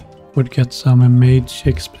 Would get some Mage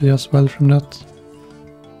XP as well from that.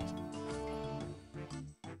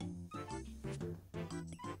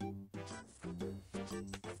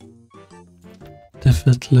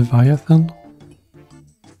 Defeat Leviathan.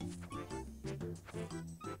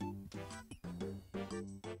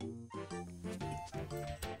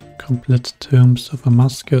 Complete Tombs of a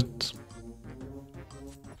Musket.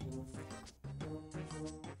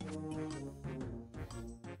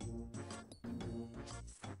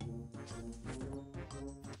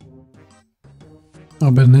 Oh,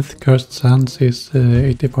 Beneath Cursed Sands is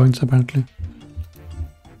 80 points apparently.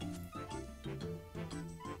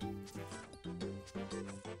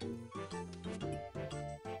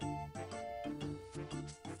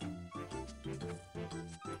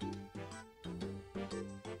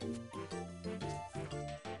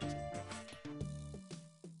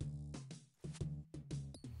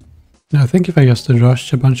 Now I think if I just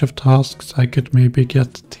rush a bunch of tasks I could maybe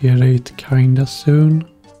get tier 8 kinda soon.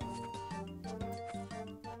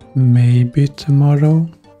 Maybe tomorrow.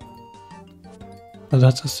 But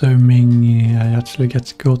that's assuming I actually get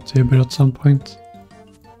to go to Tibber at some point.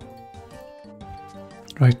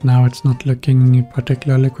 Right now it's not looking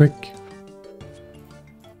particularly quick.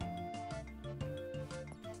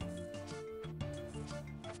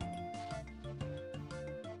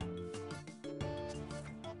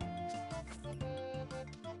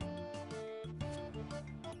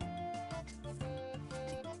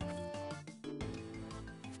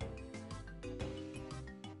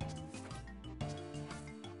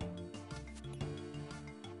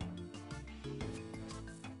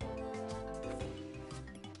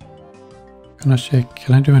 Gonna check,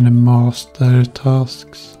 can I do any master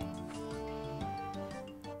tasks?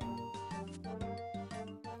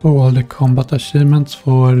 Oh, all the combat achievements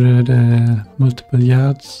for the multiple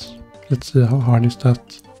yads. Let's see how hard is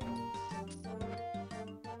that.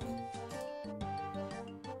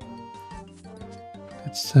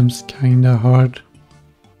 It seems kinda hard.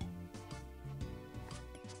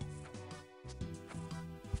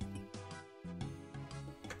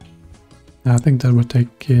 I think that would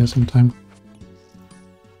take some time.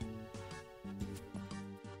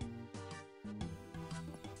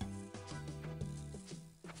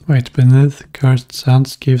 Wait, Beneath Cursed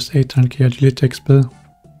Sands gives 800k agility XP.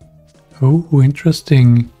 Oh,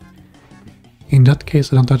 interesting. In that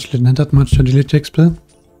case I don't actually need that much agility XP.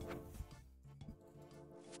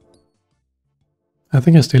 I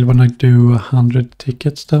think I still want to do 100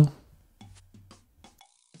 tickets though.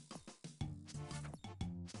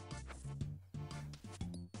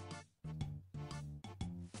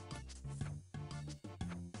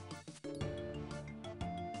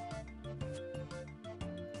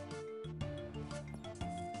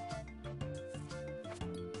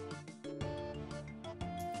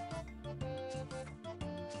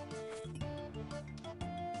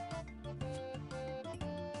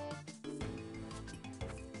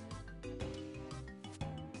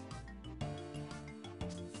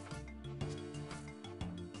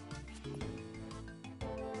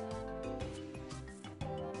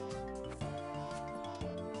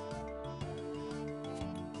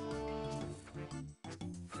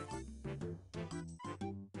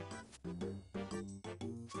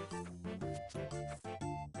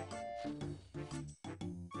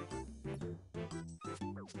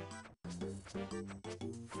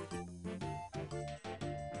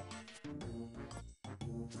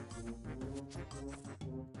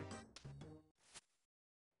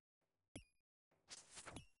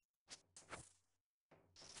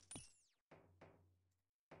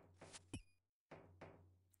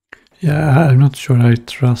 Yeah, I'm not sure I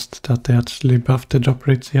trust that they actually buffed the drop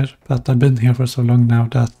rates here, but I've been here for so long now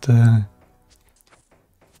that I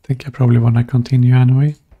think I probably want to continue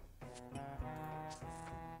anyway.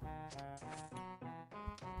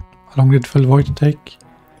 How long did full void take?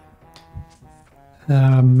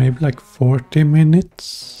 Maybe like 40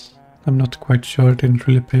 minutes. I'm not quite sure, didn't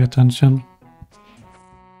really pay attention.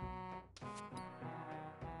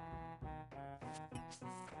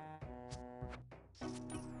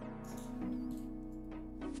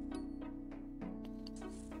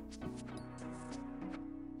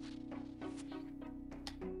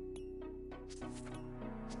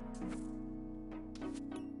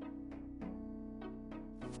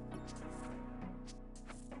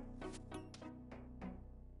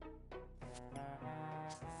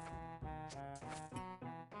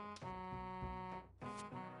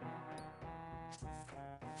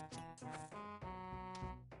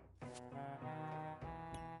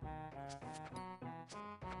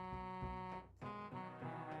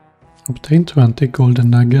 Obtain 20 golden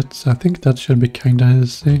nuggets. I think that should be kinda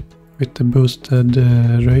easy with the boosted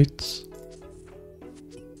rates.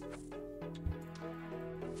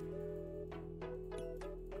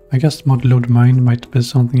 I guess mod load mine might be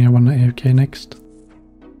something I wanna AFK next.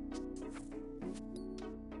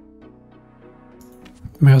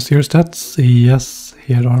 May I see your stats? Yes,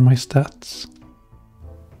 here are my stats.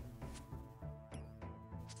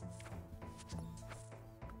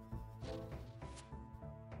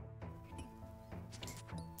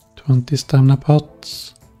 $20 stamina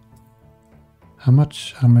pots. How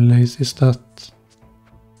much amylase is that?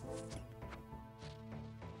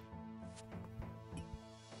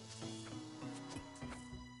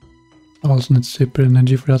 Also need super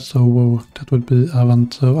energy for that, so whoa, that would be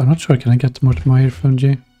Avant. So I'm not sure, can I get more Meyer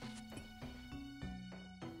fungi?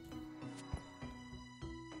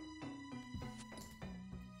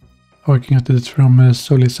 Oh, I can get it from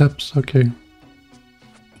Soliceps, okay.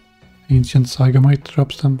 Ancient Sagamite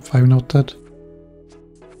drops them, 5 noted.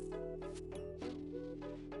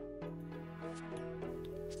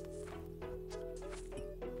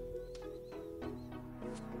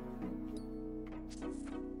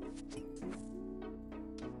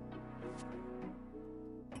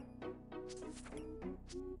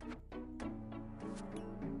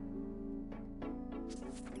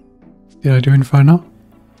 Did I do Inferno?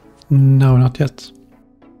 No, not yet.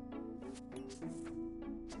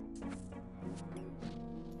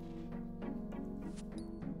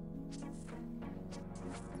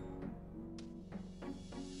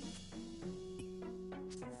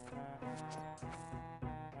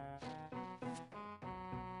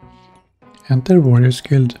 Enter Warriors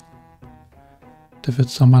Guild. Defeat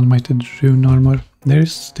some unmighted rune armor. There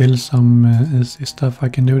is still some easy stuff I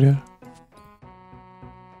can do there.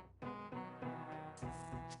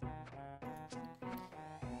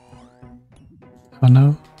 Oh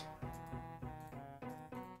no.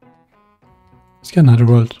 Let's get another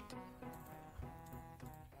world.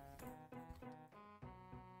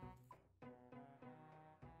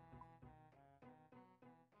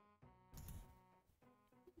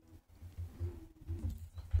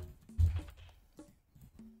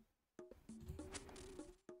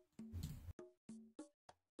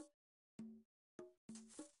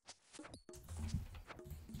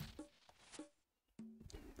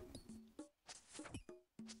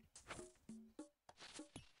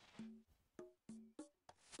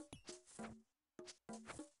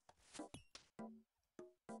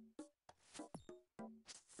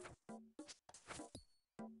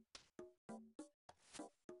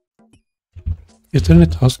 Is there any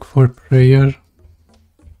task for prayer?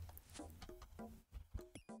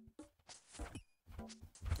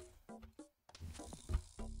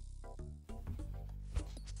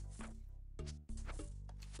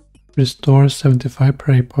 Restore 75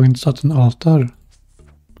 prayer points at an altar.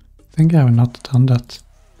 I think I have not done that.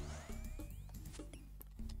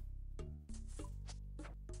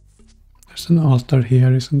 There's an altar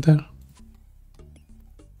here, isn't there?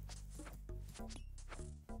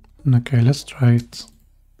 Okay, let's try it.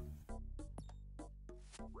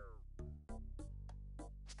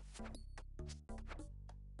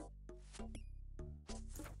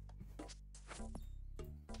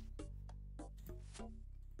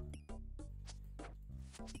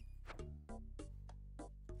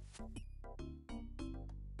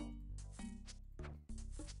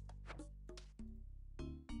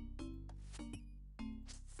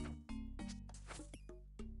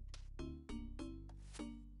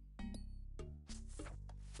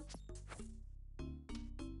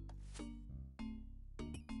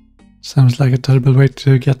 Sounds like a terrible way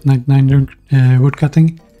to get 99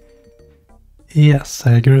 woodcutting. Yes,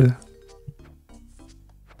 I agree.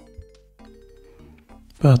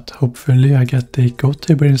 But hopefully I get the goat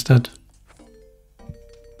timber instead.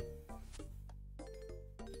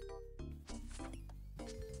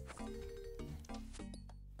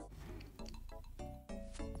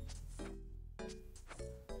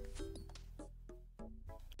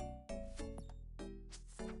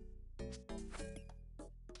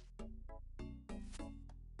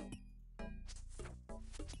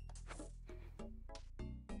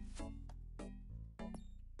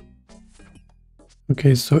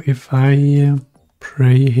 Okay, so if I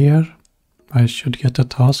pray here, I should get a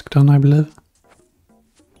task done, I believe.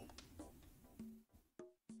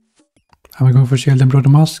 Am I going for shield and broader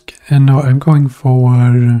mask? And no, I'm going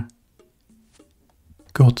for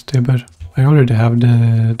goat timber. I already have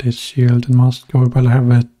the shield and mask, or well, I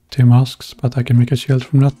have 2 masks, but I can make a shield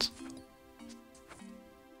from that.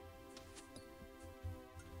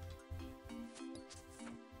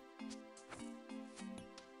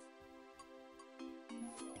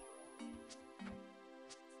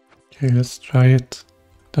 Okay, let's try it.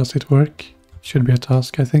 Does it work? Should be a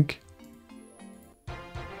task, I think.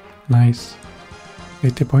 Nice.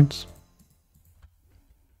 80 points.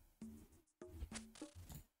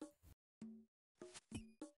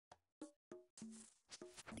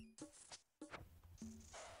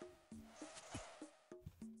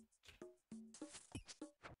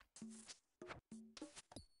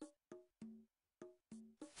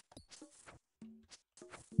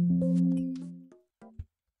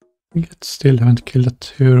 I still haven't killed a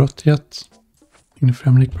Turot yet in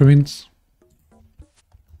Fremlik province.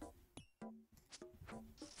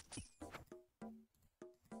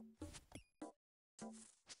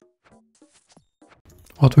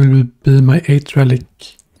 What will be my 8th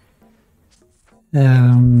relic?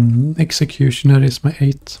 Executioner is my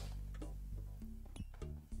 8th.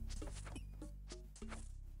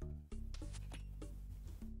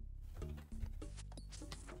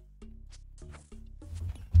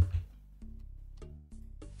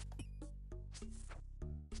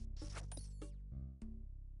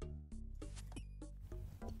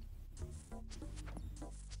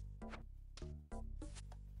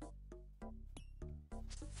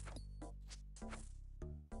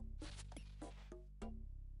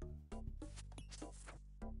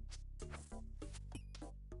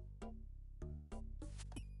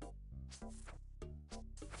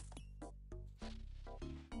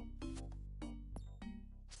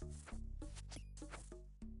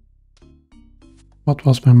 What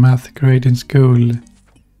was my math grade in school?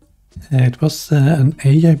 It was an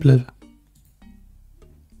A, I believe.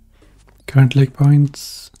 Current league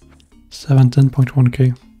points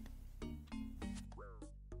 17.1k.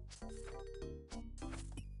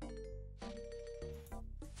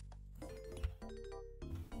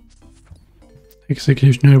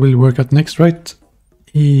 Executioner will work out next, right?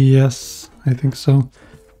 Yes, I think so.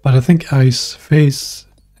 But I think Ice Phase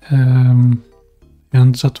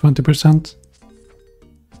ends at 20%.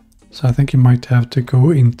 So I think you might have to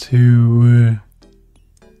go into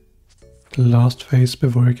the last phase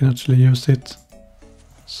before you can actually use it.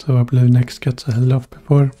 So I believe next gets a held off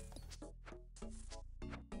before.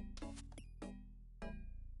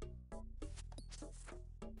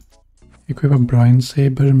 Equip a Brine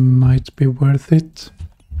Saber might be worth it.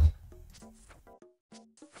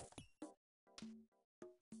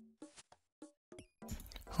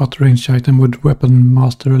 What range item would Weapon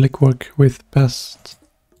Master Relic work with best?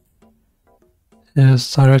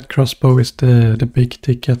 Sarite Crossbow is the big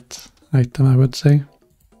ticket item, I would say.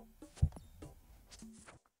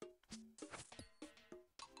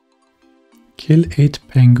 Kill 8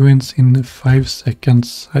 penguins in 5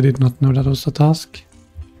 seconds. I did not know that was a task.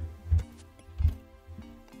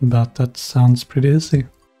 But that sounds pretty easy.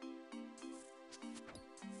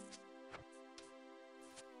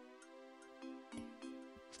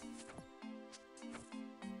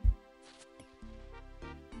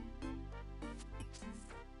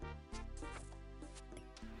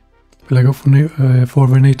 Will I go for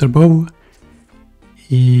Venator bow?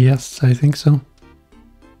 Yes, I think so.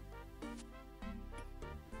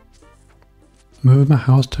 Move my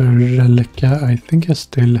house to Relica. I think I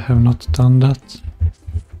still have not done that.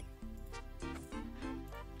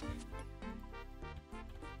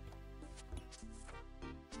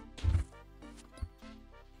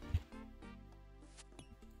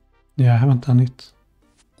 Yeah, I haven't done it.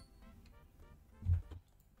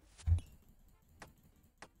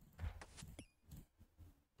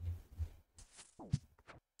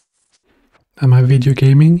 Am I video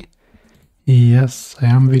gaming? Yes, I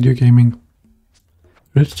am video gaming.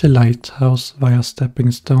 Reach the lighthouse via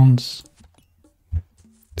stepping stones.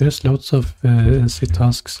 There's lots of easy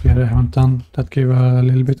tasks here I haven't done that give a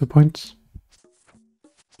little bit of points.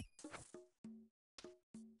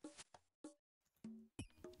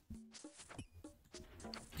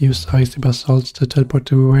 Use icy basalts to teleport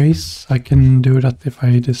to ways. I can do that if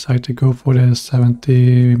I decide to go for the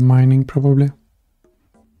 70 mining probably.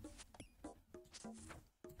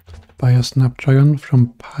 Buy a snapdragon from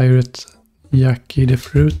Pirate Yaki the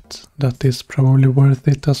Fruit. That is probably worth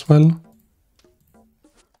it as well.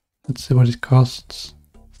 Let's see what it costs.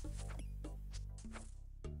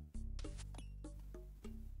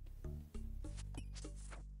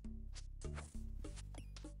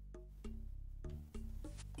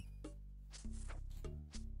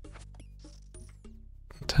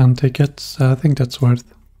 $10 tickets, I think that's worth.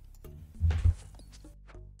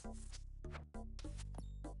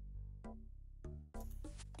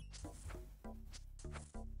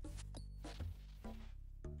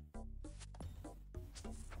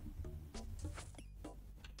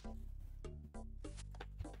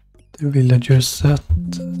 The villager set,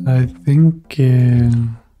 I think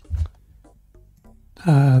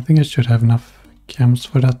I should have enough gems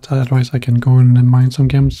for that, otherwise I can go and mine some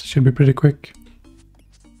gems, should be pretty quick.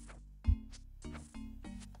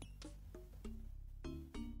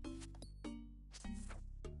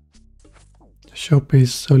 Shop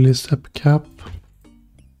is solely sep cap.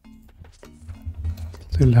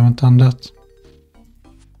 Still haven't done that.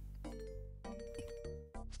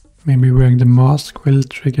 Maybe wearing the mask will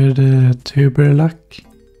trigger the tuber luck.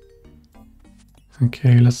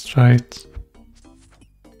 Okay, let's try it.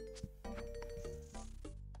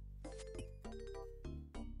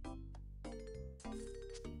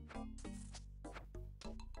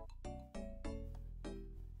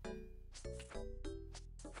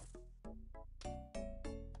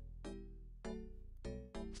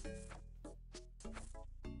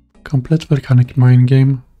 Complete volcanic mine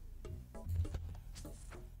game.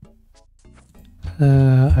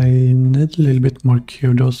 I need a little bit more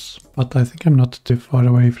kudos, but I think I'm not too far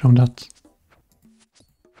away from that.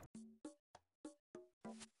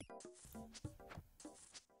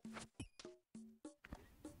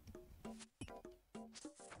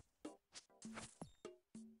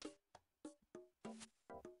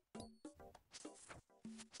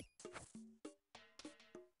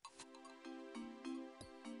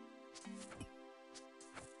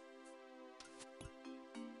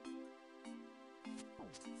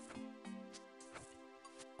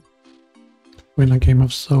 Win a game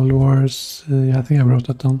of Soul Wars. Yeah, I think I wrote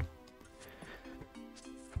that down.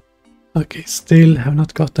 Okay, still have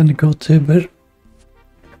not got any GoTuber.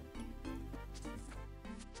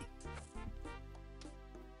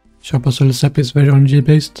 WooxSolo Sep is very RNG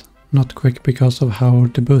based, not quick because of how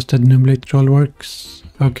the boosted numulate roll works.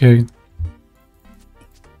 Okay.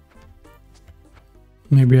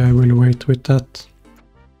 Maybe I will wait with that.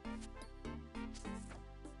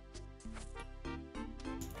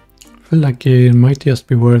 I feel like it might just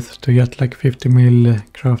be worth to get like 50 mil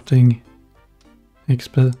crafting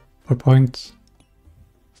XP for points.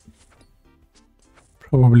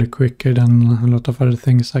 Probably quicker than a lot of other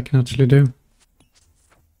things I can actually do.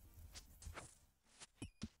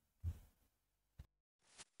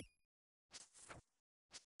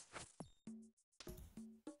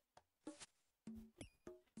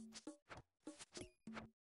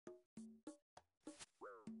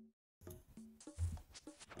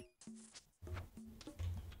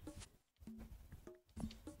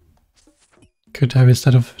 Could have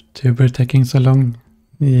instead of tuber taking so long.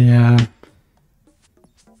 Yeah.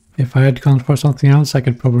 If I had gone for something else, I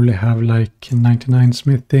could probably have like 99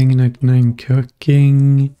 smithing, 99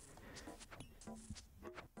 cooking,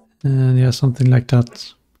 And yeah, something like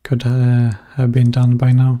that could have been done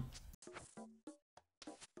by now.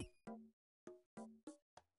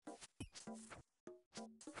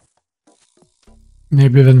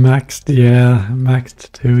 Maybe even maxed, yeah,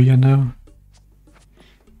 maxed too, you know.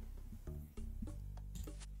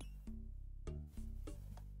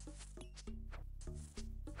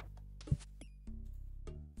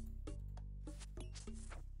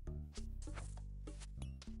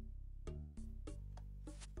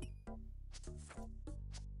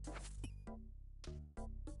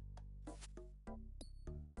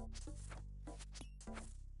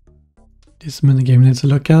 This minigame needs a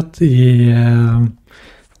look at. Yeah,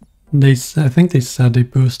 I think they said they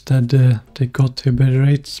boosted the go-to bid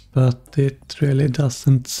rates, but it really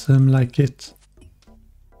doesn't seem like it.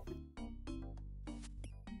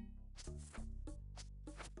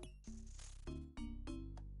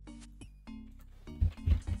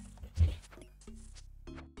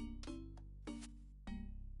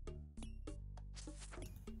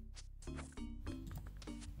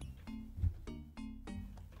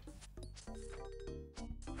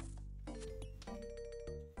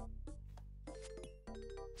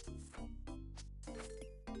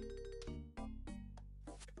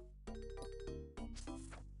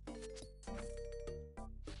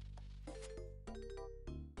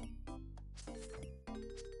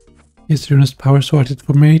 Is Rune's power sorted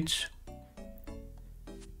for mage?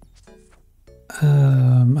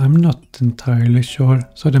 I'm not entirely sure.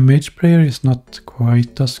 So the mage player is not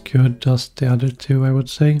quite as good as the other two, I would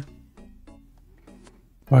say.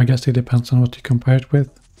 Or I guess it depends on what you compare it with.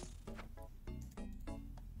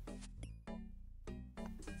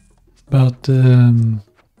 But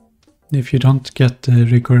if you don't get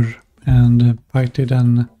rigor and piety,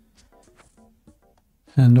 then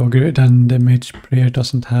ogre, then the mage player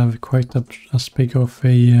doesn't have quite as big of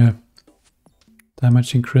a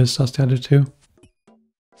damage increase as the other two.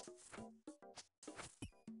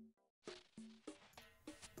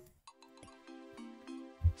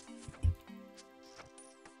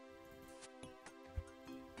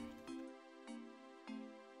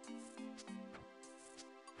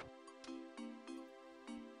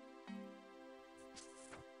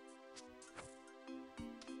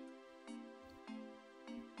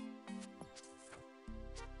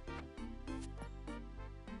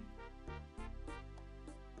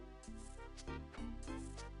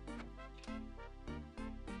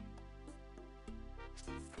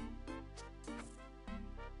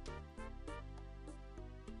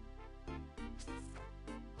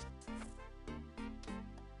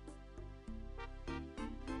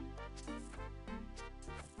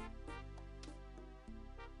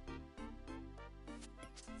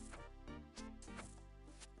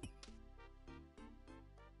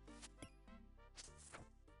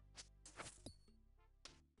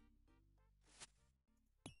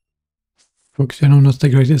 Woox, you're known as the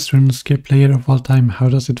greatest RuneScape player of all time. How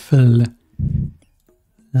does it feel?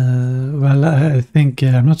 Well, I think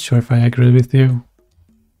I'm not sure if I agree with you.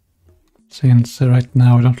 Since right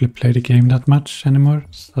now I don't really play the game that much anymore,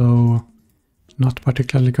 so not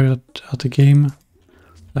particularly good at the game.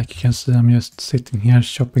 Like you can see, I'm just sitting here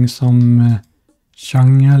shopping some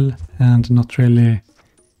jungle and not really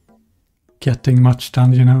getting much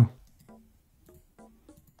done, you know.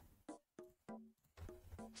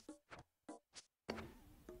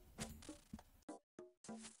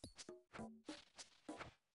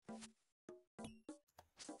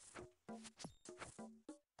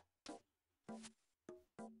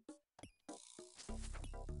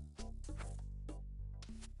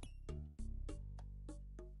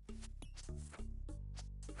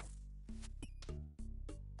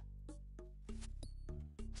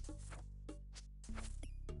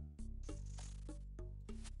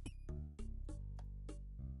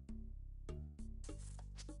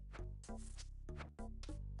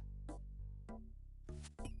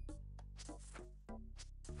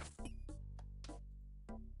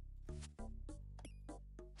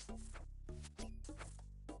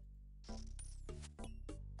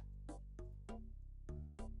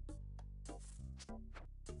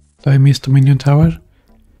 Do I miss the minion tower?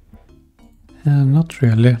 Not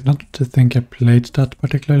really. Not to think I played that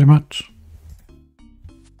particularly much.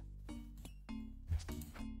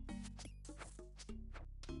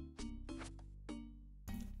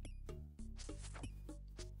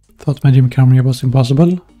 Thought my gym camera was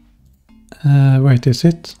impossible. Wait, is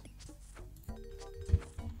it?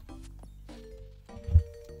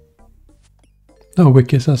 No,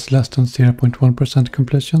 Wiki says less than 0.1%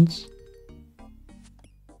 completions.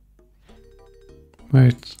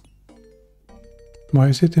 Wait. Why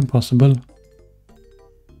is it impossible?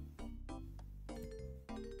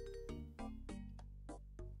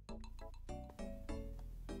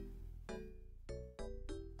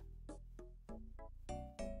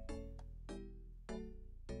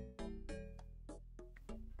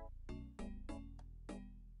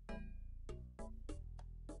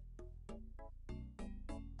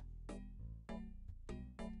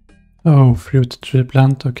 Oh, fruit tree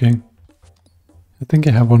plant, okay. I think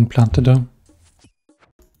I have one planted though.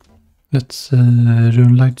 Let's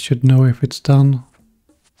Runelight should know if it's done.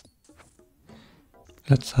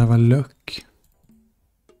 Let's have a look.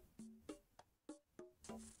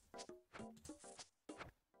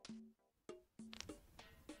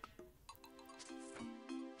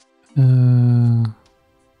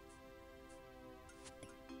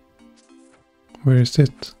 Where is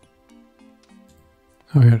it?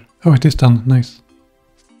 Oh, here. Oh, it is done. Nice.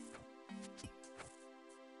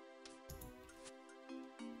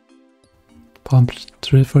 Palm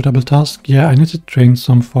tree for double task. Yeah, I need to train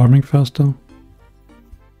some farming first though.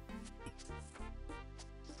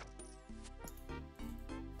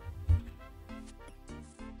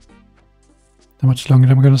 How much longer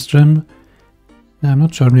I'm gonna stream? I'm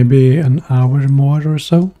not sure, maybe an hour more or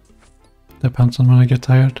so. Depends on when I get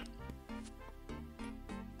tired.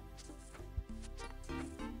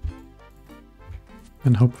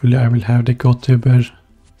 And hopefully I will have the GoTuber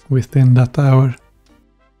within that hour.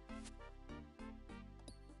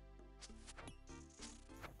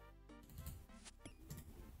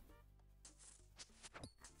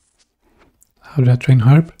 How do I train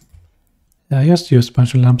herb? Yeah, I just used a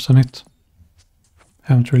bunch of lamps on it.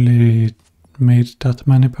 Haven't really made that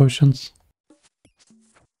many potions.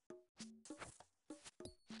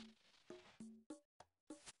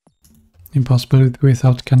 Impossible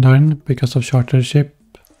without Kandarin because of shorter ship.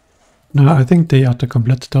 No, I think they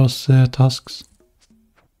auto-complete those tasks.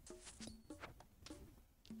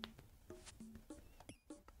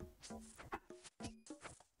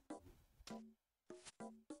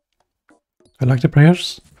 I like the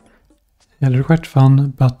prayers. Yeah, they're quite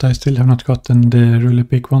fun, but I still have not gotten the really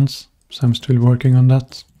big ones, so I'm still working on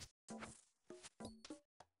that.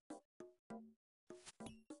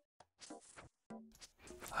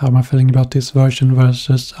 How am I feeling about this version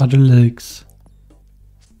versus other leagues?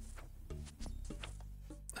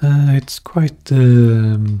 It's quite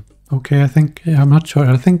okay, I think. Yeah, I'm not sure.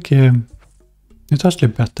 I think it's actually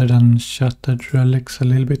better than Shattered Relics a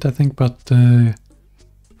little bit, I think, but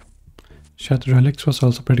Shattered Relics was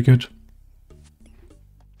also pretty good.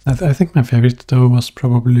 I think my favorite though was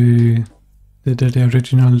probably the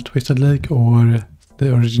original Twisted League or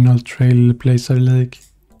the original Trailblazer League.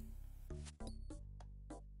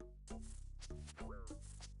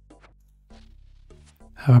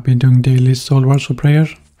 Have I been doing daily Soul Wars for prayer?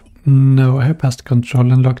 No, I have passed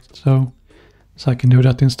control unlocked, so I can do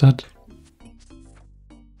that instead.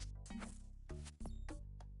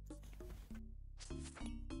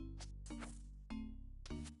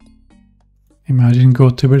 Imagine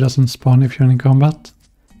GoTuber doesn't spawn if you're in combat.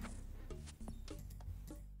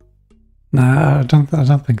 Nah, I don't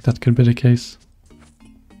think that could be the case.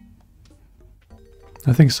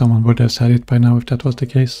 I think someone would have said it by now if that was the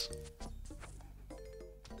case.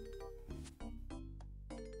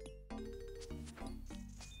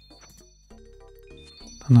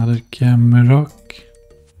 Another Gamrock.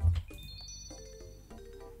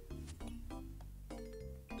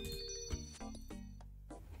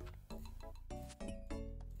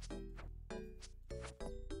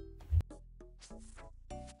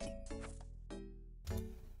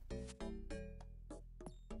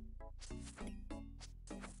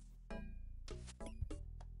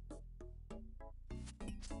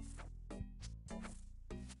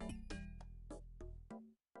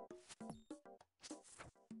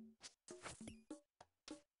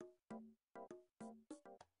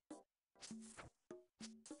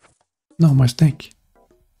 No, my snake.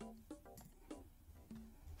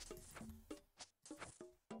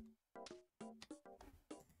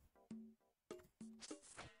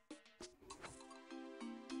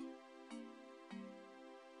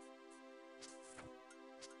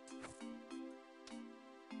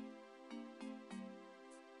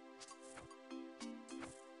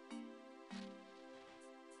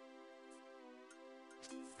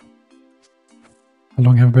 How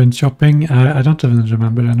long have I been shopping? I don't even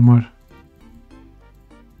remember anymore.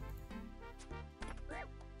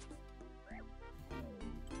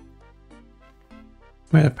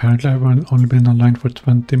 Well, apparently I've only been online for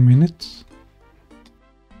 20 minutes.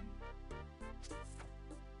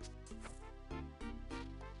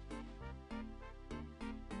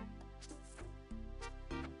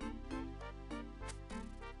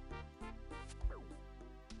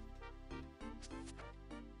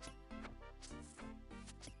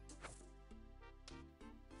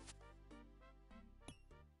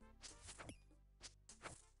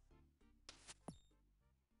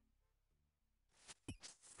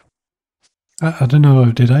 I don't know,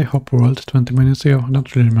 did I hop world 20 minutes ago? I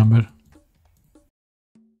don't really remember.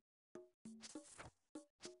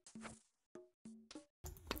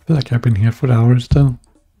 feel like I've been here for hours though.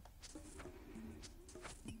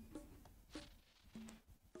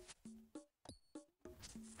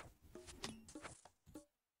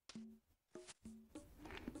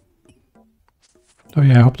 Oh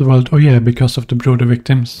yeah, I hope the world... Oh yeah, because of the broader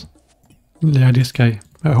victims. Yeah, this guy.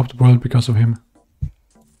 I hope the world because of him.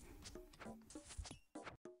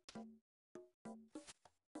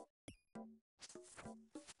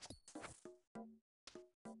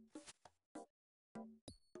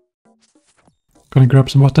 Gonna grab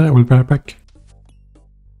some water, I will be right back.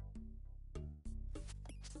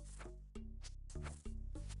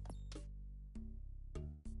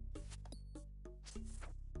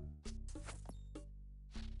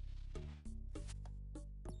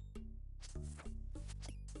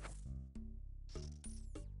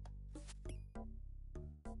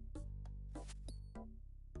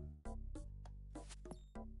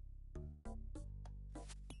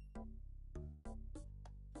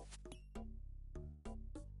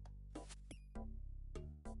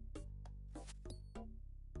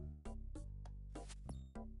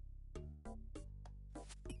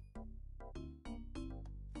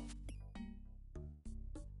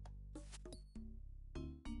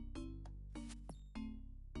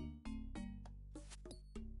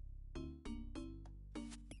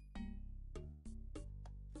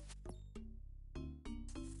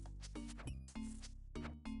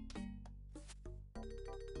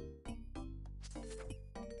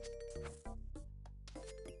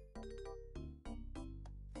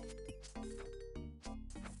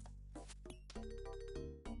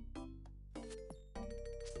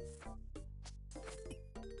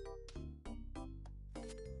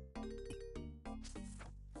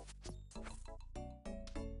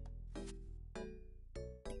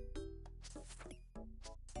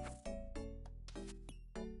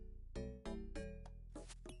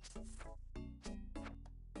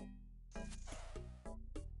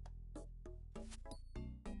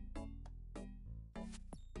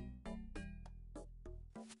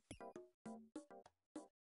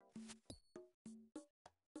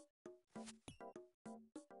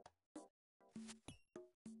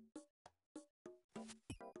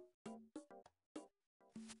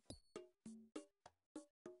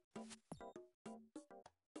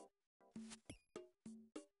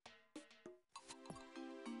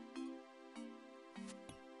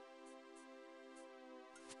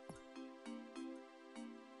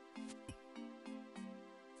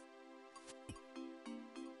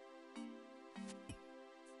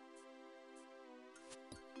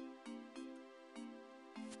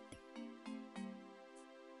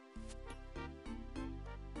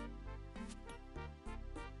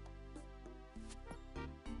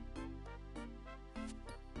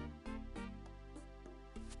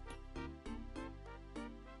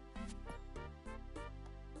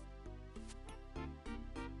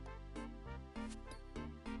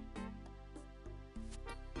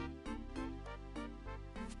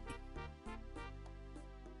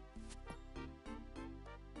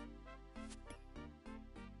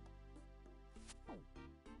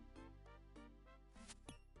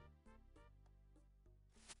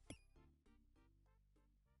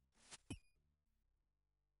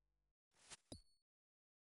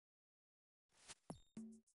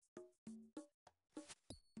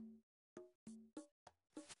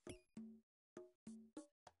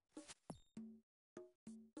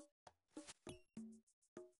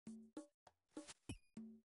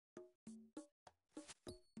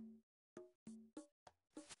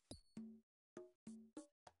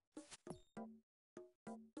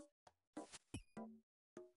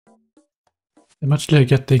 I'm actually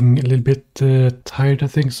getting a little bit tired, I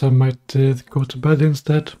think, so I might go to bed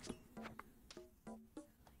instead.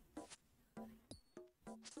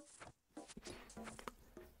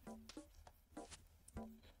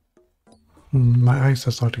 My eyes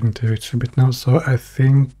are starting to itch a bit now, so I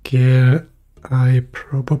think I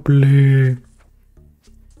probably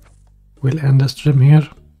will end the stream here.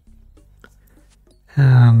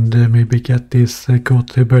 And maybe get this goat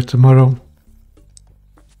tomorrow.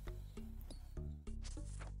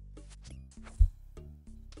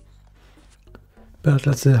 But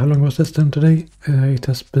let's see, how long was this stream today? It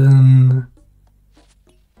has been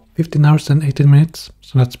 15 hours and 18 minutes,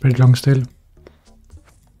 so that's pretty long still.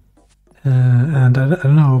 And I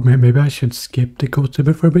don't know, maybe I should skip the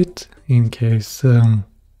GoTuber for a bit, in case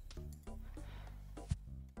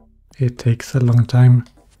it takes a long time.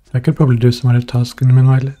 I could probably do some other tasks in the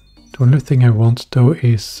meanwhile. The only thing I want though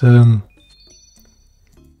is the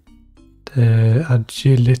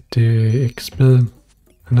agility XP,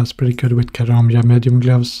 and that's pretty good with Karambia medium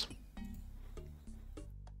gloves.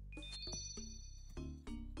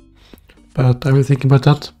 But I will think about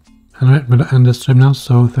that. Anyway, I'm gonna end the stream now,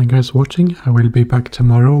 so thank you guys for watching. I will be back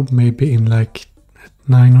tomorrow, maybe in like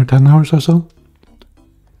 9 or 10 hours or so.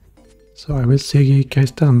 So I will see you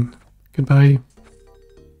guys then. Goodbye.